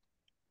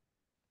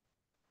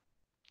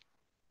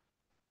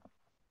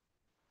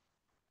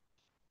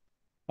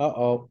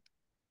 Uh-oh.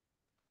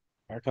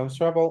 Here comes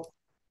trouble.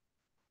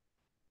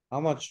 How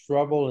much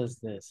trouble is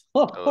this?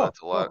 Oh,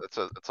 that's a lot, that's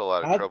a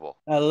lot of That's trouble.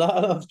 a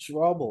lot of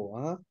trouble,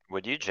 huh?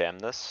 Would you jam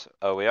this?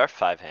 Oh, we are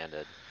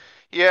five-handed.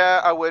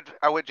 Yeah, I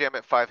would jam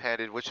it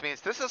five-handed, which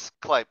means this is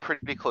like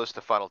pretty close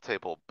to final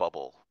table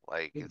bubble.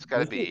 Like, it's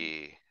gotta This is-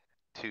 be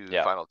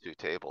Yeah, final two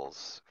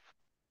tables.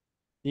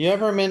 You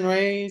ever min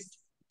raised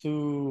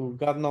to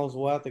God knows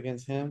what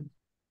against him?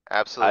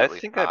 I Absolutely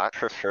think I not.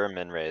 prefer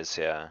min raise,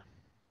 yeah.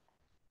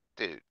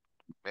 Dude,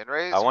 min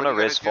I raise, what wanna are you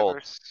gonna raise do fold.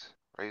 versus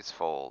raise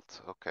fold?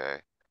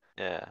 Okay.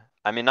 Yeah,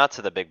 I mean, not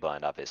to the big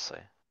blind, obviously.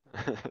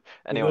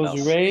 It Anyone goes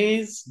else?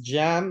 raise,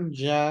 jam,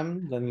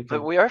 jam, then you But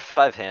can. we are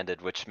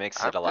five-handed, which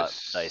makes I'm it a lot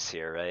just,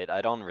 dicier, right?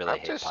 I don't really I'm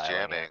hate just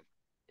piling jamming. it.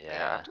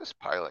 Yeah, I'm Yeah, just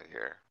piling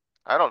here.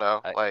 I don't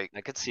know, I, like,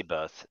 I could see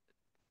both.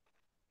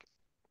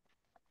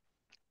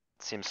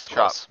 Seems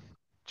chop, close.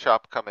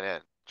 chop coming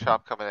in,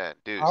 chop coming in,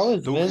 How deuce,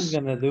 is Vince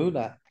gonna do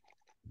that?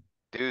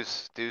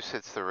 deuce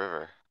hits the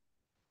river.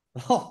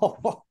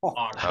 Oh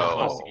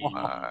Oh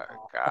my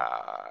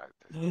god.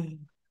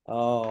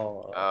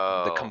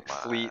 The Oh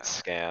complete my.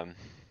 scam.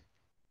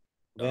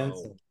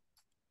 Vincent.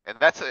 And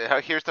that's,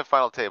 here's the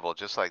final table,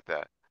 just like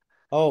that.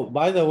 Oh,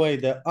 by the way,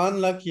 the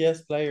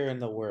unluckiest player in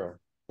the world.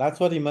 That's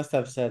what he must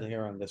have said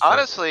here on this show.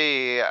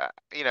 Honestly, I'm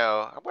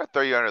gonna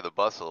throw you under the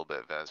bus a little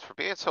bit, Vince, for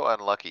being so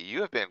unlucky.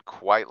 You have been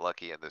quite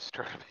lucky in this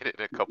tournament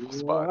in a couple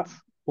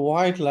spots.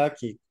 Quite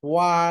lucky.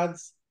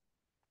 Quads.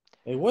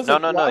 It was No, a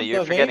no, no, quads you're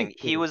of forgetting. eight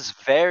He too. was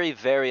very,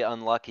 very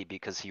unlucky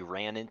because he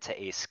ran into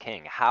ace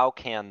king. How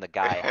can the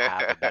guy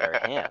have a better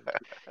hand?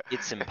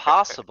 It's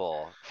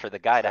impossible for the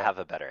guy to Yeah. have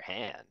a better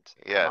hand.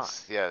 Come on.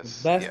 Yes, The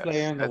yes, best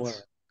player yes. in the world.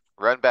 That's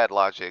run bad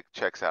logic.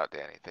 Checks out,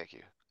 Danny. Thank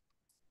you.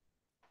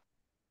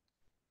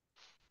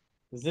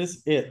 Is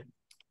this it?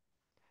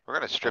 We're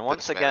gonna And strip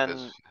once this man of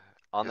again,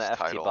 on the his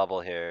FT title. bubble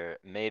here,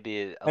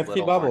 maybe a FT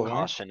little more bubble,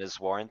 right? caution is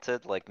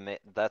warranted. Like,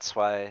 that's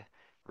why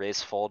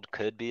raise fold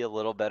could be a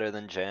little better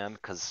than jam,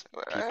 because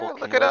people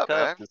Look can it wake up, up.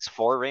 man. It's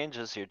four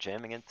ranges you're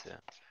jamming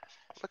into.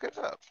 Look it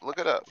up. Look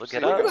it up. Look See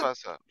it if you Look can it up. up. find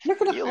some.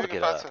 Look it up. You See if you look can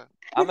it find up. some.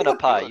 I'm Look it gonna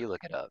up. You pot, look. you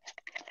look it up.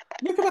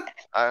 Look it up.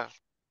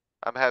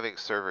 I'm having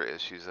server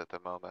issues at the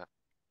moment.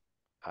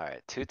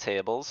 Alright, two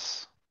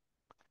tables.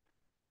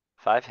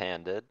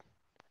 Five-handed,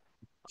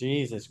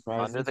 Jesus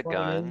Christ. under This the one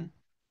gun. again.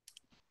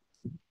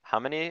 How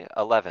many?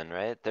 11,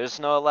 right? There's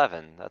no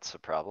 11. That's the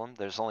problem.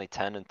 There's only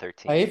 10 and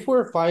 13. If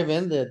we're five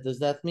ended, does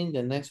that mean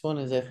the next one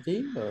is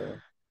FT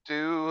or?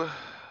 Do,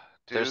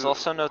 There's do.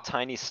 also no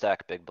tiny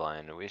stack big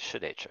blind. We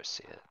should HRC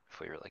it if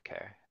we really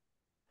care.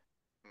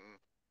 Mm,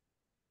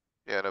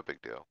 yeah, no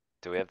big deal.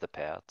 Do we have the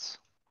payouts?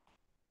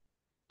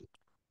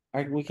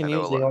 We can I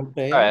know a use the lot. old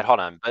payout. Alright, hold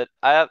on, but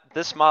I have,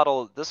 this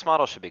model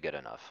should be good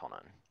enough. Hold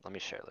on. Let me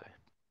share, Louis.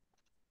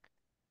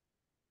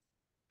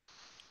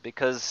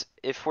 Because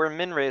if we're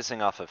min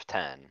raising off of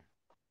 10,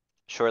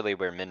 surely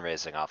we're min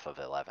raising off of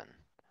 11.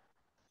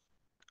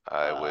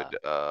 I would,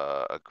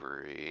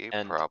 agree,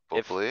 and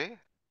probably.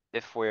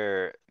 If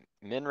we're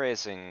min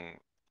raising,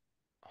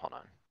 hold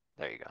on,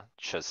 there you go,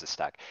 shows the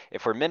stack.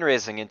 If we're min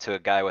raising into a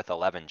guy with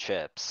 11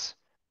 chips,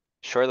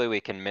 surely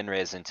we can min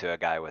raise into a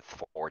guy with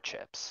 4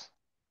 chips.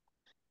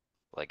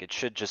 Like it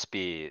should just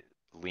be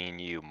lean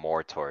you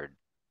more toward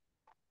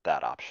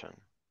that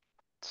option,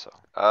 so.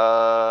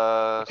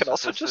 You can So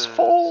also this just is,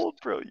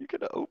 fold, bro, you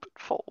can open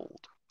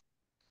fold.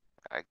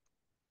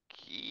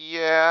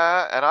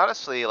 yeah, and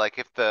honestly, like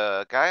if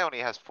the guy only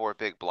has 4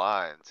 big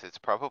blinds, it's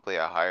probably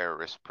a higher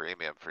risk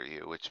premium for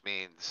you, which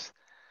means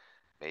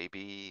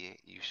maybe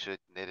you should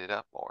knit it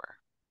up more.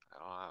 I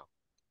don't know.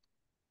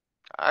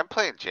 I'm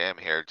playing jam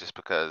here just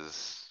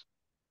because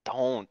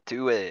Don't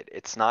do it,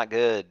 it's not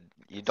good.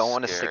 You it's don't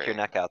wanna stick your scary.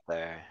 neck out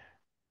there.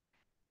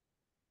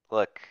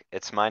 Look,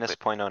 it's minus But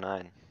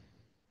 0.09.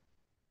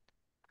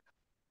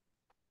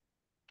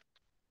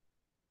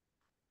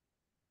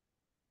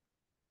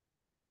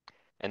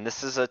 And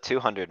this is a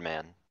 200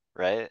 man,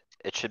 right?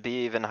 It should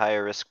be even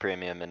higher risk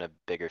premium in a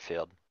bigger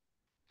field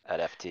at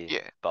FT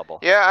yeah,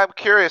 bubble. yeah, I'm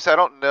curious. I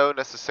don't know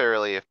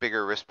necessarily if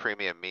bigger risk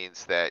premium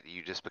means that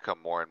you just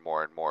become more and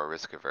more and more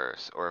risk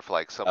averse, or if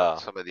like some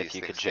Oh, of if these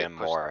you could things jam get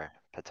pushed. more,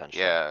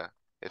 potentially. Yeah,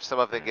 if some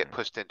of them get Mm,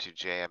 pushed into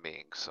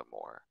jamming some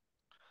more.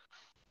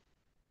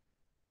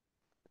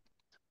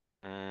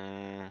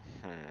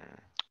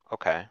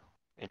 Okay,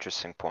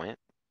 interesting point.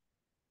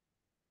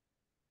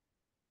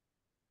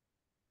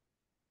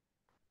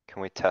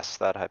 Can we test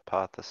that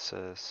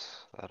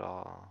hypothesis at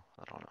all?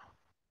 I don't know.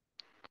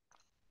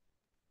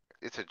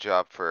 It's a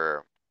job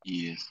for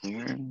Yes,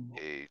 sir.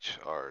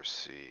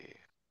 HRC.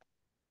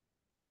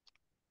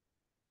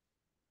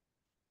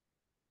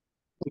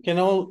 We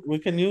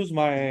can use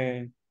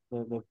my,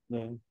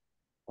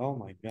 oh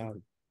my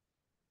god,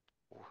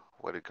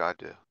 What did God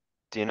do?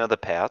 Do you know the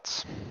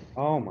payouts?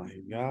 oh my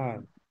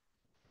god.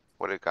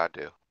 What did God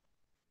do?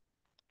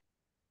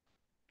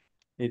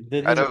 It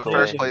I didn't know Triple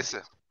say A.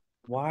 that.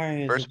 Why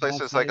is it first place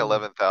not is like saying?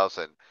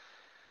 11,000.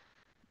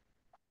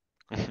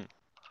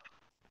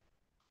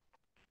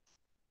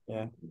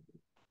 Yeah.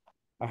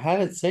 I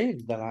had it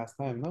saved the last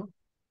time, no?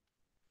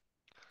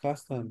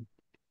 Custom,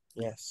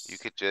 yes. You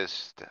could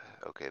just,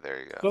 okay,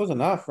 there you go. Close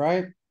enough,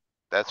 right?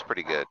 That's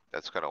pretty good.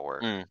 That's gonna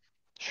work.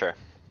 Sure.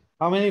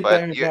 How many But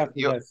players left,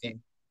 you guys think?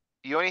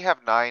 you only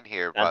have 9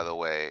 here, by Ten. the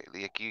way.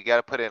 Like, you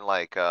gotta put in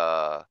like, you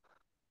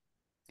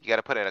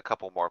gotta put in a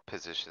couple more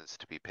positions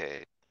to be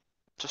paid.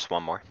 Just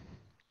one more.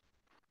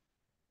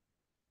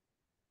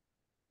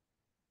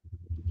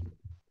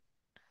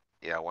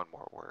 Yeah, one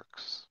more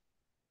works.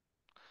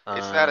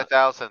 It's not Uh,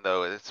 1,000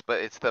 though, but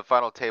it's the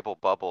final table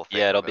bubble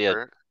thing, yeah, it'll be a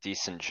remember?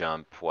 decent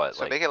jump, what,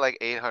 So like make it like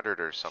 800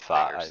 or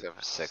something, or 5,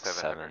 6, 700.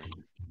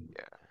 7?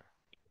 Yeah.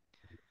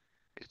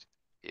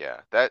 Yeah,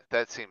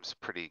 that seems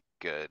pretty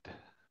good.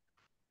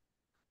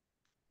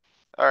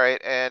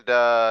 Alright, and,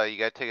 you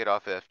gotta take it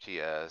off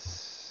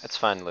FGS. It's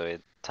fine,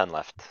 Louis, 10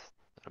 left.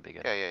 It'll be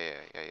good.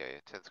 Yeah,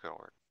 10's gonna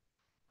work.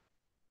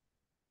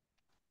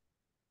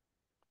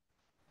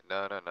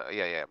 No,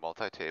 yeah,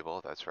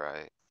 multi-table, that's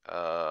right.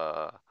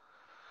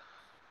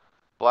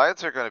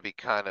 Blinds are gonna be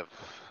kind of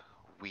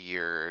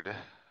weird.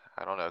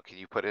 I don't know, can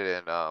you put it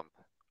in,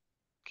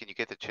 can you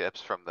get the chips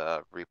from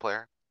the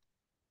replayer?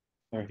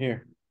 They're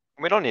here,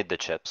 We don't need the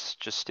chips,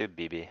 just do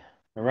BB.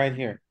 they're right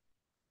here.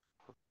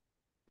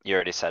 You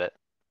already said it.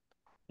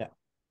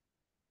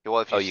 Well,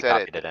 if Oh, you you set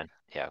it, copied it in.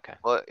 Yeah, okay.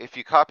 well, if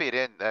you copy it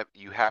in, that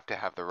you have to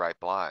have the right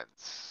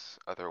blinds.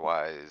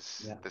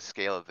 Otherwise, Yeah. the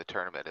scale of the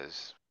tournament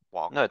is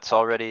No, it's wonky.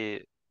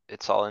 already,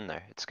 it's all in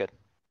there. It's good.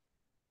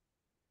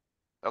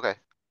 Okay,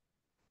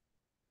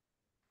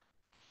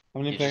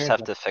 How many You just players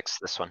have left? to fix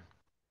this one.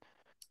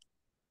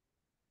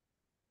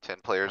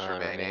 10 players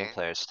Remaining remaining.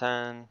 players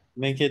 10.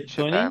 Make it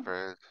Chip 20?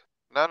 average.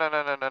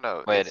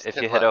 No. Wait, It's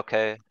if 10 you hit left.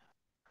 okay,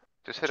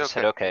 Just hit just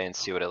hit okay. okay and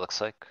see what it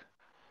looks like.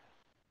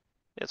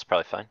 It's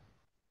probably fine.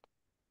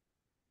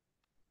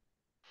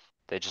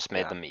 They just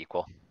made Yeah, them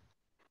equal.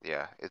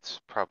 yeah, it's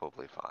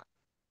probably fine.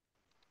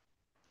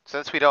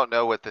 Since we don't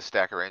know what the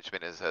stack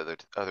arrangement is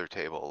other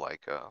table,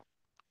 like,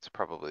 it's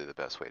probably the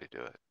best way to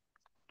do it.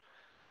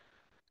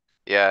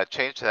 Yeah,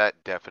 change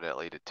that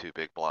definitely to 2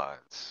 big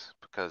blinds,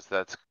 because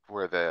that's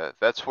where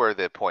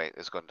the point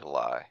is going to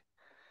lie.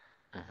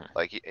 Mhm.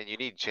 Like, and you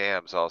need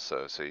jams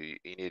also, so you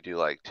need to do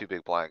like 2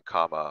 big blind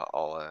comma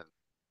all in.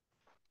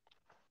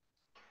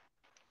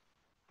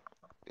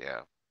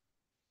 Yeah.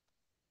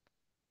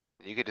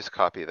 You could just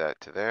copy that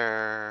to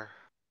there.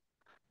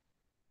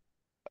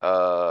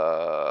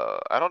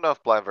 I don't know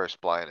if blind versus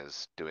blind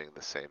is doing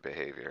the same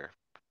behavior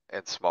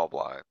and small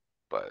blind,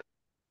 but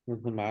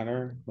Doesn't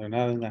matter, they're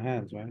not in the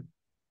hands, right?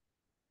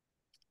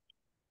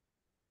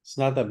 It's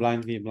not a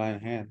blind v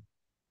blind hand.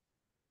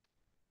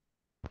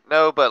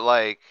 no, but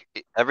like,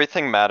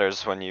 Everything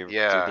matters when you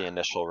do yeah, the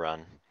initial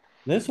run.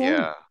 This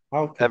one? yeah.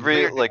 How But can?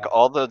 Every, you're, like,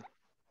 all the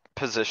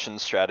position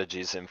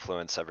strategies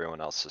influence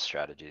everyone else's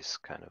strategies,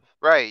 kind of.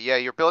 Right, yeah,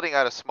 you're building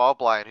out a small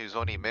blind who's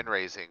only min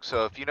raising.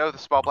 So if you know the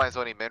small blind's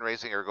only min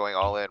raising or going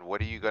all in,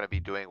 what are you gonna be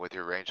doing with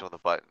your range on the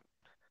button?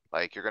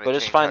 Like, you're gonna But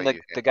it's change how fine, the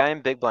you guy handle.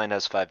 in big blind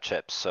has 5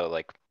 chips, so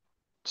like,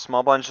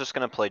 small blind's just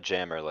gonna play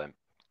jam or limp.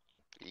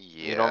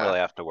 You don't Yeah, really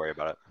have to worry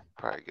about it.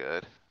 probably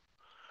good.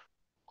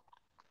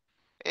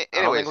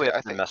 I don't think Anyways, we have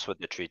I to think, mess with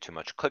the tree too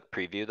much. Click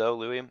preview though,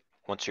 Louis,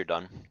 once you're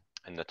done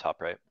in the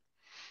top right.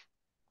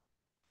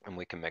 And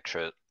we can make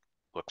sure it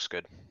looks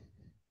good.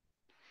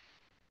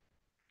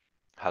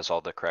 Has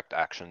all the correct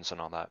actions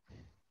and all that.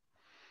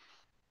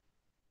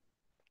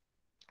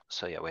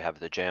 So yeah, we have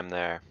the jam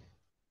there.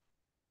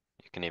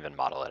 You can even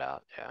model it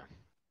out, yeah.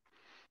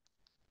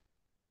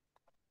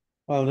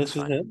 Well, That's this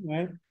is fine. it,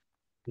 right?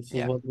 This is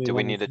Yeah, what we do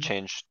we want need to to see.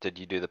 change? Did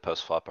you do the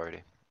post flop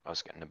already? I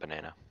was getting a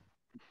banana.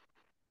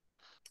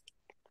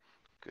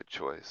 good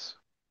choice.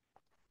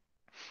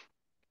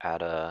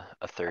 Add a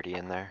 30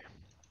 in there.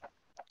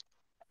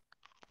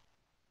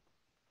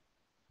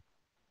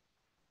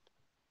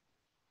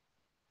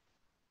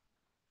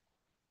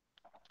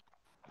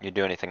 You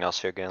do anything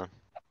else here, Galen?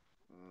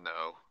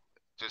 No,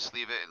 just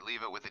leave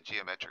it with the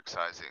geometric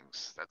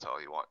sizings. That's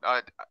all you want.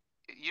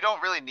 You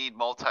don't really need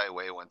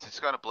multi-way ones. It's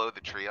gonna blow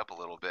the tree up a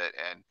little bit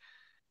and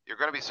you're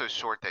gonna be so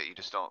short that you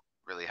just don't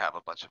really have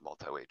a bunch of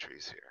multi-way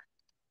trees here.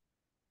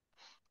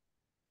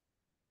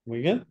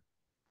 We good?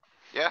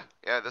 Yeah,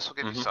 this will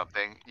give you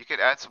something. You could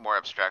add some more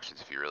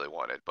abstractions if you really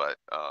wanted, but,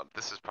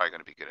 this is probably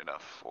gonna be good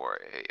enough for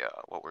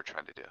what we're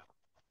trying to do.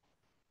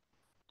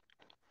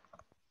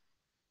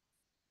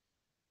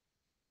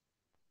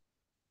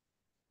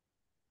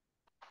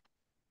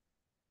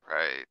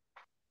 Right.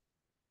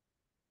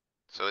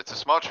 So it's a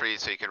small tree,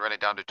 so you can run it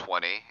down to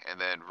 20 and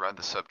then run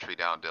the subtree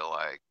down to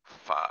like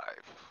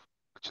 5,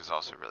 which is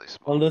also really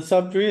Well, small. the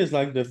sub tree is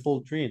like the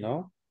full tree,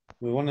 no?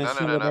 We wanna No,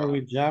 see no, no, whether no.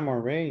 we jam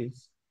or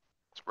raise.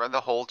 Let's run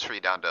the whole tree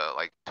down to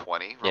like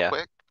 20 real Yeah.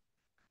 quick.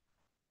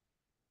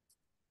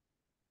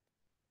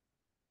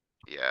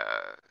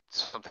 Yeah,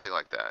 something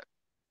like that.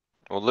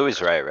 Well, Louis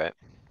That's right, right?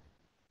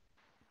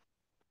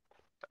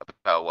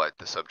 about what,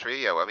 the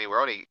subtree? Yeah, well, I mean,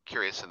 we're only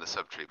curious in the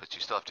subtree, but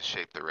you still have to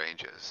shape the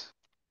ranges.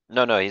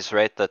 No, he's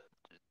right. The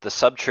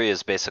subtree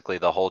is basically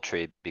the whole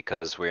tree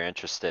because we're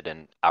interested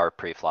in our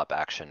pre-flop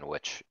action,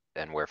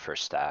 and we're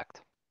first to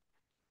act.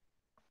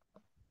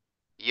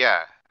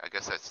 Yeah, I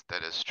guess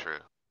that is true.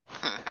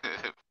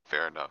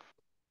 Fair enough.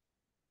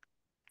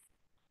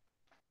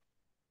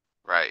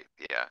 Right,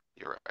 yeah,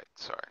 you're right,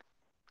 sorry.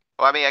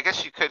 Well, I mean, I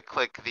guess you could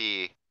click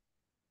the.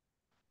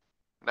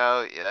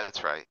 No, yeah,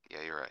 that's right.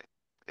 Yeah, you're right.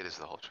 It is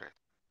the whole tree.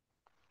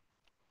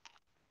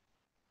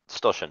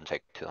 Still shouldn't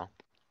take too long.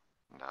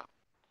 No.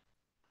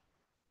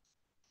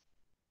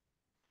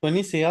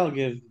 20 CL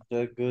gives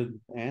the good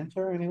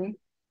answer anyway.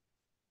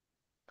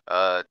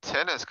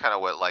 10 is kind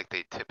of what like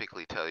they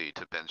typically tell you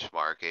to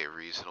benchmark a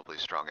reasonably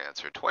strong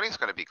answer. 20 is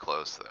gonna be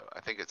close though.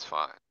 I think it's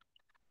fine.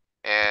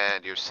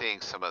 And you're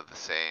seeing some of the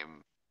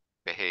same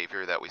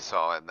behavior that we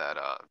saw in that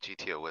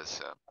GTO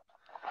wisdom.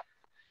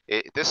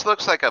 This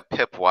looks like a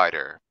pip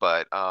wider,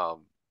 but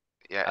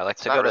yeah, I like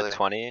it's to not go to really.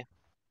 20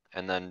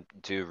 and then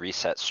do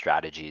reset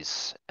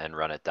strategies and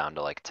run it down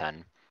to like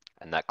 10.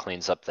 And that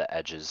cleans up the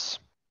edges.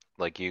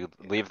 Like you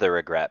leave the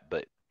regret,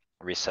 but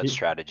reset You-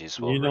 strategies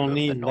will You don't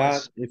remove the need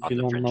that noise if on you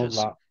the don't know fringes.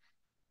 that.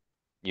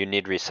 You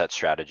need reset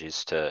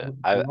strategies to,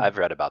 No, I've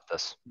read about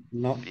this.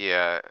 no,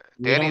 Yeah,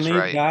 you don't Danny's need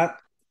right. that.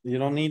 You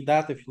don't need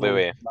that if you don't know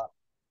Louis, that.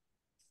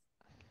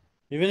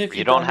 Even if you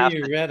you tell don't me have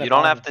you to, read you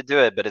don't about have it, to do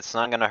it, but it's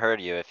not gonna hurt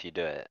you if you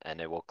do it,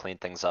 and it will clean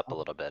things up a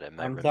little bit. It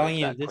might I'm telling remove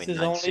you, that this queen is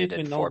nine only if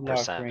you suited know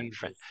block 4%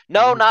 ranges.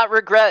 No, not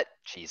regret.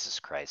 Jesus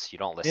Christ, you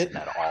don't It, listen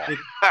at all. it,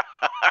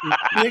 it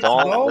You clicks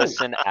don't both.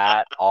 listen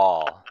at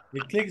all.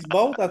 It clicks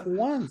both at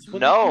once. What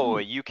do you No,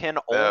 mean? you can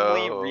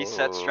only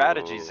reset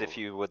strategies No. if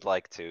you would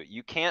like to.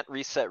 You can't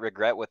reset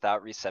regret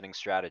without resetting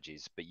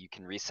strategies, but you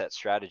can reset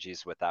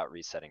strategies without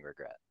resetting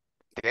regret.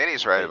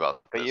 Danny's right But,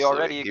 about but this, you Louis.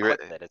 already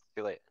clicked it. It's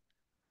too late.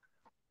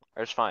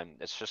 Or it's fine.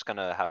 It's just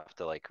gonna have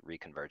to like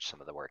reconverge some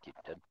of the work you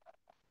did.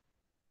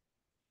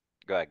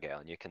 Go ahead,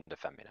 Galen. You can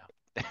defend me now.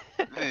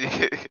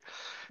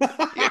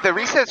 Yeah, the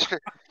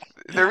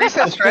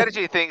reset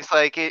strategy things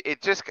like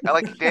it just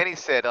like Danny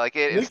said, like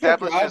it Look at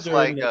establishes Roger in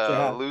like the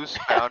chat. loose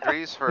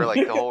boundaries for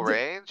like the whole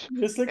range.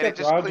 Just look And it at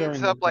just Roger cleans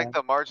in the up like chat.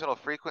 the marginal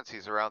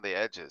frequencies around the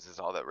edges is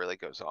all that really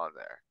goes on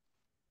there.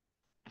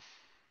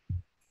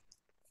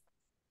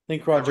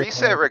 Think The Roger.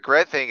 reset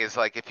regret thing is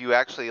like if you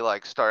actually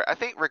like start, I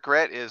think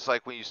regret is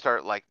like when you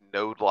start like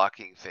node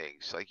locking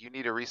things, like you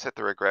need to reset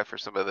the regret for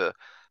some of the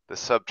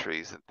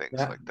subtrees and things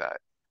Yeah. like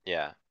that.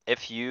 Yeah,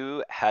 if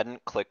you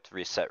hadn't clicked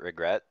reset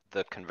regret,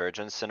 the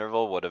convergence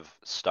interval would have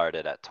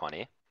started at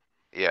 20.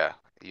 Yeah,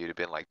 you'd have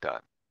been like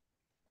done.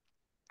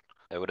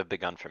 It would have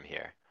begun from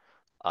here.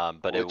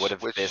 But it would Which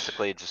have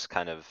basically just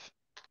kind of,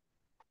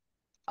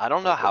 I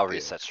don't know like how what the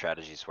reset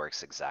strategies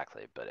works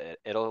exactly, but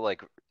it'll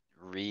like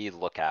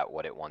re-look at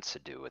what it wants to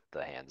do with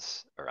the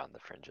hands around the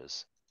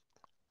fringes.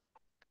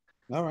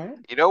 Alright,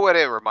 You know what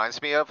it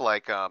reminds me of?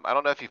 Like, I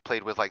don't know if you've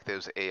played with like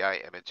those AI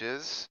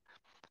images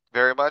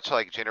very much,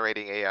 like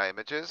generating AI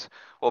images.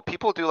 Well,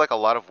 people do like a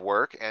lot of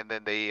work and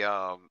then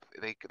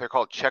they're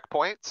called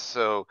checkpoints.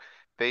 So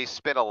they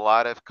spend a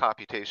lot of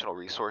computational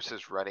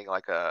resources running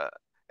like an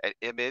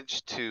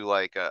image to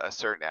like a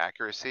certain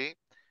accuracy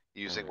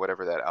using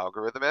whatever that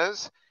algorithm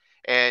is.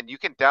 And you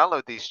can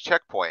download these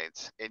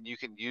checkpoints and you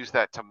can use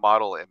that to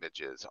model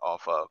images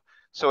off of.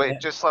 So Yeah. it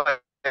just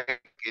like,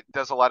 it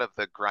does a lot of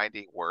the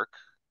grinding work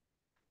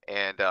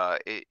and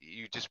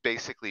you just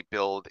basically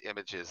build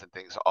images and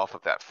things off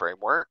of that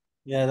framework.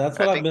 Yeah, that's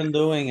And I what I've think, been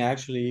doing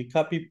actually.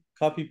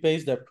 Copy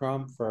paste the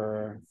prompt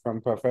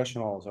from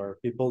professionals or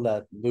people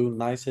that do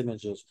nice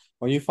images.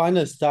 When you find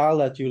a style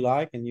that you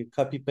like and you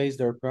copy paste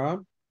their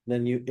prompt,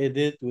 then you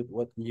edit with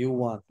what you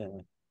want in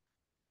it.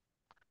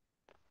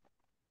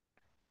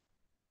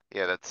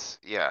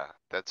 yeah,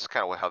 that's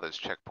kind of how those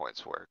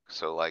checkpoints work.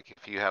 So like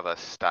if you have a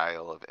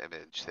style of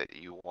image that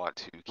you want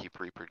to keep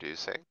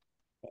reproducing,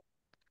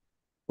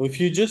 If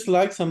you just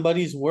like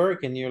somebody's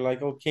work and you're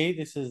like, okay,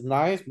 this is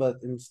nice, but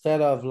instead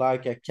of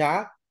like a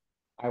cat,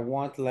 I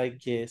want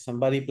like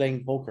somebody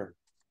playing poker.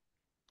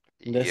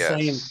 The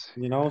same, yes.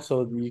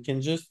 so you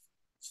can just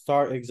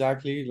start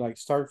exactly like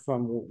start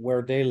from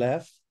where they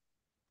left.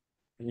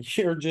 And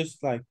you're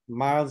just like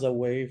miles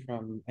away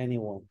from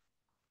anyone.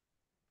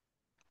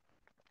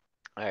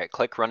 Alright,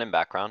 click run in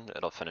background.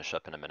 It'll finish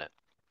up in a minute.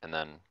 And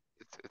then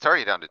It's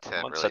already down to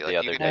 10 someone really. said the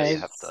Like you other could day you And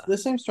have just, it's to the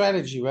same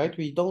strategy, right?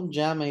 We don't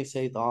jam ace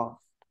eight off.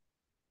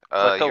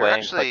 click you're away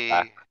and click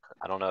back. actually,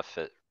 I don't know if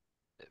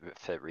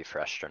it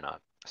refreshed or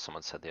not.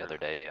 Someone said the you're, other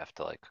day you have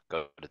to like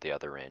go to the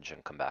other range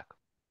and come back.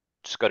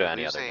 Just go to you're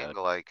any other losing node.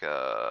 like,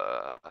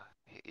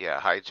 yeah,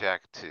 hijack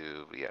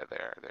to, yeah,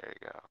 there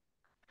you go.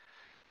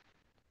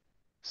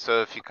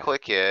 So if you Okay.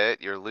 click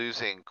it, you're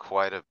losing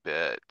quite a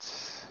bit.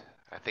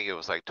 I think it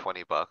was like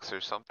 20 bucks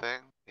or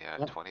something. Yeah,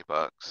 Yep. 20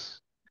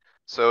 bucks.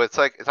 So it's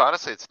like, it's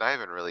honestly, it's not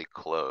even really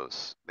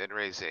close. Min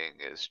raising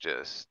is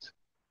just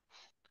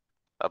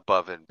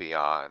above and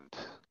beyond.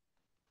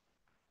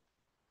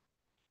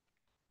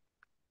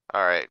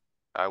 Alright,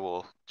 I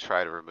will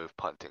try to remove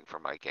punting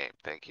from my game.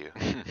 Thank you.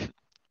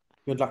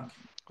 Good luck.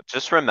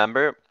 Just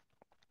remember,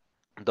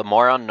 the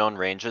more unknown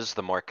ranges,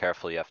 the more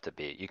careful you have to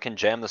be. You can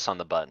jam this on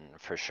the button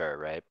for sure,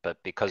 right?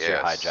 But because you're Yes.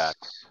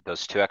 hijacked,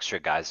 those two extra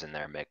guys in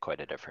there make quite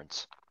a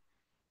difference.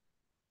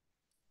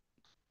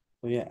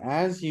 So yeah,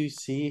 as you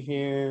see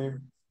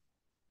here.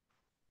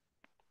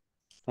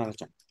 It's not a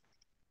jam.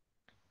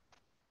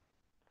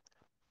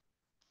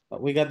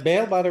 But we got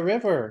bailed by the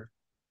river.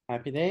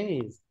 Happy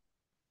days.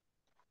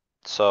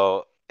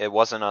 So it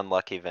wasn't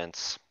unlucky,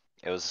 Vince.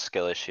 It was a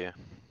skill issue.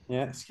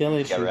 Yeah, skill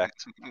Get issue.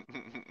 wrecked.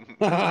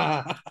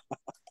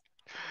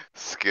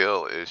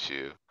 Skill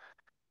issue.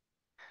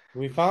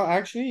 We found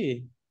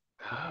actually,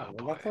 yeah, Oh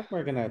well, boy. that's what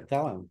we're gonna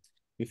tell him.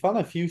 We found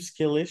a few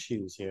skill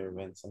issues here,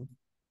 Vincent.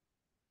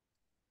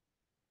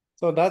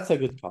 So that's a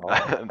good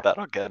call.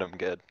 That'll get him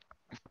good.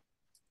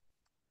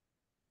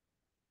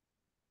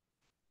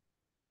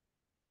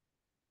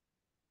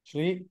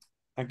 Actually,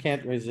 I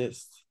can't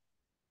resist.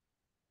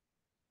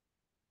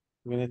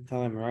 I'm gonna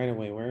tell him right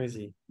away. Where is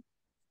he?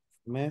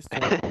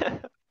 Master.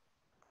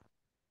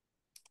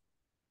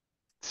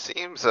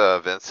 Seems,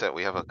 Vincent,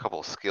 we have a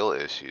couple skill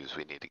issues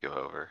we need to go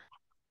over.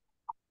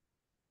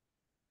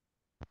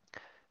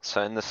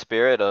 So in the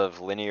spirit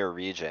of linear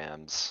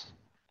rejams,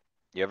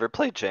 you ever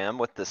play jam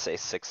with this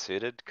ace six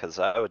suited? Cause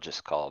I would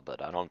just call,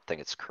 but I don't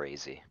think it's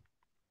crazy.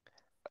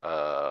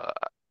 Uh,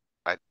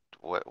 I,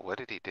 what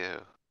did he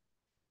do?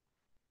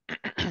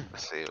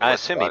 Let's see, I what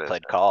assume he spot is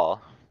played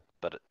call,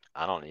 but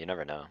I don't, you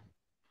never know.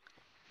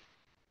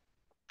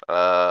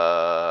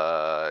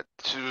 it?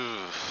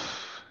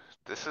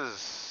 This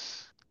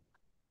is,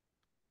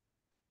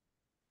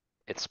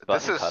 It's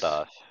this button is,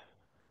 cutoff.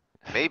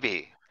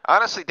 maybe.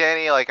 Honestly,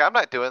 Danny, like, I'm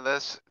not doing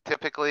this.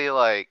 Typically,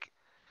 like,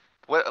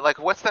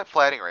 what's that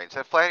flatting range?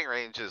 That flatting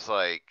range is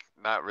like,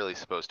 not really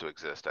supposed to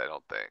exist, I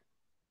don't think.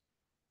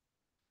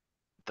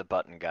 The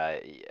button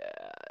guy,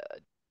 yeah,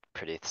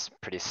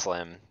 pretty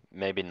slim,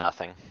 maybe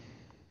nothing.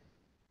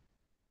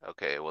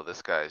 Okay, well,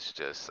 this guy's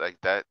just, like,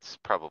 that's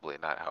probably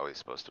not how he's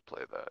supposed to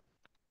play that.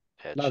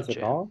 It That's should a jam.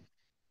 call.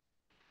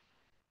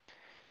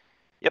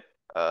 Yep,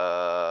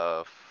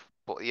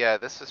 Well, yeah,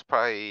 this is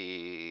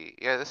probably,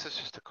 yeah, this is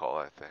just a call,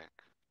 I think.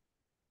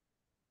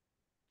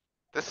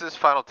 This is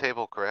final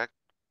table, correct?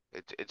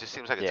 It just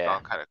seems like it's yeah,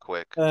 gone kinda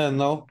quick.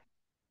 No,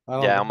 I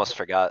don't yeah, I think, almost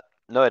forgot.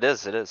 No, it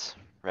is,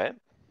 right?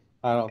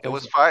 I don't It think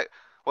was so.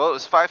 well, it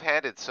was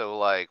five-handed, so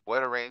like,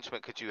 what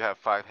arrangement could you have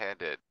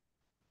five-handed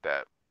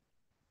that,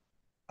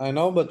 I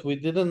know, but we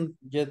didn't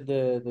get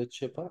the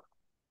chip up.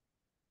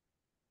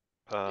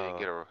 you didn't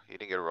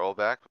get a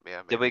rollback?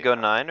 Yeah, Did we maybe, go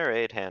 9 or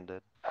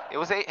 8-handed? It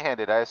was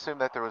eight-handed. I assume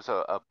that there was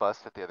a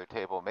bust at the other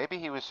table. Maybe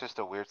he was just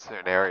a weird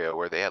scenario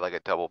where they had like a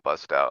double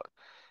bust out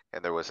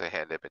and there was a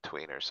hand in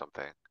between or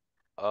something.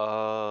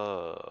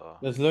 Oh,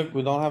 Let's look,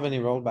 we don't have any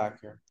rollback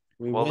here.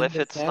 We well, win if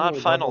this it's hand, not we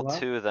final double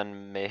up. 2,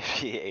 then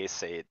maybe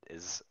ace 8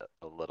 is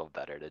a little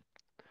better to.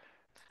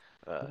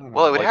 don't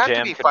Well, it would know. Like have to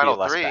jam be could be final less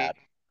three. bad.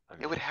 I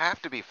It would mean,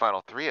 have to be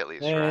final three at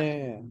least, Yeah, right? yeah,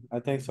 yeah, I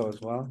think so as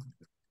well.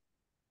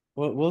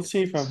 We'll I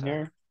see think from so.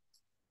 here.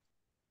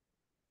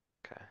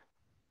 Okay.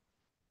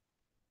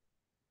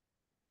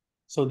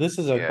 So this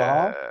is a Yeah,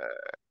 call.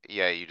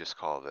 yeah, you just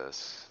call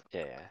this.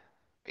 Yeah, yeah.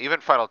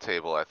 Even final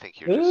table, I think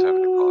you're just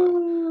having to call it.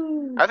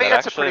 Ooh, I think That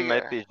that's a actually pretty,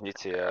 might be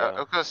I GTO.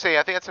 was gonna say,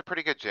 I think that's a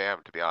pretty good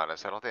jam, to be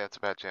honest. I don't think that's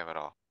a bad jam at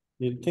all.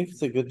 you think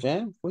it's a good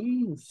jam?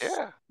 Queens.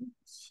 Yeah,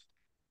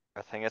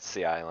 I think it's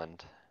the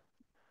island.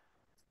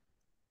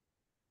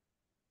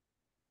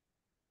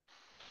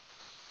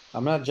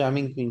 I'm not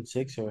jamming queen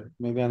six or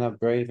maybe I'm not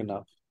brave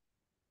enough.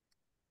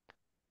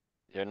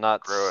 You're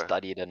not grow a,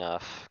 studied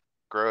enough.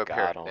 grow a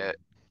pair Got of 'em. knit.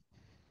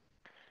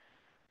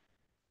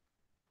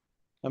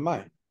 Am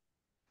I?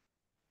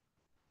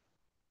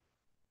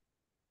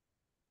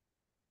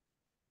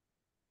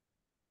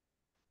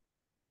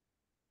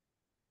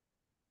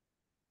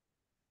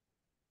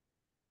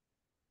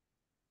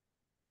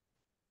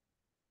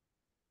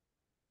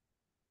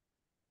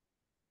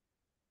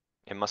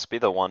 It must be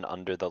the one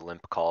under the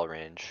limp call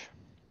range.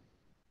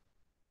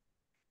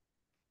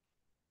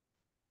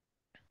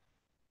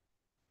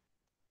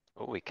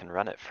 Oh, we can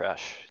run it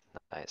fresh.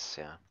 Nice,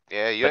 yeah.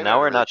 Yeah, you But now haven't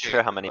we're really not sure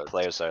changed how the many cards.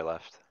 players are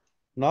left.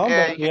 No, Yeah,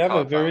 but you we can have call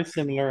a it final. very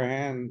similar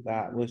hand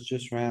that was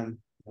just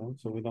ran, you know,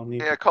 so we don't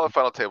need Yeah, to. call it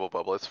final table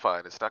bubble. It's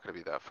fine. It's not gonna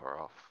be that far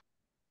off.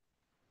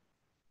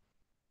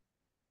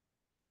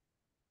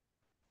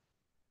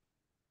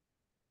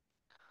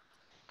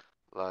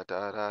 La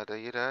da da da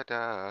da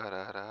da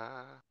da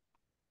da.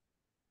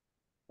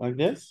 Like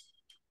this,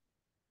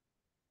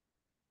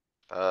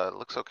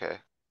 Looks okay.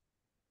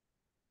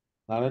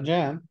 not a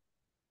jam,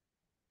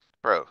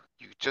 Bro,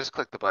 you just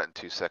clicked the button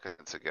 2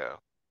 seconds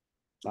ago.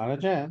 not a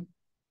jam,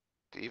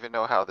 Do you even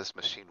know how this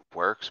machine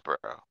works, bro?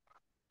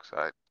 Cause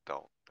I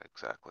don't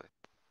exactly.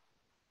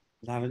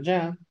 not a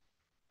jam.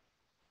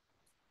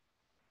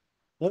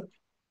 Look.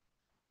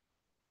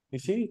 You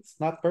see, it's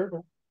not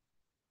purple.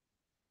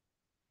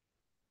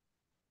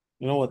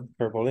 You know what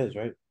purple is,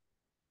 right?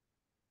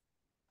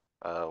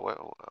 Wait,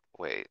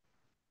 wait.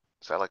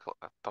 Is that like,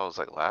 I thought it was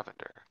like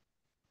lavender.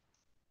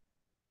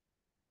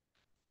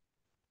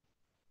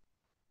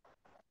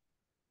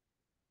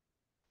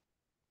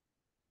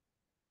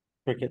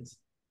 Crickets.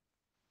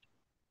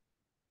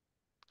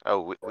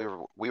 Oh,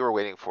 we were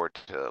waiting for it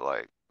to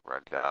like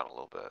run down a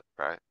little bit,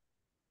 right?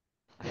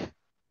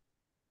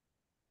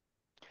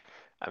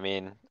 I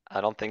mean,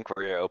 I don't think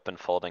we're open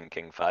folding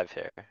king five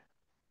here.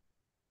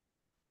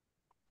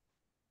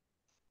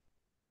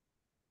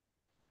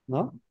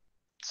 No?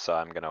 So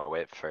I'm gonna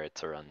wait for it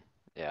to run.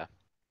 Yeah.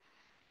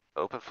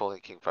 Open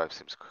folding king five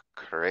seems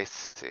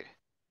crazy.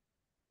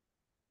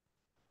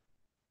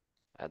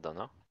 I don't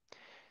know.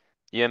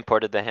 You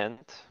imported the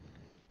hand?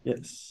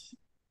 Yes.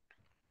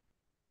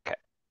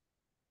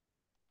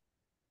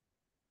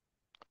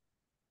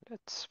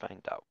 Let's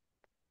find out.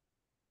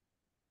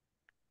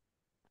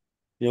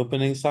 The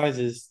opening size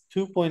is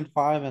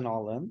 2.5 and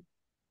all in.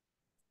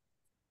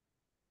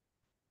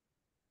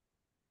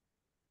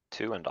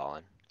 2 and all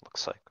in,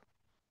 looks like.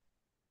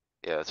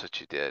 Yeah, that's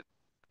what you did.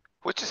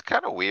 Which is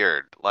kinda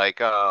weird,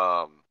 like,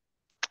 I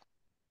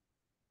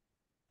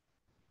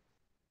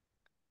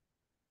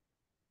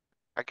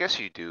guess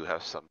you do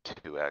have some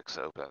 2x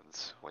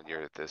opens when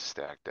you're at this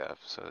stack def,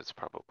 so it's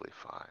probably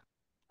fine.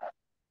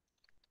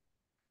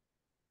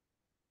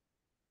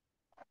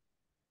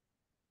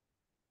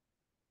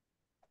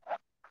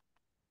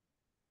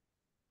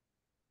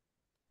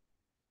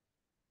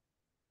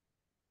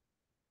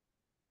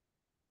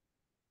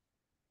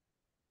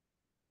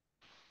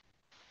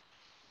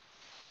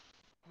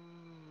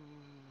 Hmm.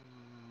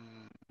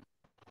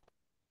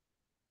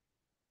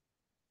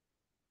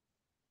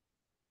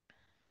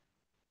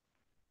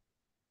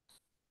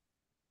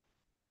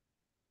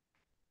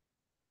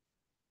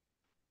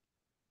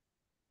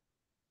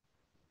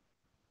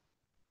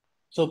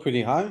 Still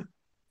pretty high.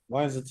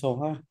 Why is it so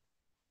high?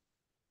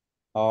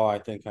 Oh, I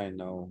think I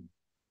know.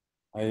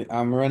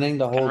 I'm running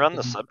the Can whole run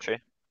the thing. subtree.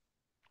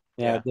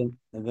 Yeah, Yeah.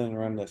 I didn't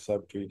run the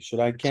sub tree. Should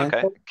I It's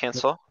okay, cancel?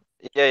 cancel.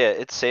 Yeah, yeah,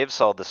 it saves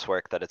all this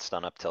work that it's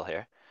done up till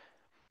here.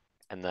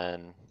 And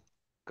then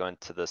go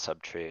into the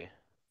subtree.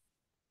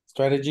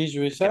 Strategies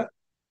You can, reset?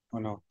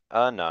 Or no?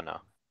 no,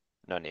 no,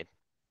 no need.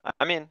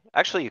 I mean,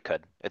 actually you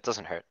could, it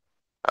doesn't hurt.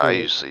 Too I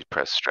late. usually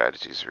press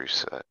strategies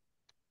reset.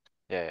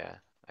 Yeah, yeah,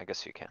 I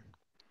guess you can.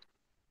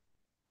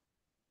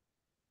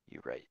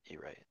 You right, you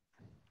right.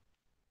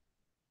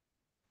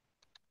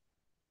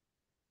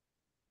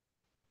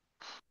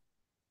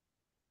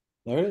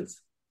 There it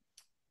is.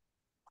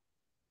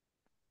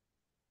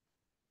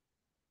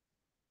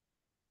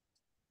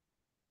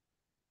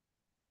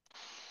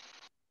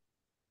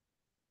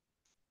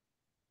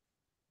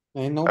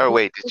 Ain't no. Oh, point.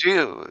 wait, did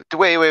you,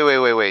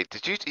 wait,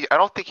 did you, I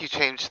don't think you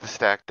changed the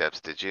stack depths,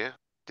 did you?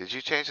 Did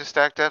you change the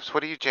stack depths?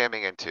 What are you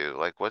jamming into?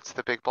 Like, what's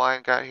the big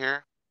blind got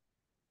here?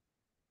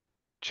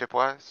 Chip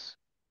wise?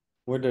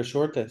 We're the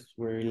shortest.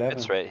 We're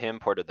It's 11. right, he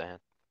imported the hand.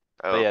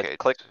 But Oh, yeah, okay.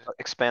 click,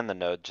 expand the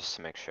node just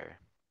to make sure.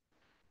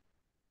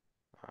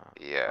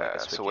 Well, I Yeah,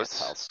 guess we so can't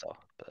tell still,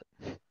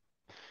 but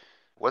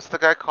what's the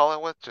guy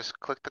calling with? Just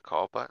click the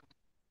call button.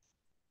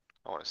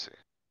 I wanna see.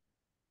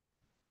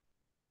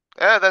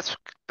 Yeah, that's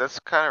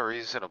kinda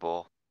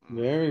reasonable.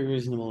 Very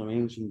reasonable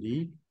range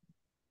indeed.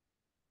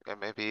 Yeah,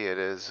 maybe it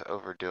is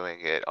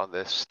overdoing it on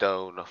this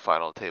stone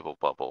final table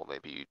bubble.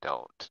 Maybe you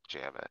don't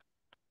jam it.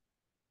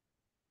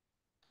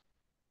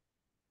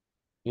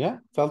 Yeah,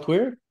 felt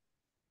weird.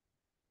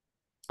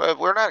 But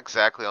we're not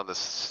exactly on the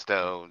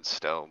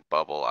stone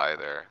bubble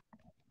either.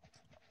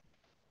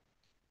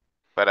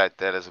 But that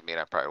doesn't mean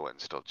I probably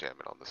wouldn't still jam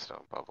it on the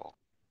stone bubble.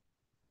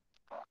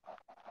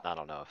 I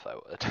don't know if I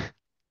would.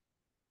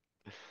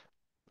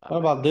 I What might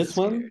about get this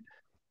scared. one?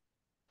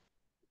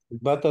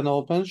 Button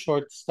open,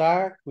 short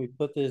stack, we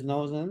put his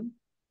nose in.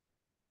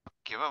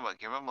 Give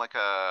him like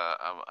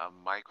a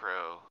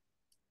micro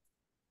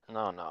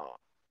No.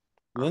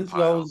 or Vince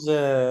pile. goes,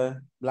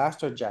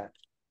 blaster jack.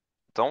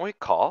 Don't we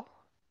call?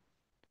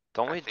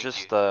 Don't I we think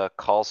just,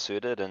 call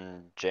suited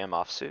and jam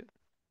offsuit?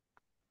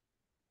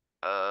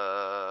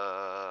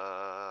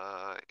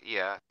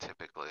 Yeah,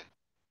 typically.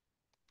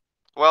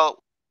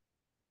 Well,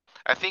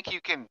 I think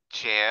you can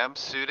jam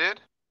suited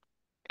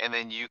and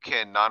then you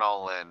can not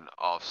all in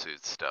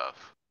offsuit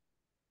stuff.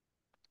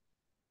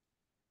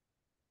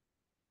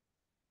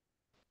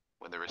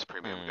 When the risk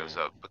premium goes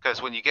up,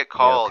 because when you get Yeah,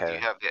 called, okay. you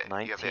have the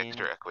 19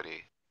 extra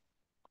equity.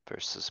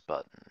 versus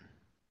button.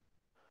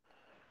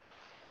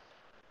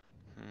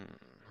 Hmm.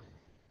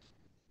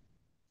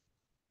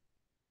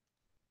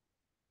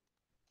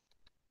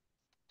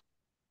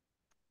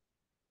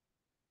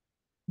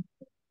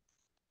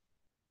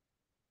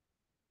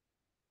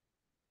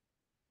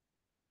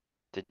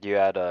 Did you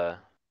add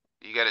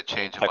You gotta can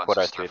you change a check bunch what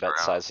of our three stuff bet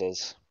around. size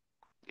is?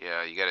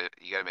 Yeah, you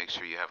gotta make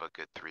sure you have a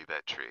good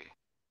 3-bet tree.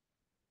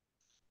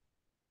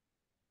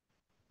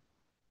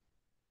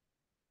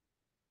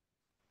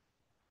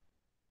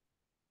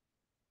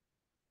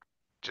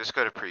 Just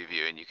go to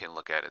preview and you can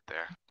look at it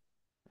there.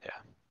 Yeah.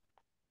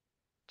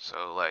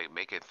 So like,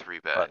 make it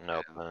 3-bet. Button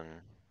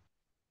open.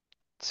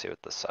 See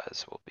what the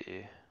size will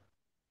be.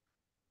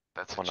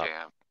 That's a One up.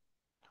 jam.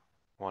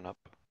 One up.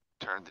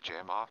 Turn the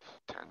jam off,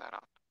 turn that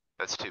on.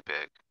 That's too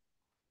big.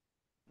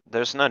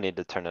 There's no need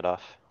to turn it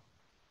off.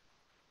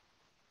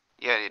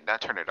 Yeah,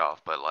 not turn it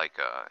off, but like,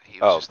 he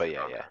was Oh, just. but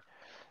yeah.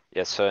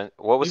 Yeah, so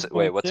what was it?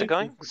 Wait, what's it 6.6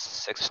 going? is-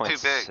 Six It's point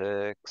too big.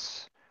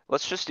 six.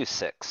 Let's just do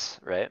 6,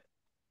 right?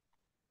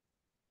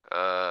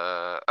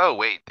 Oh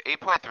wait,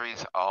 8.3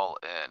 is all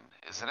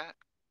in, isn't it?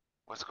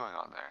 What's going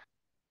on there?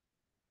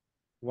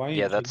 Why are you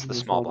Yeah, that's checking the the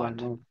small small blind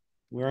blind. mode?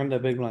 We're on the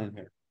big line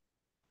here.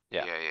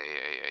 Yeah.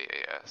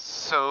 Yeah.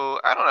 So,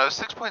 I don't know,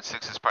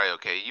 6.6 is probably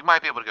okay. You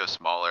might be able to go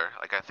smaller.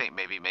 Like, I think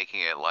maybe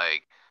making it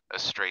like a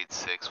straight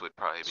 6 would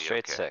probably be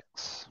Straight okay.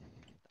 6.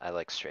 I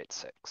like straight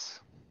 6.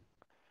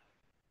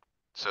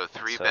 So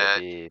 3 So it'll bet,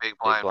 be big big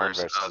blind blind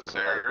versus versus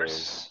others.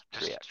 others,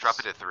 Just drop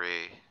it 3x. to 3.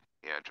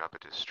 Yeah, drop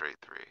it to straight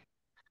 3.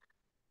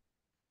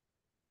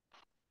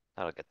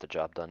 That'll get the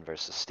job done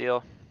versus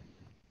steel.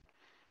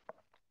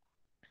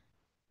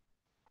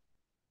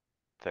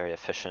 Very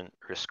efficient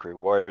risk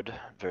reward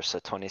versus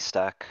a 20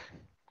 stack.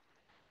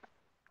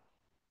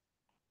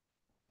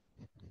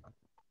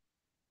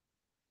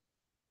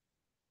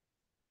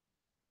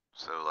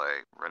 So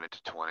like, run it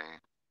to 20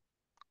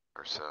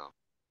 or so.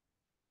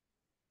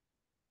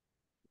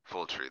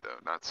 Full tree though,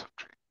 not sub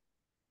tree.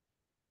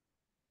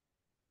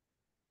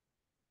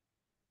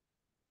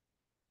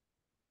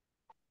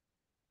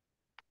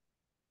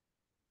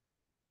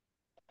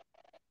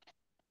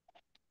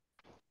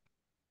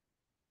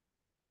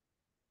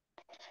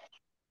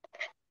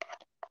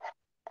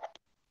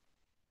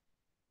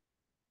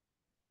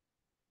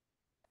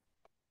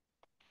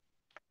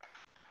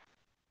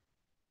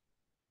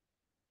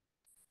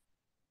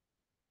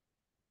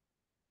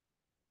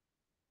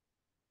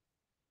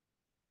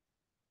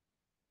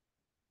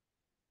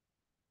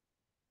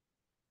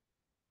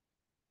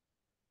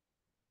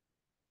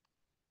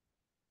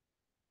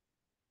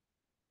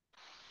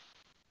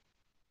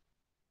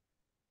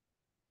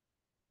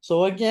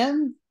 So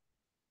again,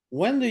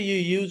 when do you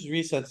use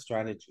reset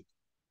strategy?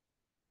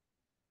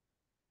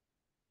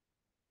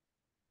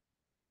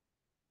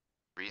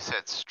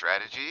 Reset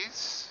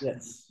strategies?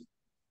 Yes.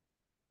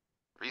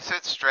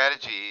 Reset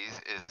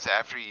strategies is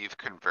after you've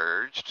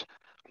converged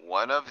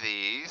one of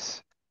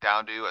these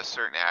down to a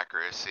certain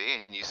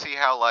accuracy, and you see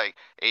how like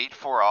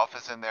 8-4 off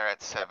is in there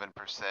at 7%,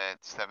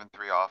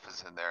 7-3 off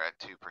is in there at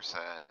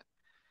 2%.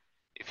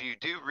 If you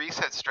do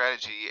reset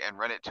strategy and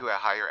run it to a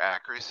higher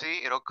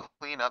accuracy, it'll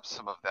clean up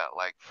some of that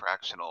like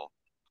fractional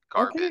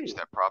garbage Okay.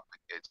 that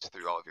propagates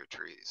through all of your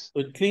trees.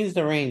 It cleans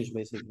the range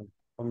basically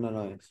from the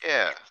noise.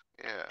 Yeah.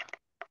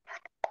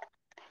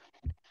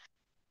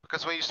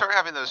 Because when you start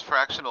having those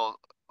fractional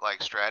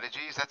like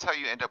strategies, that's how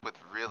you end up with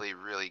really,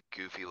 really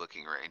goofy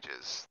looking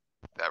ranges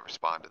that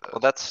respond to Well,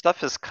 those. that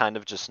stuff is kind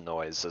of just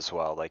noise as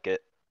well, like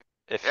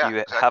if Yeah, you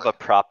have exactly. a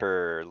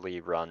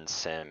properly run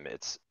sim,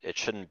 it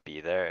shouldn't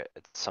be there.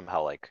 It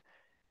somehow like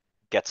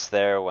gets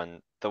there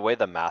when, the way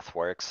the math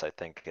works, I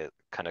think it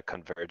kind of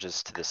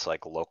converges to this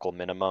like local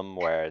minimum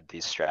where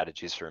these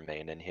strategies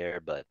remain in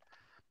here, but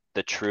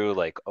the true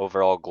like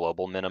overall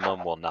global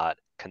minimum will not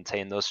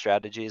contain those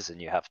strategies,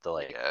 and you have to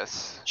like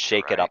Yes, you're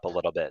shake it right. up a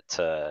little bit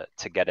to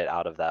get it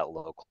out of that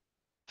local,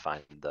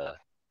 find the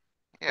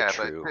Yeah,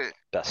 but true to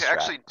best to strat.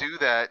 actually do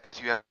that,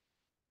 you have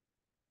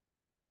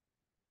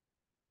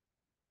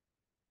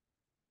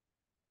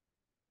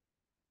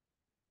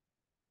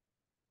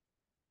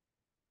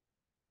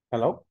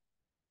Hello?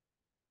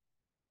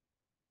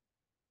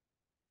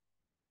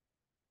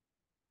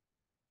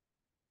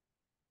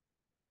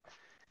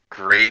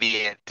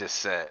 gradient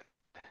descent.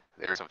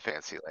 There's some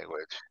fancy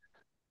language.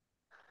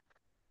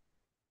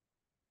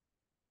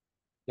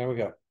 There we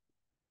go.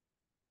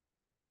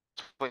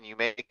 When you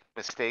make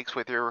mistakes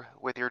with your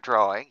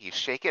drawing, you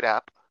shake it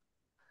up.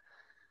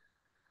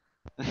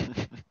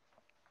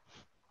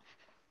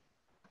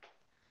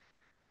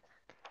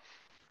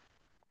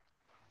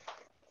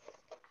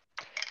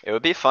 It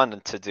would be fun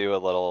to do a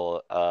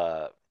little,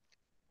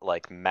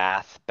 like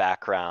math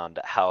background,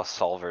 how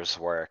solvers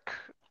work,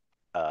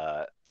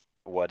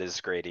 what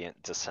is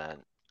gradient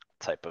descent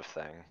type of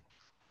thing.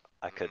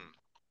 I could Mm,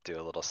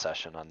 do a little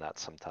session on that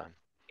sometime.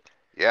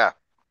 yeah,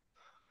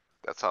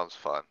 that sounds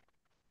fun.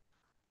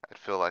 I'd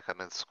feel like I'm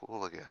in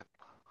school again.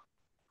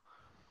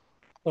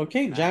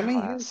 Okay, Math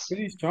jamming here is class.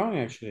 pretty strong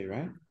actually,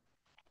 right?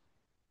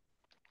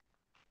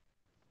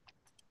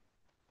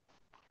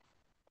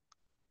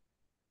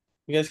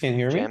 You guys can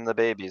hear me? Jam the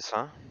babies,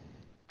 huh?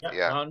 Yeah,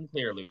 Yeah. loud and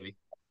clear, Louis.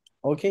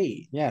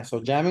 Okay, yeah,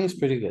 so jamming is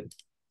pretty good.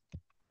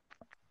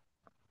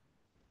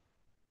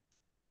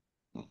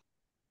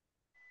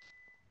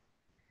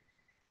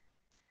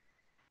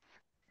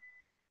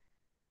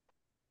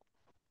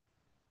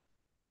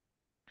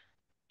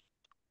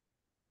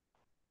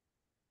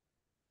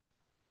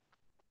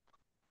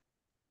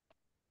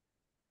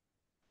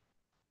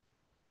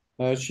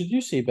 Should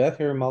you see bet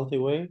here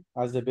multi-way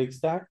as the big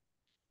stack?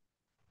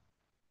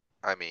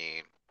 I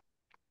mean,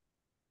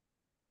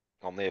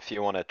 Only if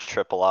you wanna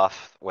triple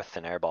off with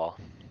an airball.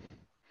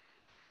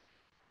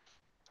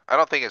 I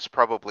don't think it's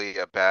probably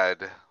a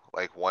bad,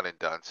 like, one and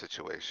done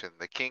situation.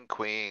 The king,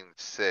 queen,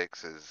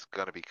 six is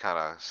gonna be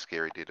kinda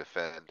scary to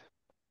defend.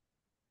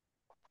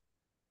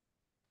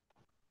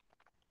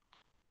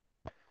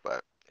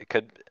 But It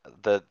could,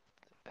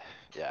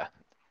 yeah,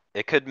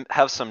 it could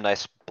have some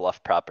nice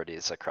bluff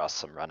properties across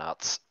some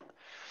runouts.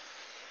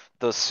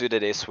 Those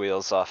suited ace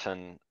wheels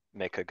often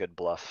make a good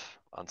bluff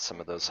on some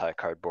of those high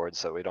card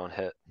boards that we don't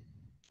hit.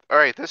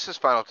 alright, this is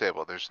final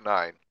table. There's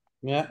 9.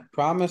 Yeah,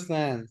 promised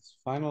lands,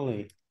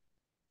 finally.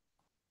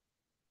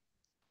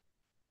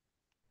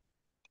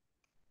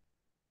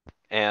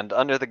 And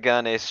under the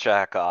gun, ace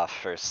jack off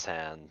first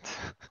hand.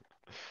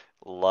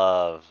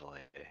 Lovely.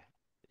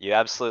 You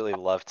absolutely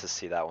love to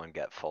see that one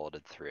get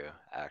folded through,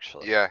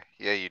 actually. Yeah,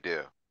 yeah, you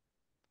do.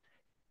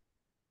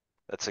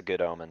 That's a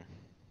good omen.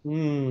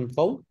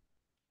 Fold?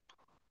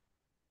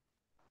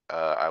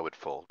 I would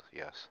fold,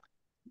 yes.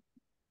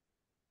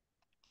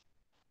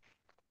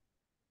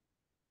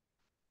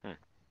 Hmm.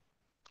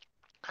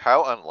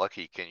 How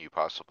unlucky can you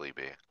possibly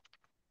be?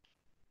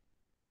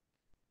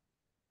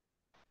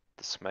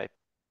 This might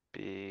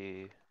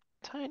be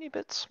tiny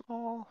bit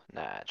small.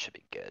 Nah, it should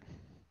be good.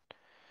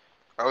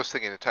 I was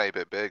thinking a tiny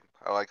bit big.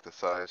 I like the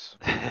size.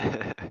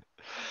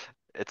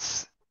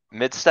 It's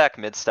mid stack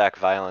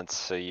violence,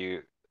 so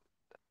you,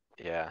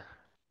 yeah.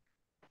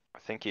 I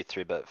think you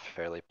three bet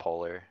fairly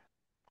polar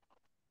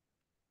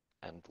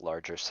and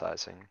larger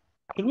sizing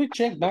Could we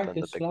check back within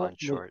the this big flop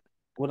blind short.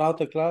 without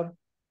the club?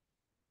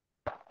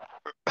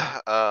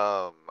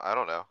 I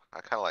don't know.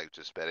 I kinda like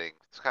just betting.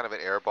 It's kind of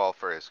an air ball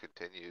for his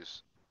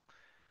continues.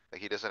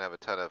 Like, he doesn't have a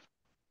ton of,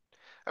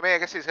 I mean, I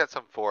guess he's got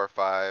some 4 or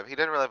 5. He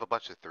doesn't really have a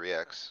bunch of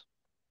 3x.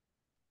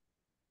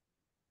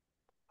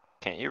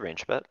 Can't you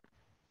range bet?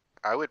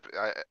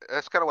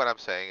 That's kinda what I'm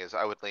saying is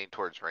I would lean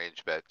towards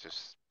range bet,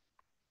 just.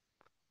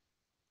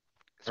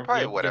 It's Aren't we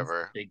probably up against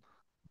whatever.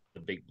 the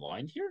big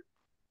blind here?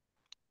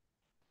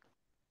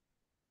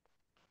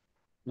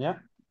 Yeah,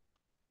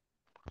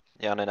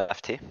 Yeah, on an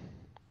FT.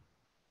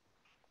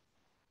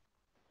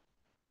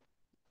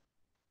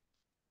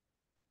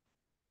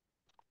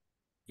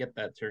 Get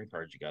that turn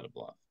card, you gotta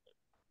bluff.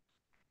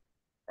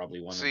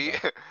 Probably one and See,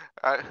 done.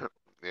 I,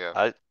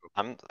 yeah.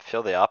 I'm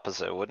feel the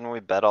opposite. Wouldn't we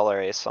bet all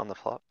our ace on the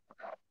flop?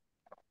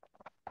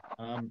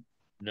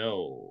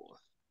 No.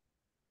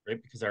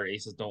 Right, because our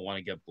aces don't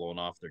wanna get blown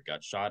off their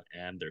gut shot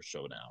and their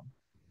showdown.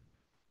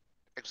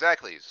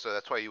 Exactly, so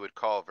that's why you would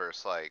call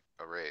versus like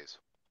a raise.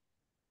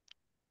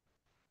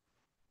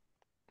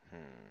 Hmm.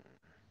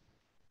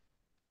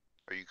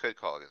 Or you could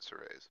call against a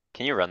raise.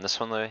 Can you run this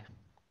one, Louis?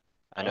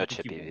 I I know don't think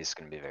chip you EV will. is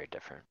gonna be very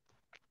different.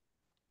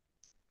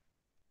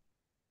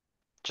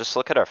 Just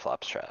look at our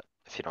flop strat,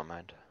 if you don't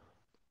mind.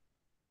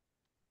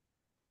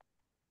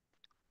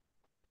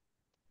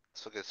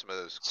 Let's look at some of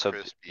those So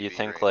crisp you EV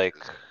think like,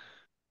 ranges.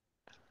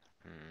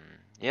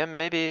 yeah,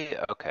 maybe,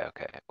 okay.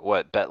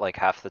 What, bet like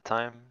half the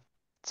time?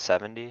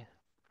 70?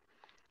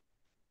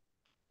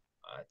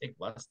 I think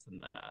less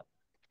than that.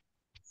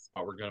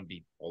 what we're gonna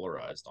be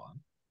polarized on.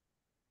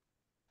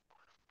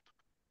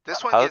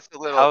 This one How- gets a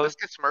little, how- this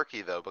gets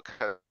murky though,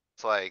 because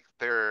it's like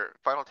their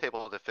final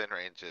table defend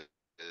range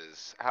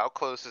is how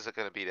close is it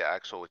gonna be to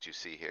actual what you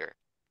see here?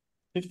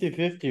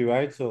 50-50,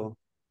 right? So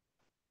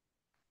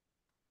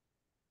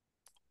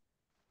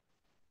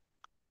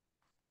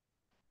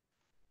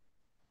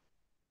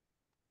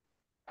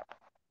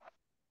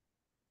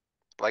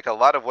Like a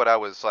lot of what I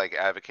was like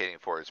advocating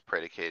for is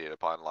predicated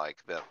upon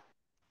like them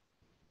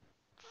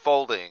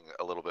folding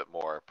a little bit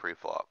more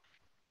pre-flop.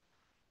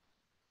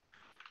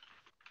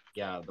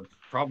 Yeah, the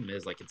problem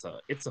is like it's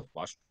a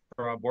flush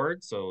draw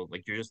board, so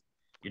like you're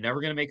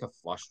never gonna make a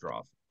flush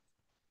draw,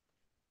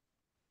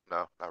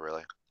 No, not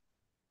really.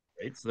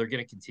 right? So they're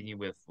gonna continue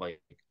with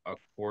like a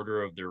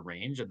quarter of their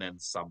range and then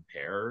some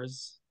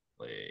pairs.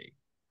 Like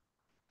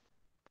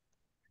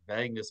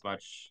betting this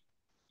much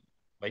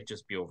might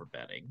just be over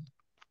betting.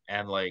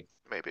 And like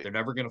Maybe. they're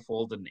never gonna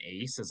fold an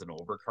ace as an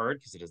overcard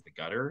because it is the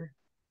gutter.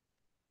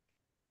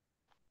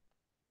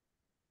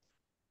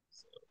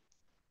 So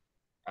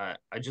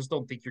I just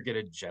don't think you're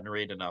gonna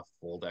generate enough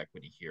fold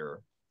equity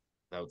here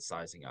without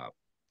sizing up.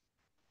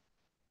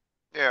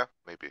 Yeah,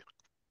 maybe.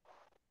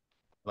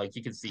 Like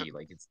you can see,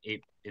 like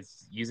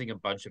it's using a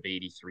bunch of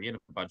 83 and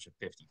a bunch of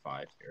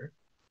 55 here.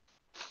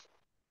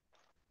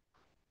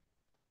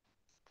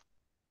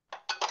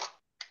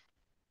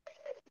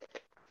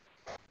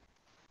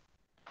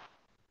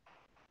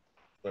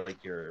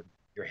 Like your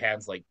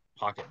hands like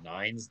pocket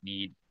nines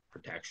need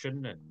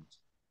protection and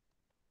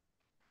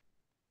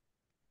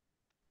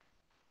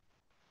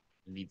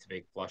need to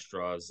make flush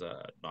draws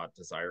not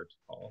desired to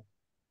call.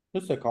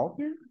 just a call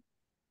here.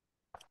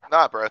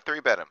 Nah, bro,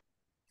 3-bet him.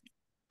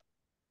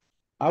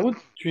 I would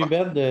three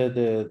bet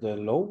the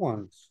low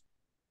ones.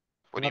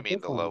 What do you Not mean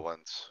this the low one.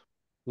 ones?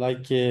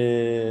 Like,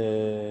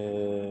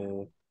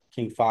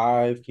 king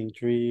 5, king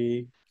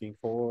 3, king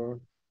 4.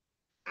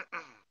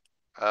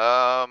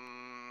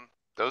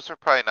 Those are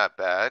probably not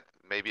bad,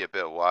 maybe a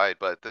bit wide,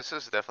 but this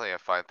is definitely a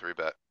fine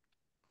 3-bet.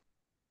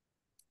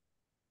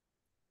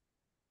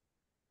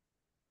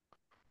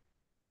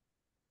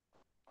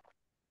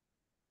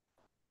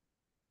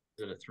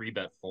 Is it a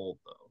 3-bet fold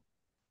though?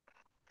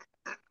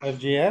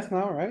 FGS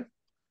now, right?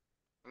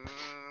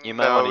 You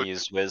might wanna No,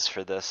 use Wiz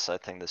for this. I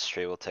think this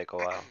tree will take a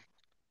while.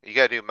 you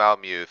gotta do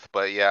Malmuth,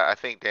 but yeah, I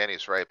think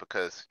Danny's right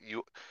because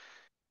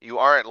you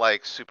aren't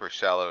like super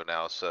shallow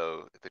now,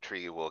 so the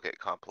tree will get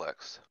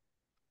complex.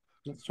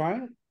 Let's try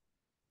it.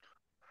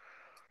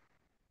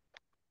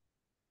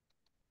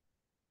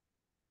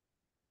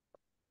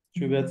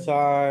 Three bet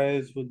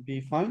size would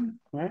be fine,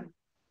 right?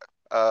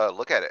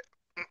 Look at it.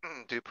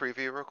 Do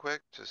preview real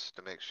quick, just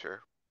to make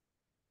sure.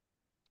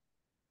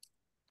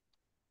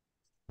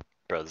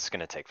 Bro, this is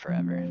gonna take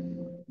forever.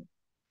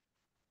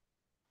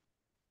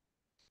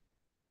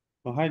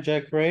 So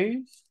hijack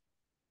raise.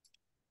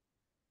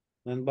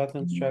 Then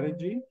button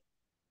strategy,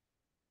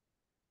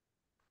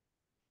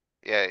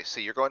 Yeah, so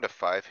you're going to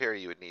 5 here,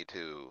 you would need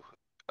to,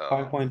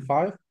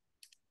 5.5.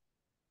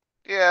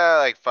 yeah,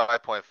 like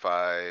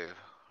 5.5.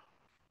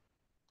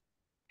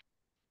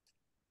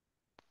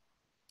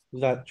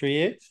 Is that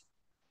 3x?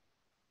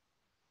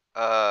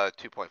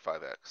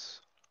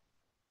 2.5x.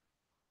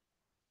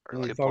 Or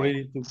And like it's Two point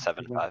already two.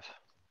 75.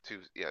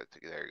 yeah,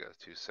 there you go,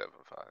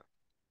 2.75.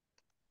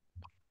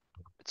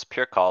 It's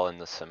pure call in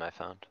the sim I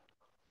found.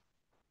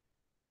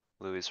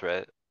 Louis is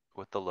right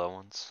with the low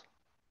ones.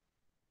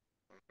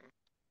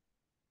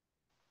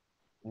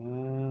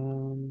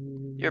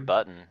 You're Um,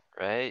 button,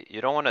 right?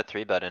 You don't want a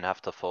 3-bet and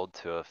have to fold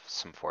to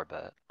some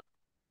 4-bet.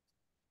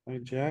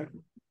 hijack.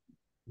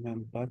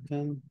 Then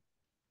button.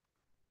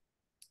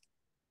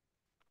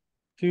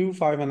 2,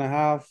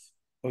 5.5.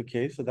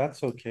 Okay, so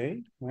that's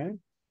okay, right?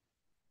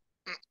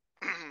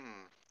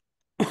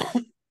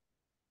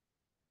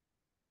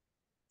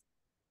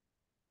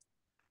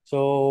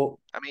 So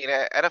I mean,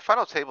 at a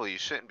final table, you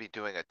shouldn't be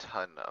doing a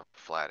ton of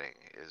flatting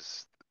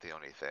is the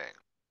only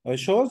thing.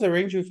 show us the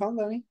range you found,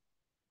 Danny.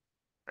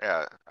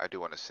 Yeah, I do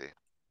wanna see.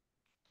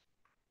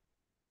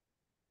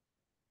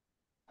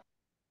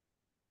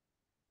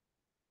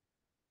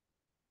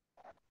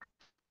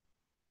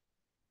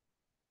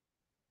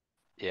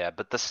 Yeah,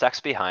 but the stacks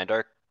behind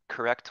are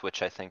correct,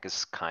 which I think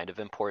is kind of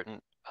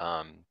important.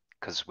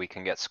 Cuz we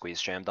can get squeeze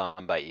jammed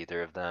on by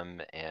either of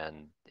them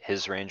and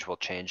his range will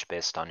change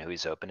based on who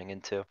he's opening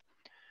into.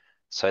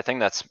 So I think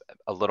that's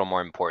a little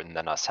more important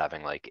than us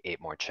having like 8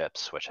 more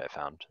chips, which I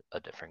found a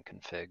different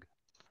config.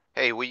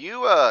 Hey, will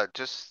you,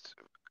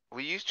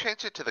 will you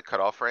change it to the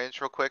cutoff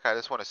range real quick? I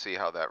just wanna see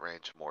how that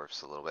range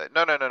morphs a little bit.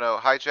 No, no, no, no,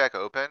 hijack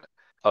open,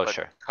 Oh, but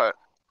sure. cut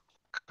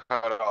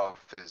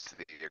off is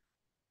the,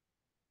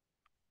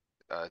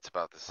 it's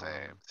about the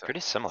same. So Pretty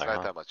it's similar, not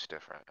huh? that much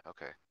different,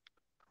 okay.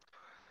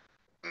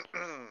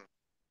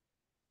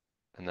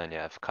 And then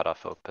yeah, if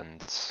cutoff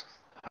opens,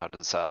 how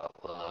does that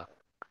look?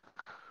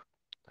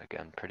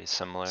 Again, pretty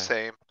similar.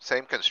 Same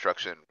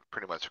construction,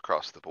 pretty much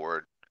across the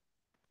board.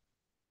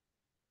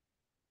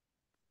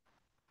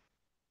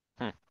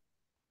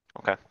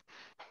 Okay.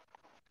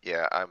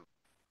 Yeah,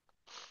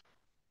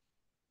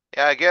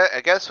 Yeah,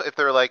 I guess if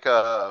they're like,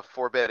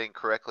 four betting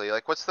correctly,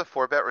 like what's the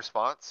four bet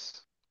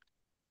response?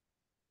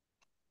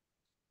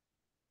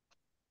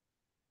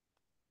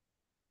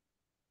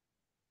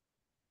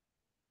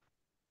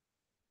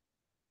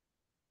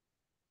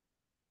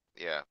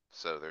 Yeah,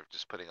 so they're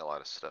just putting a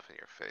lot of stuff in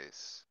your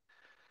face.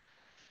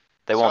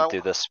 They So won't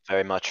do this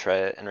very much,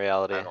 right, in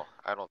reality?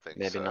 I don't think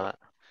Maybe so. not.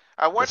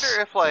 I wonder This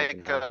if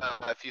maybe like,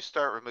 not. if you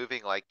start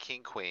removing like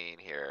king, queen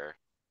here.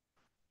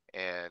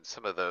 And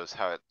some of those,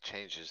 how it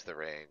changes the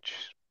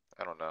range.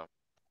 I don't know.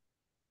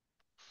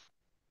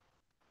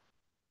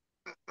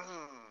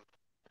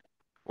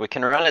 We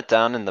can run it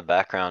down in the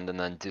background and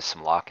then do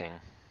some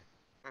locking.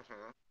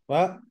 Mhm.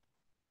 Well.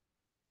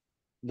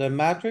 The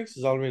matrix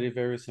is already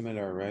very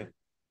similar, right?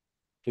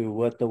 To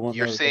what the one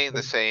You're that. seeing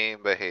the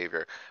same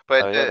behavior,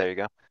 Oh but yeah, there you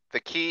go. the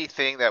key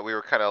thing that we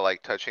were kind of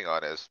like touching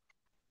on is,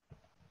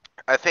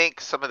 I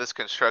think some of this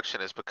construction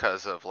is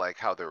because of like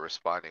how they're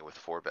responding with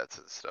four bets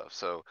and stuff.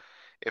 So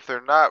if they're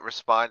not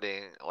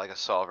responding like a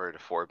solver to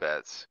four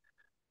bets,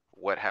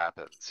 what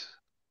happens?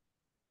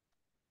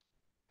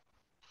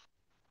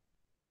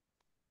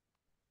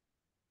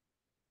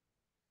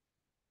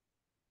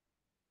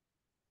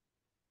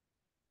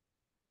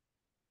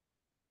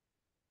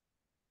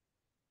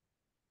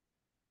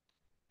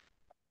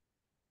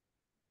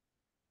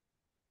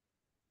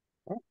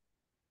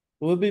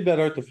 It would be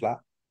better to flat,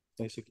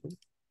 basically.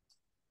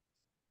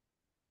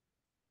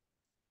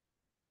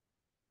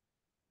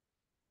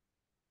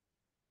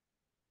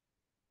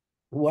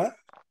 What?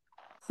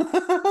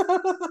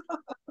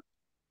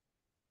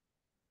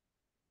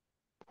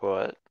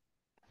 What?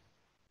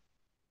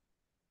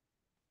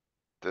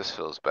 This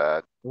feels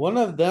bad. One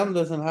of them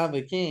doesn't have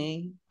a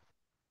king.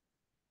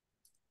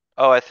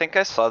 Oh, I think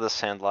I saw this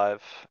hand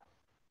live.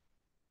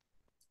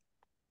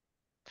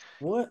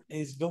 What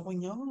is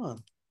going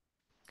on?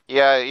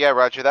 Yeah,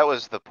 Roger, that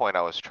was the point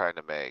I was trying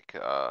to make,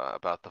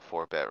 about the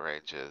four bet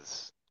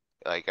ranges.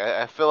 Like,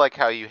 I feel like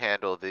how you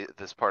handle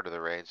this part of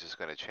the range is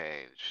gonna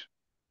change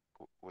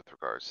with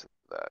regards to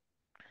that.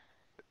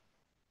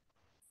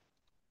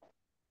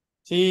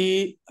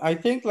 See, I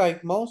think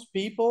like most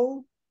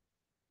people,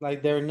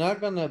 like they're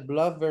not gonna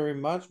bluff very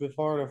much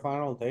before the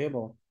final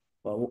table.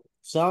 But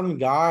some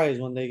guys,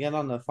 when they get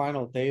on the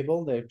final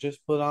table, they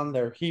just put on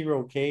their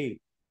hero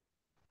cape,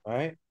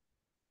 right?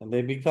 And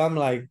they become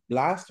like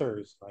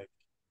blasters, like,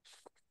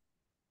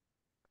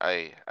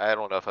 I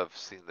don't know if I've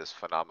seen this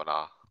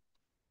phenomena.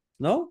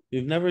 no,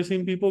 you've never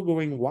seen people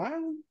going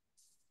wild?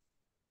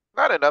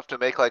 Not enough to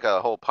make like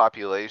a whole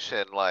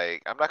population,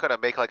 like, I'm not gonna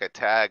make like a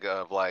tag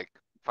of like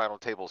final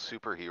table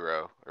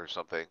superhero or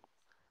something.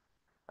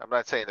 I'm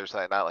not saying there's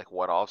not like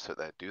one-offs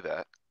that do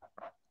that.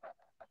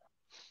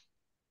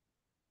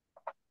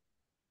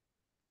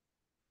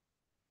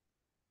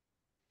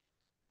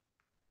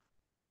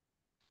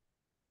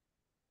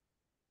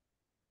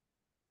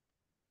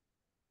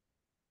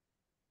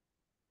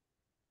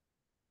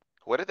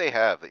 What did they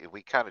have?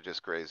 We kinda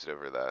just grazed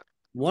over that.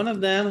 One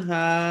of them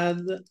had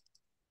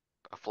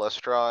A flush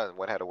draw and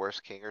one had a worse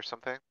king or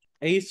something?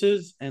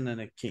 aces and then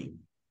a king.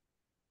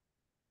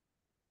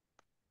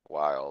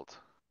 Wild.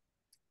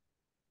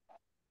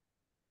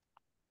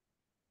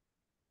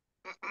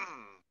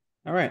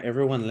 Alright,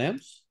 everyone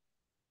limps.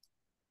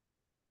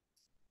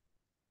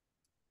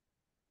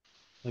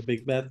 A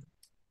big bet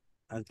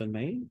has been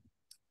made.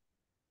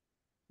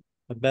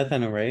 A bet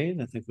and a raise,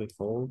 I think we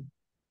fold.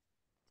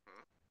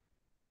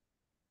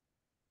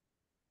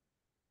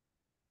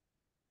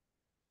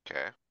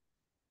 Okay,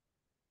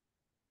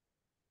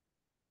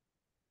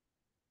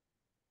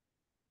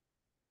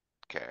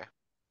 okay.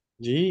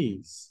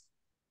 Jeez.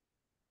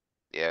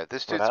 Yeah,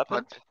 this What dude's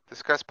happened?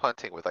 this guy's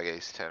punting with like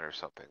ace ten or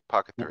something,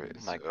 pocket Oh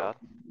threes, My so. god.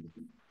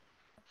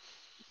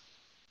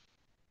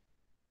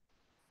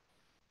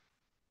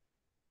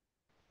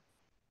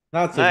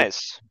 That's a good,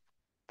 Nice.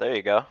 There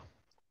you go.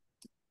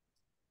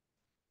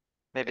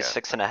 Maybe Yeah,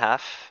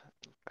 6.5.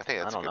 I think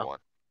I that's a don't good know. one.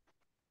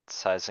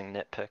 Sizing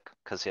nitpick,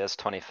 cuz he has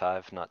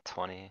 25, not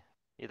 20.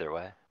 Either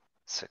way,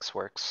 6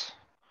 works.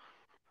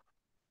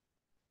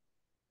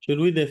 should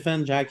we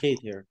defend jack eight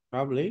here?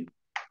 Probably,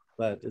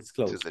 but it's To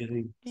close, the, it's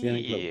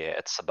getting close. Yeah,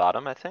 it's the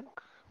bottom, I think.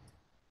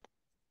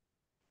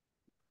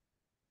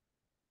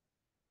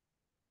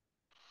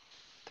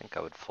 Think I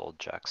would fold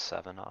jack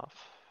 7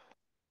 off.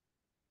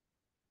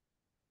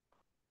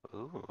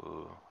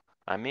 Ooh,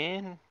 I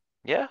mean,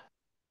 yeah.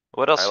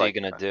 What I else are you like,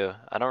 gonna do?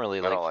 I don't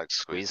really I like don't like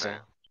squeezing. squeezing.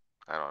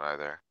 I don't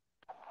either.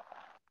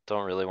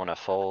 Don't really wanna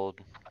fold.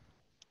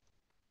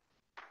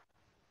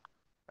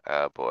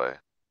 Ah, boy.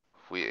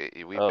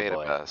 We've Oh made a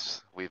boy.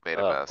 mess. We've made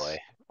a Oh mess. boy.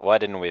 Why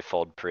didn't we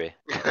fold pre?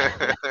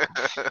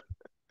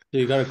 So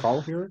you got a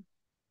call here?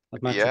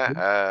 At max Yeah, EV?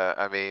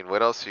 I mean,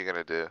 what else are you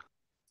gonna do?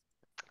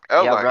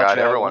 Oh Yeah, my god,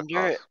 Roger, I everyone wonder,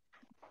 calls.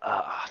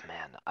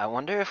 man, I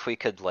wonder if we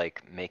could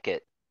like make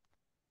it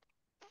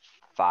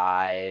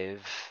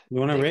 5 You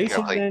wanna big raise You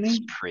gonna it, play, blinds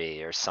Danny?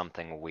 pre or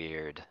something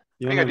weird.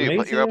 You what are you wanna gonna do?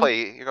 raise You're gonna here?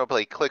 play, you're gonna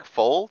play click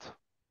fold?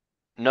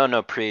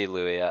 No, pre,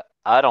 Louis.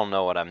 I don't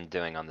know what I'm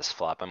doing on this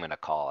flop. I'm gonna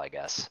call, I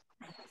guess.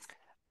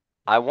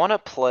 I wanna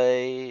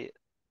play.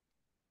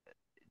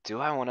 Do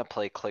I wanna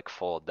play click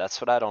fold?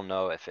 That's what I don't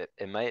know if it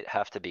might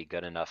have to be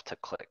good enough to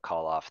click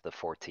call off the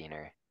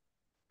 14er.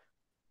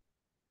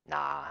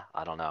 Nah,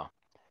 I don't know.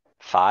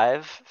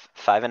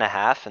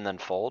 5.5 and then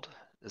fold?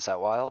 Is that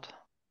wild?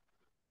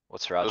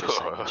 What's Roger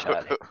saying in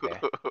chat here?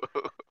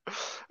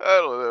 I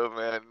don't know,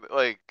 man.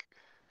 Like,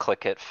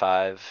 Click at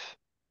 5,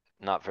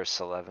 not versus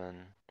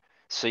 11.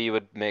 So you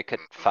would make it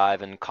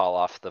 5 and call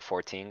off the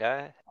 14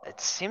 guy?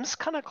 It seems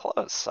kinda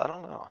close, I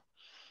don't know.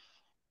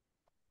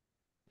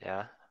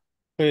 Yeah,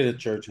 Play the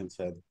church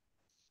instead.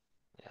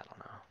 yeah, I don't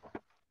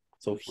know.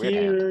 So Weird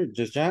hand. here,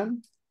 just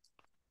jam,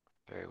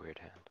 Very weird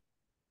hand.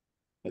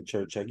 the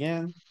church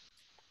again.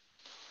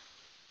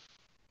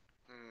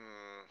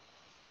 hmm,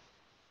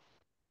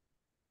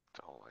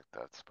 don't like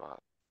that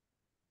spot.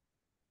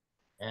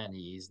 And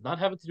he's not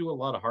having to do a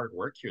lot of hard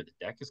work here. The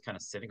deck is kind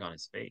of sitting on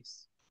his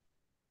face.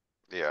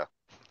 Yeah,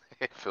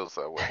 it feels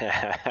that way.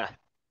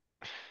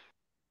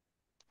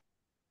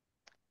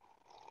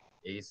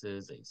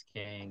 Aces, ace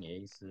king,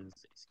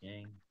 aces, ace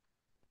king.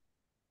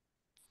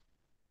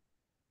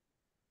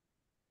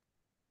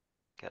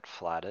 Get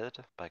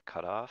flatted by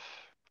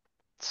cutoff.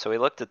 So we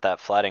looked at that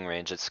flatting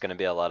range, it's gonna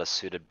be a lot of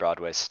suited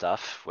Broadway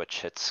stuff,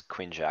 which hits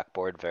queen jack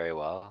board very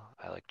well.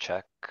 I like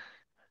check.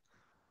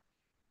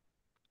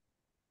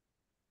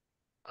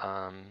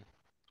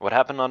 What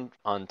happened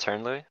on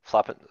turn, Louis?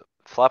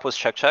 Flop was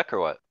check check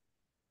or what?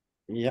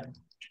 Yeah,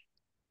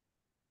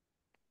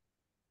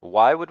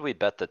 Why would we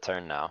bet the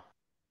turn now?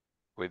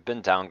 We've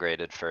been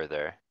downgraded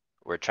further.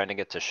 We're trying to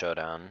get to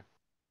showdown.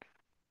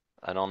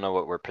 I don't know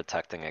what we're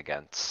protecting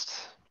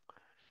against.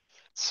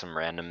 Some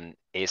random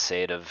ace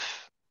eight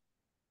of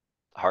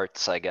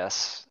hearts, I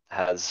guess,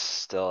 has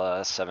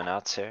still 7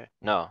 outs here.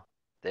 No,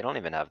 they don't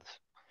even have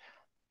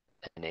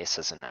an ace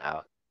as an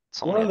out.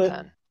 It's only a well,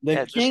 10. the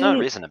Yeah, there's no king,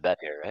 reason to bet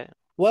here, right?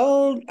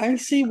 well, I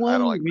see I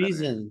don't one like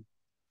betting. reason.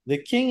 The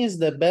king is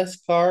the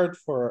best card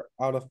for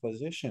out of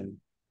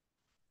position.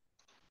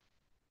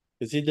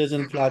 Cause he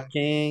doesn't flat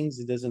kings,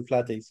 he doesn't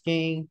flat ace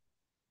king.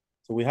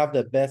 So we have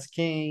the best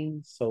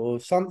king, so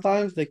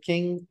sometimes the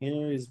king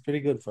here is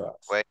pretty good for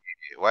us. Wait,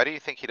 why do you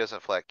think he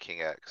doesn't flat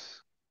king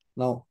X?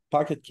 No,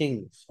 pocket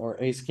kings or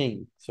ace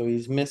king, so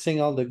he's missing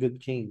all the good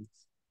kings.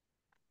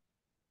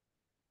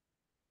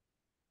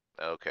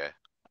 Okay,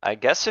 I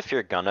guess if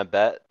you're gonna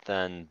bet,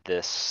 then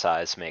this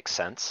size makes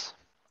sense.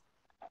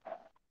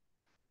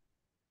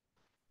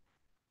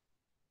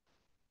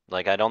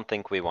 Like, I don't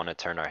think we wanna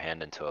turn our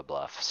hand into a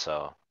bluff,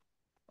 so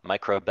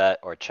micro bet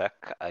or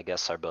check, I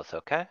guess are both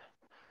okay.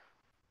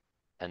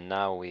 And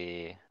now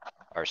we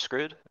are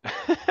screwed.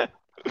 I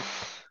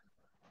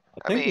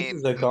I think this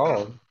is mean, a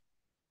call.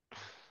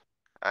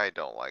 I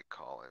don't like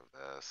calling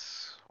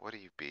this. What are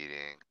you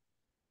beating?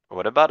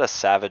 What about a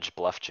savage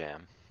bluff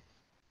jam?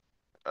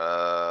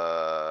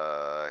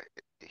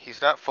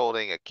 He's not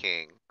folding a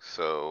king,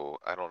 so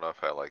I don't know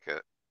if I like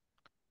it.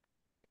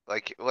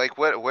 Like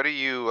what are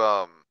you,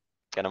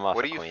 Get him off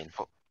what a are you, queen.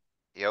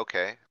 yeah,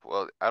 okay.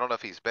 Well, I don't know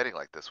if he's betting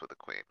like this with a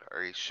queen,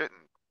 or he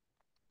shouldn't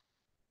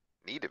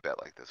need to bet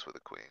like this with a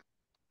queen.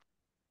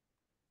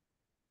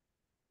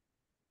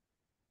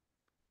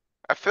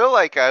 I feel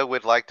like I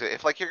would like to,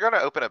 if like you're gonna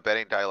open a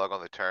betting dialogue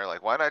on the turn,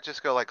 like why not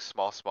just go like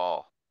small,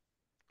 small?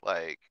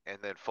 Like,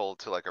 and then fold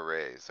to like a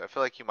raise. I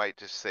feel like you might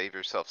just save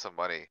yourself some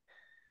money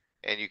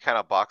and you kind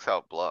of box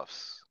out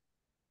bluffs.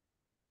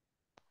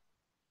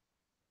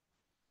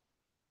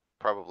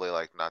 Probably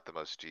like not the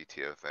most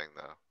GTO thing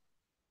though.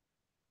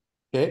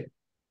 Okay.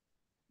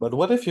 But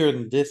what if you're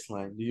in this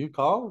line? Do you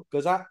call?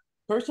 Cause I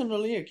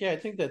personally, okay, I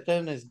think the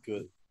 10 is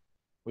good.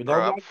 We don't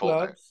Bro, I'm block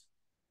folding. clubs.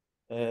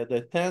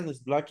 The 10 is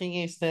blocking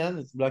ace 10,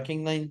 it's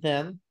blocking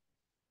 9-10.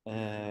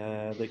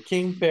 The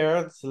king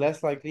pair, it's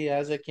less likely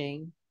as a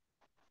king.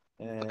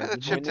 Look at the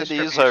You chip might To need,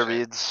 these are distribution.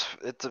 reads,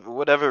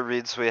 whatever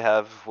reads we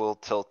have will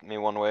tilt me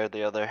one way or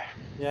the other.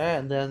 yeah,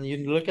 and then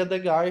you look at the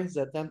guy, his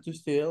attempt to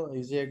steal,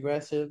 is he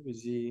aggressive,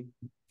 is he,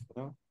 you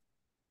know?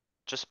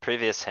 Just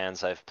previous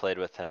hands I've played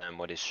with him,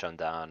 what he's shown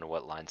down,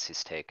 what lines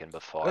he's taken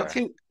Let's before.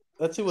 see,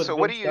 let's see what So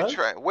what are Vince you does.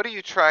 trying, what are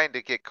you trying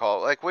to get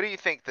called? Like, what do you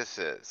think this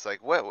is?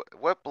 Like,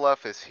 what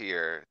bluff is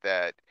here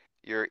that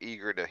you're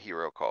eager to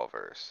hero call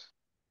verse?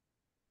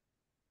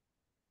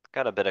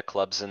 Got a bit of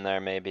clubs in there,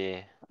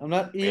 maybe. I'm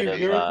not Bit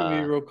of, eager to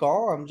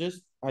recall,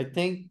 I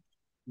think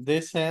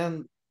this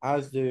hand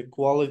has the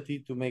quality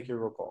to make a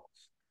recall.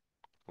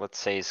 let's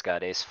say he's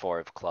got ace four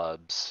of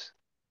clubs.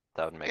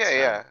 That would make Yeah,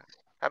 sense. yeah.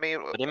 I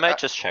mean, But he might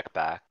just check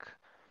back.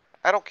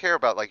 I don't care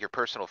about like your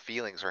personal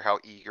feelings or how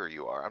eager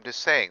you are. I'm just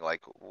saying,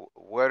 like,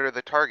 what are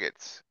the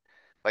targets?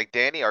 Like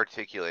Danny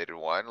articulated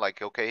one,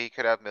 like, okay, he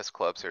could have missed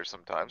clubs here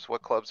sometimes.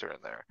 What clubs are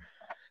in there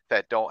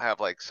that don't have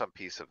like some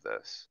piece of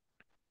this?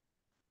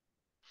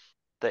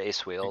 The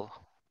ace wheel,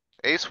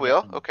 Ace Yeah,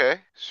 wheel,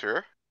 okay,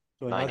 sure.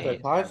 So he has a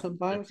 9-8. five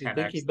the sometimes, you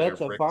think he 10x that are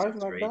bets a bricks five and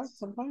like that straights.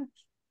 sometimes?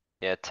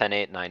 Yeah,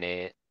 10-8,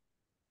 9-8.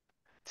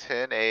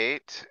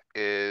 10-8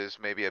 is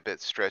maybe a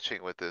bit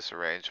stretching with this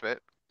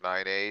arrangement.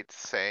 9-8,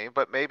 same,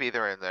 but maybe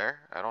they're in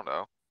there. I don't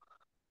know.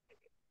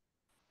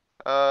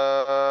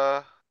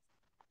 Uh,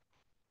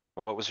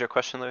 What was your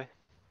question, Louis?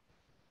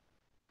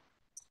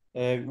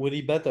 Would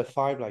he bet a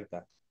 5 like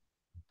that?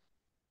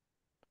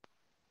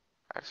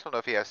 I just don't know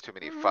if he has too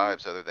many Mm.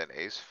 fives other than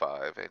ace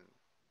five and.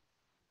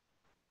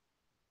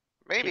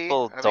 Maybe,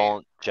 People I mean,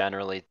 don't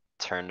generally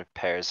turn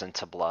pairs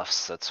into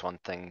bluffs. That's one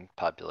thing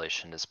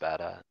population is bad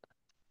at.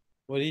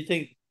 What do you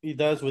think he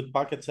does with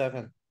pocket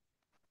 7?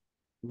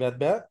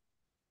 Bet?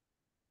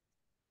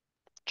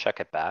 Check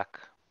it back.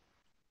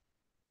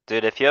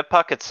 Dude, if you have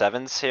pocket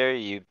sevens here,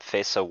 you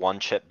face a one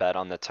chip bet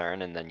on the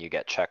turn and then you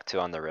get checked to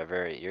on the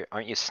river.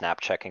 Aren't you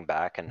snap checking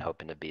back and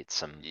hoping to beat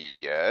some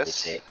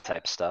ace yes, eight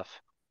type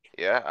stuff?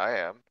 yeah, I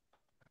am.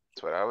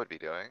 That's what I would be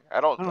doing.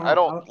 I don't I know.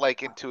 don't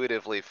like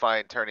intuitively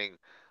find turning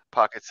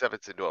pocket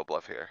sevens into a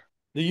bluff here.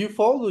 Do you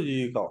fold or do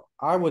you call?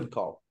 I would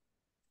call.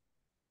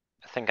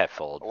 I think I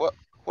fold. Well,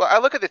 I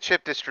look at the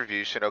chip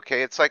distribution,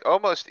 okay? It's like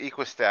almost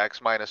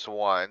equistacks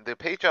 -1. The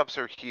pay jumps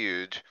are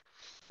huge.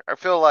 I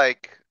feel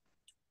like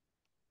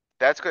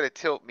that's gonna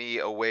tilt me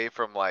away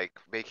from like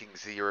making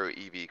 0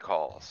 EV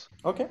calls.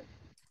 Okay.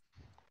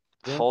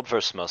 Then- Fold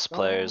versus most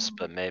players, Oh.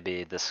 but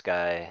maybe this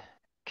guy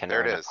can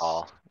There it earn a is.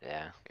 call.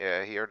 Yeah.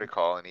 Yeah, he earned a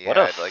call and he What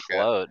a had like a,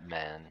 float,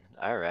 man.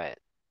 Alright.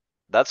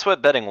 That's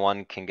what betting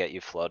one can get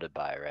you floated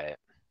by, right?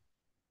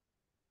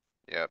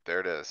 yeah, there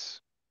it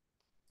is.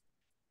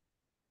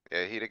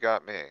 Yeah, he'd have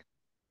got me.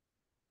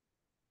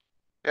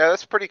 Yeah,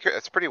 that's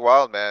pretty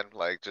wild, man.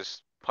 Like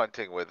just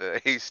punting with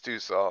an ace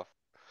deuce off.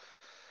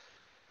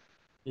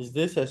 Is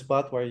this a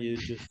spot where you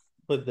just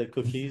put the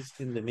cookies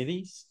in the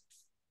middies?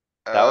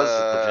 That was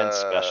the Vince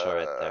special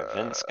right there.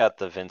 Vince Uh, got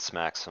the Vince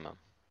maximum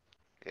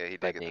yeah, he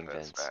by did get the being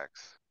Vince Vince.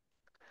 max.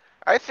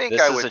 I think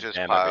This I is would a just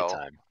jam every pile.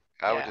 time.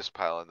 I would Yeah, just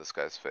pile in this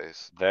guy's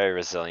face. very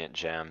resilient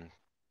jam.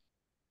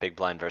 Big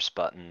blind versus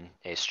button,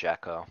 ace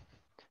jacko.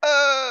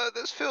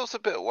 This feels a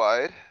bit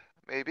wide,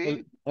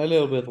 maybe. A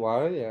little bit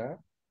wide, yeah.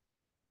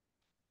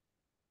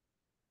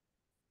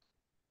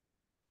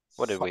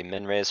 What did we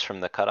min raise from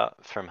the cutoff,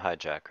 from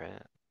hijack,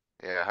 right?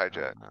 Yeah,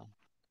 hijack.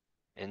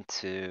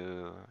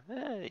 Into,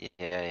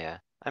 yeah.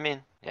 I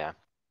mean, yeah,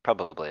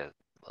 probably a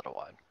little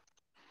wide.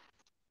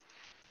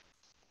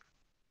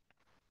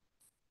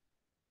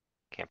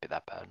 Can't be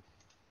that bad.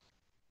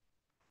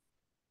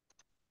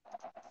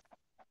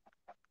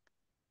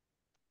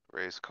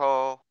 Raise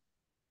call.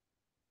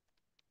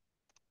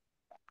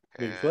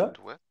 Big And flip.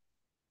 win.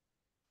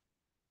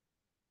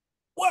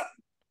 What?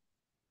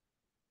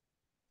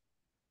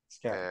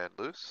 Scary. And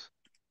loose.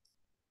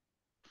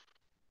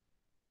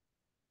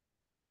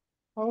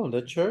 Oh,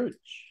 the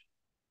church.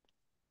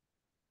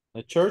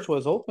 The church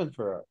was open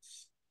for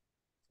us.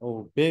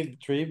 Oh,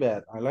 big 3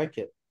 bet. I like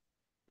it.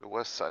 It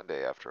was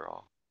Sunday after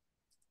all.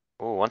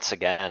 Ooh, once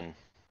again,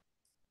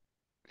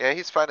 Yeah,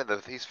 he's finding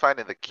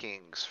the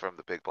kings from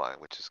the big blind,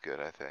 which is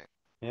good, I think.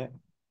 Yeah.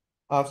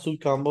 Offsuit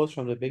combos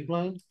from the big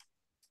blind.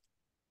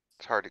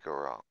 It's hard to go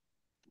wrong.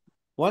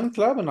 One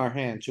club in our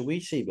hand. Should we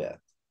see bet?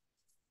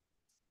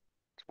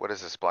 What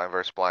is this, blind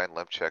versus blind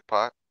limp check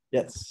pot?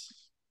 Yes.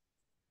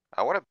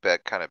 I wanna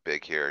bet kinda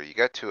big here. You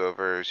got 2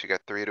 overs, you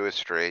got 3 to a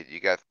straight, you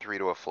got 3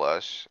 to a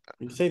flush.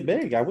 You say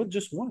big. I would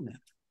just want it.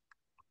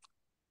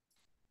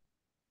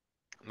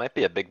 might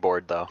be a big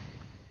board though.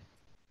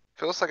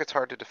 Feels like it's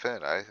hard to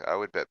defend. I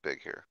would bet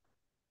big here.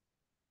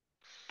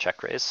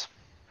 Check raise.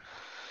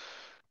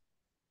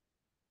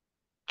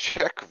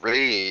 Check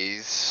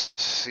raise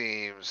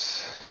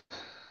seems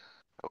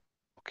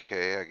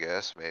okay, I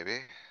guess, maybe.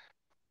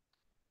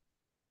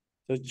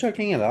 So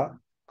checking it out.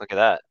 Look at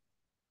that.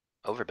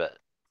 Overbet.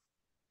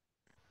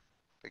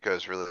 It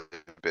goes really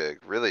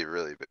big, really,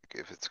 really big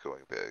if it's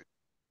going big.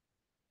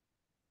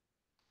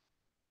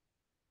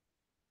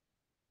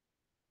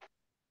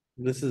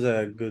 This is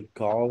a good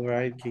call,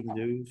 right? King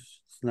deuce.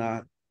 It's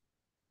not.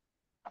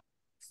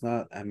 It's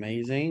not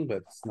amazing, but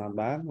it's not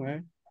bad,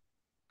 right?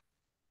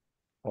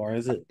 Or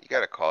is it? You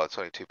gotta call, it's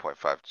only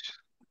 2.5.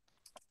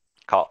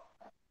 Call.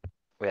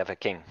 We have a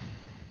king.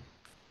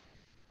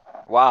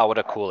 Wow, what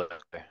a cooler.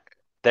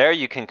 There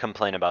you can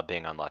complain about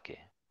being unlucky.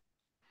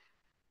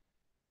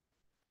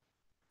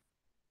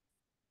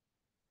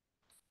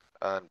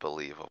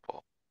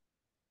 Unbelievable.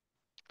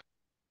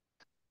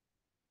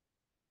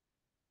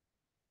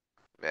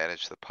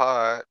 Manage the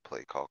pot,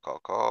 play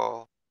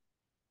call.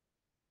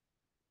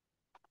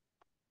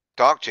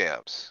 Dog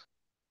jams.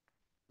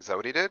 Is that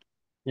what he did?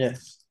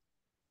 Yes.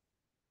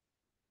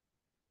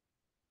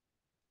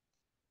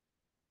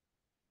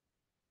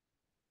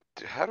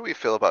 How do we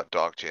feel about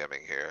dog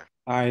jamming here?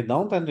 I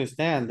don't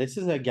understand. This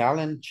is a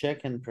gallon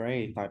check and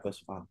pray type of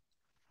spot.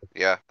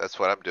 Yeah, that's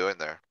what I'm doing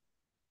there.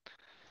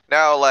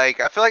 Now, like,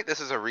 I feel like this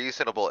is a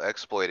reasonable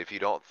exploit if you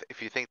don't, if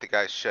you think the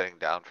guy's shutting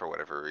down for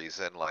whatever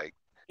reason, like,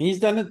 He's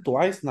done it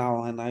twice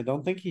now, and I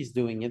don't think he's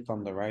doing it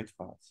on the right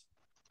spots.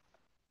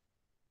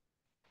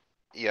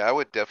 yeah, I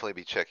would definitely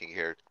be checking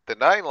here. The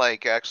 9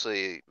 like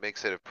actually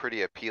makes it a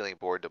pretty appealing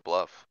board to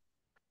bluff.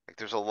 Like,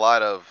 there's a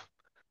lot of,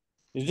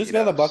 You just You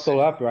gotta know, buckle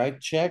up, right?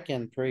 Check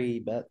and pray he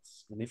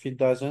bets. And if he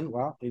doesn't,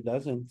 well, he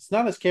doesn't. It's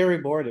not a scary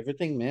board.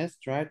 Everything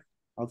missed, right?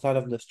 Outside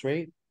of the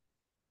straight.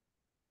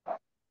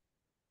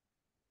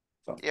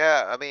 It's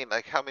Yeah, I mean,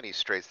 like, how many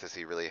straights does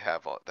he really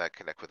have that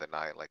connect with a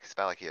nine? Like, it's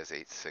not like he has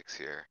 8-6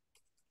 here.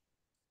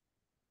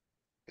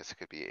 Guess it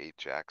could be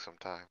 8-jack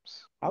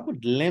sometimes. I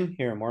would limp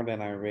here more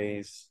than I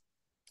raise.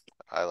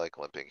 I like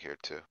limping here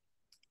too.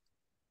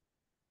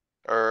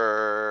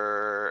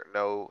 Or,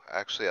 no,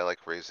 actually, I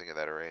like raising in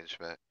that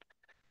arrangement.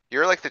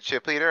 You're like the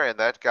chip leader and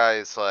that guy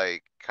is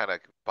like kinda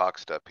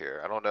boxed up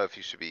here. I don't know if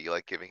you should be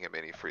like giving him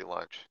any free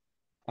lunch.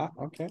 Ah,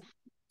 okay.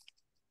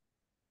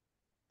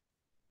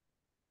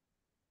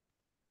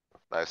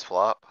 Nice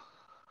flop.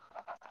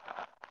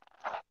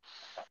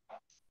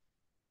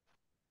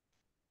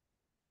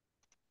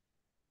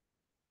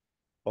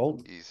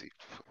 Fold.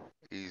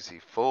 Easy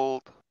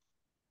fold.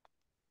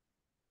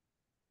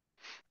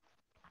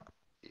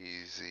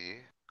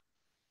 Easy.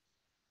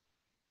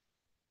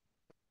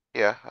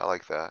 Yeah, I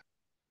like that.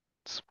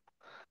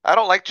 I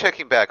don't like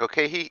checking back,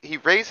 okay? He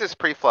raises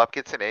pre-flop,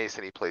 gets an ace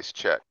and he plays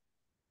check.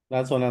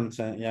 That's what I'm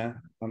saying. Yeah,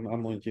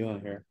 I'm with you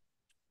on here.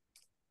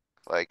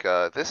 Like,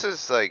 this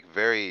is like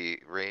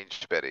very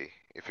ranged betty.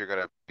 If you're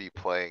gonna be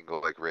playing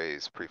like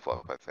raise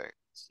pre-flop, I think.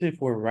 See if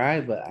we're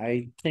right, but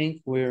I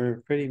think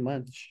we're pretty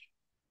much.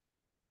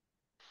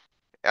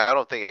 I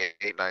don't think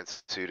 8-9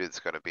 suited is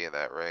gonna be in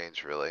that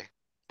range really,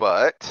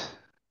 but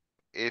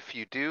if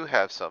you do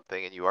have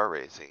something and you are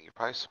raising, you're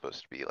probably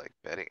supposed to be like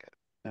betting it.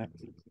 uh,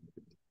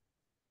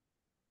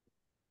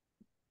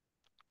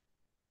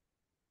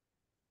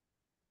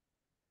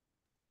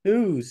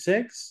 2,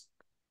 6.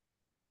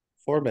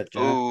 4-bet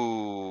jack.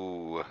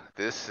 Ooh,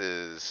 this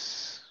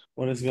is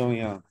What is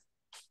going on?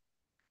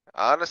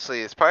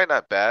 honestly, it's probably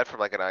not bad from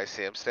like an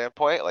ICM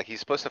standpoint. Like he's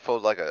supposed to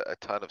fold like a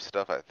ton of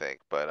stuff, I think,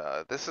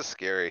 but this is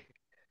scary.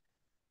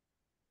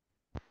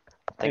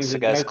 Thinks the this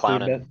guy's guy's 3-bet.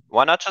 clowning.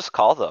 Why not just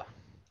call though?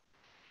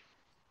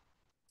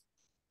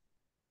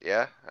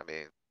 Yeah, I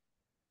mean,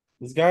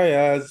 This guy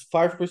has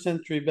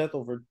 5% 3-bet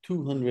over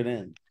 200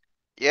 in.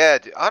 yeah,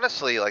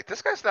 honestly, like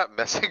this guy's not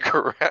messing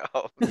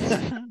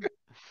around.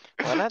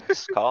 Why not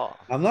just call?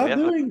 I'm We not have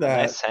doing a that.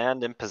 nice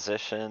hand in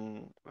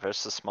position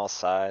versus small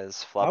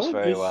size, I flops would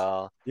very just,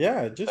 well.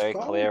 yeah, just Very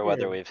call clear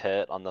whether here. we've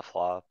hit on the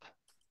flop.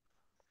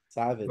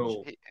 Savage.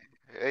 So,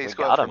 He's We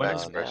going got for him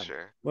max though, yeah.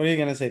 pressure. What are you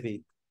gonna say,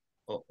 Pete?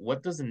 well,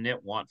 what does a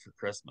nit want for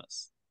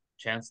Christmas?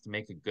 Chance to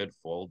make a good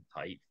fold,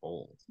 tight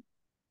fold.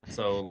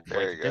 So, There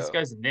like, you if this go.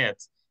 guy's a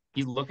nit,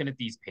 he's looking at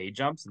these pay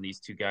jumps and these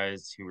two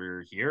guys who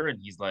are here, and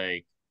he's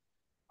like,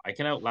 I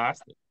can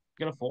outlast it.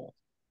 I'm gonna fold.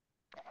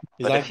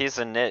 He's But if like, he's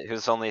a nit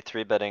who's only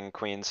three betting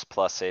queens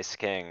plus ace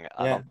king,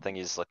 I yeah, don't think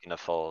he's looking to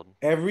fold.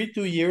 every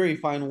 2 year he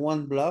find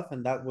one bluff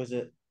and that was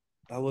it.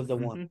 That was the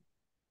one. Mhm.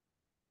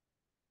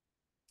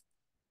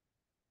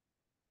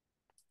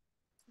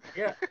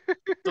 Yeah,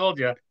 told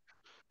you.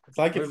 It's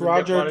like What if does a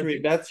nit Roger want to three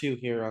do? bets you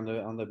here on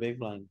the big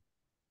blind.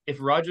 If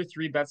Roger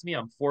three bets me,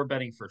 I'm four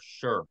betting for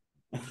sure.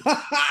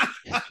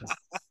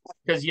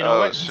 Because you know Oh,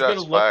 what? He's gonna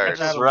shots look at fired.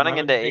 that Just running 11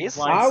 into big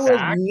blind I aces. was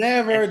stack,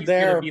 never and he's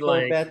gonna there be for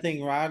like,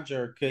 betting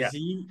Roger, yeah. cuz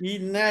he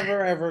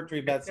never ever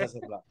 3-bets as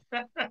a bluff.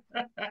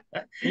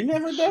 He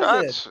never does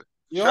it. Shots,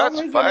 You're shots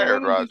always gonna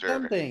fired, run into Roger.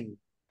 something.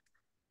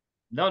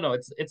 No,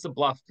 it's a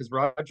bluff because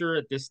Roger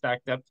at this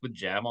stack depth would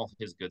jam all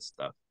his good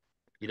stuff.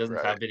 He doesn't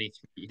Right. have any.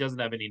 He doesn't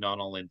have any non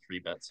all in three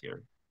bets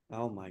here.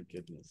 Oh my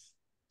goodness.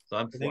 So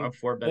I'm Putting,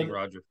 four betting put-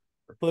 Roger.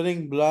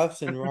 putting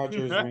bluffs in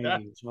Roger's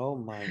range. Oh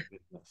my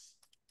goodness.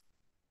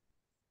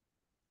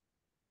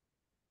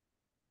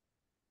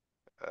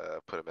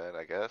 Put him in,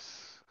 I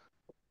guess.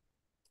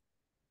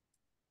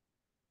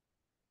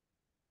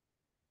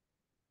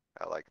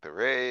 I like the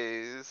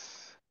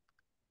raise.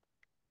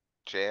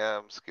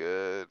 Jam's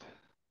good.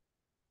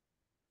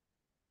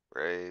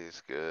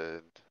 Raise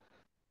good.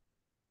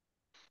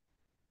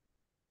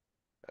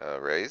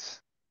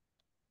 Raise,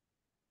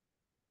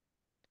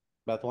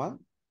 Bet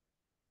one?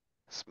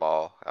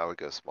 small. I would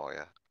go small,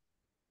 yeah.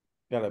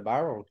 Got a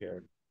barrel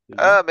here. Do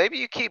you? Maybe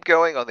you keep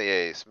going on the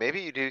ace.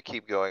 Maybe you do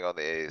keep going on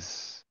the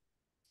ace.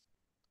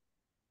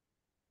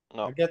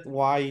 I No, get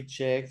why he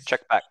checks.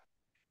 check back.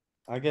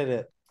 I get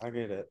it. I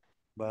get it.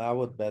 But I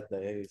would bet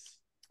the ace.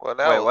 Well,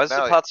 Wait, why is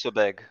the now, pot so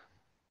big?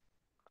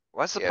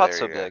 Why is the yeah, pot there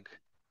so you go. big?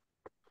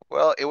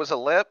 Well, it was a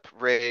limp,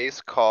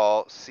 raise,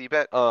 call,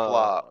 c-bet, Uh,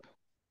 flop.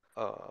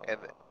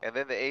 And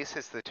then the ace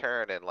hits the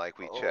turn and like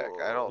we check.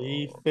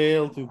 He oh.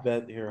 failed to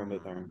bet here on the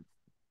turn.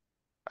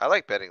 I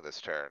like betting this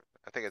turn.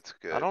 I think it's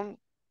I good. don't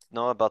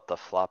know about the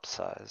flop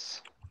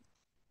size.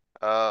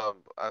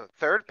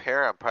 Third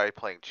pair, I'm probably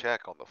playing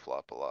check on the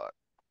flop a lot.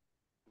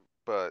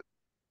 But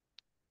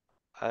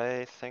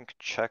I think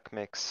check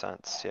makes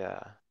sense,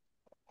 yeah.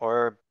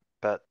 Or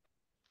bet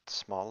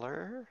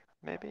smaller,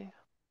 maybe?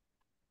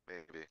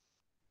 maybe.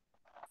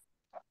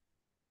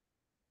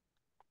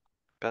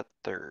 Bet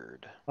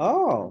third.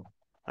 Oh,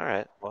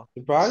 Alright, well.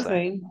 we'll see.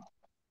 surprising.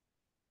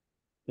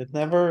 It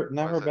never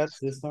Was it? bets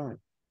this turn.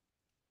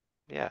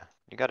 Yeah,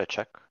 you gotta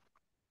check.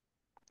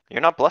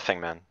 You're not bluffing,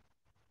 man.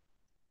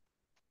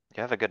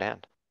 You have a good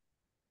hand.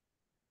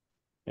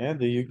 Yeah,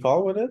 do you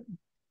call with it?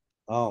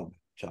 Oh,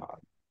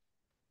 God.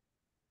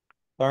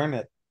 Turn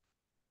it.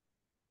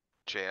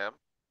 Jam?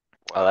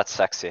 Oh, Wow. that's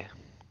sexy.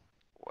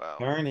 Wow.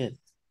 Darn it.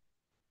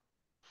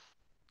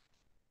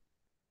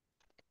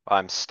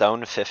 I'm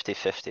stone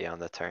 50-50 on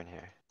the turn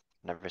here.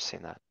 Never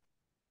seen that.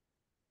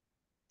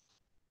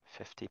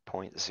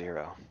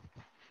 50.0.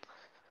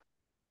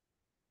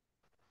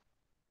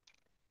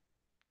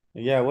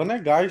 Yeah, when a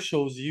guy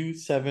shows you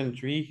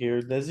 7-3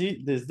 here, does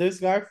this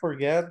guy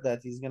forget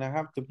that he's gonna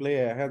have to play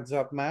a heads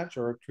up match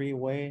or a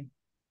three-way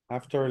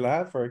after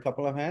that for a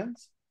couple of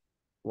hands?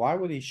 Why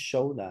would he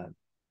show that?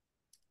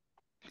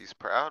 He's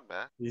proud,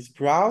 man. He's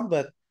proud,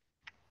 but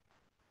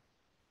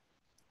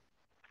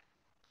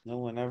no,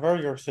 whenever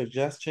you're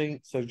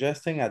suggesting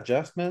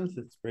adjustments,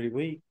 it's pretty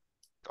weak.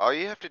 All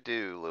you have to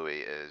do,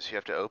 Louis, is you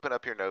have to open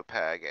up your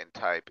notepad and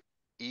type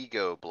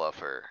ego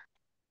bluffer.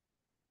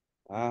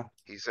 Ah,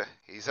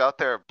 He's out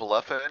there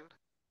bluffing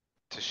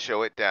to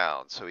show it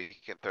down so he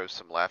can throw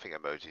some laughing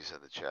emojis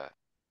in the chat.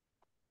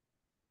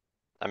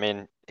 I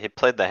mean, he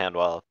played the hand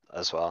well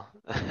as well,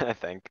 I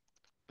think.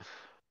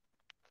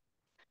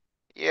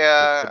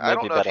 He Yeah, could I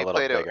don't maybe know if bet a he little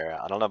played it. bigger.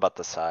 I don't know about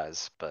the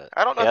size, but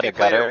I don't know he if had he a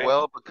played it gutter.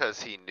 well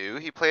because he knew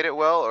he played it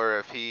well, or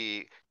if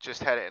he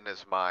just had it in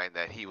his mind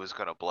that he was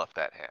gonna bluff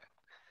that hand.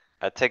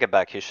 I take it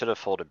back. He should have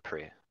folded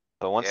pre,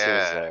 but once he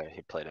was Yeah, there,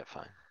 he played it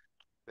fine.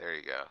 there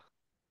you go.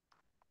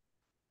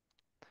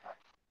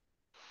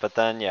 But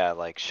then, yeah,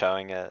 like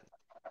showing it,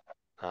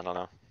 I don't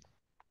know.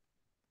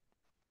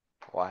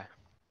 Why?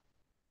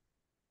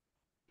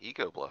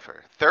 Ego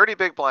bluffer. 30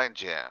 big blind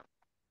jam.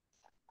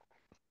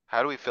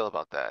 How do we feel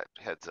about that?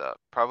 Heads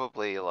up.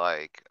 Probably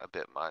like a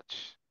bit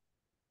much.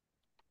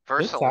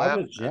 this Versus a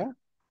limp. savage, yeah.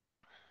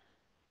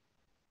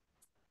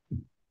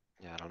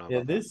 Yeah, I don't know Yeah,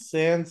 about that. this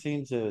hand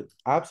seems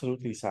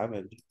absolutely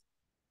savage.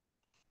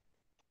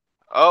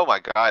 Oh my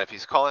god, if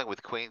he's calling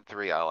with queen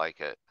three, I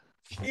like it.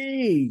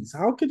 Jeez,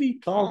 how could he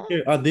call Huh?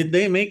 here? Did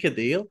they make a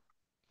deal?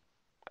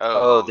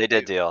 Oh, Oh, they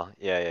did deal.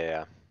 Yeah, yeah,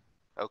 yeah.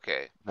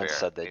 okay, Vince fair.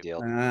 said they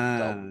dealt. Ah,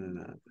 Dealt.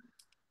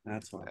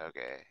 that's why.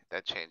 Okay,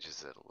 that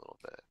changes it a little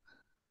bit.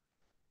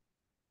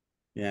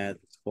 Yeah,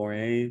 it's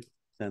 4-8,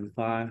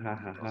 10-5, ha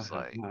ha I ha was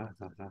ha like, ha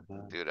ha ha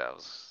ha. dude, I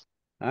was,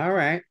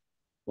 Alright,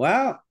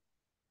 well,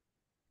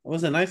 it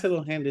was a nice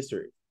little hand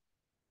history.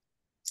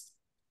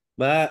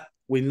 But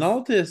we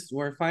noticed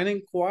we're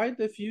finding quite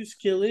a few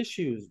skill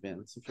issues,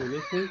 Vince. If you're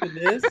listening to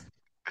this,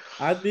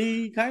 I'd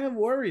be kind of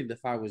worried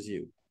if I was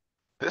you.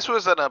 this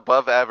was an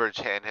above average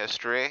hand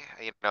history.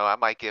 You know, I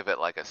might give it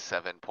like a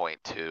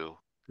 7.2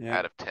 Yeah,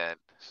 out of 10.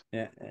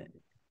 yeah.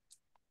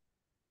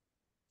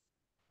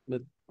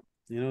 But,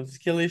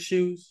 skill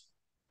issues,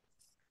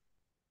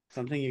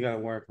 something you gotta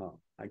work on.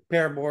 Like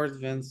pair boards,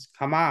 Vince,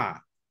 come on.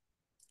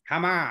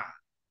 Come on.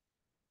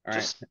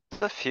 Alright, Just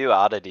a few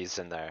oddities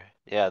in there.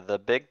 Yeah, the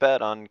big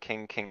bet on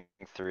king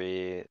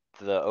 3,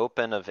 the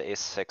open of ace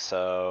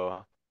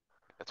 6-0,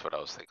 That's what I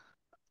was thinking.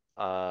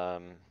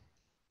 um.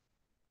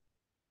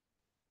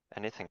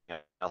 Anything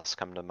else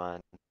come to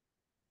mind?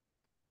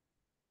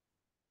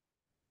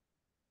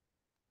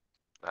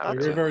 Not Not the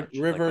too really. river,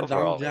 much, like river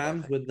dunk overall, I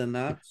jams think. with the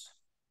nuts.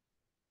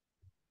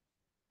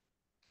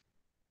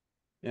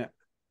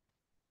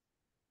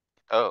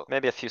 Oh,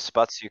 Maybe a few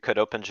spots you could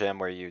open jam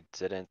where you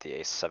didn't, the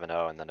ace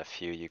 7-0, and then a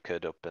few you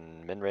could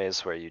open min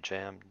raise where you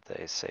jammed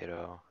the ace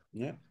 8-0.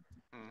 Yeah,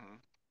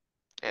 mhm.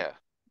 Yeah.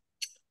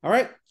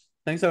 alright.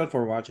 Thanks a lot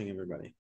for watching, everybody.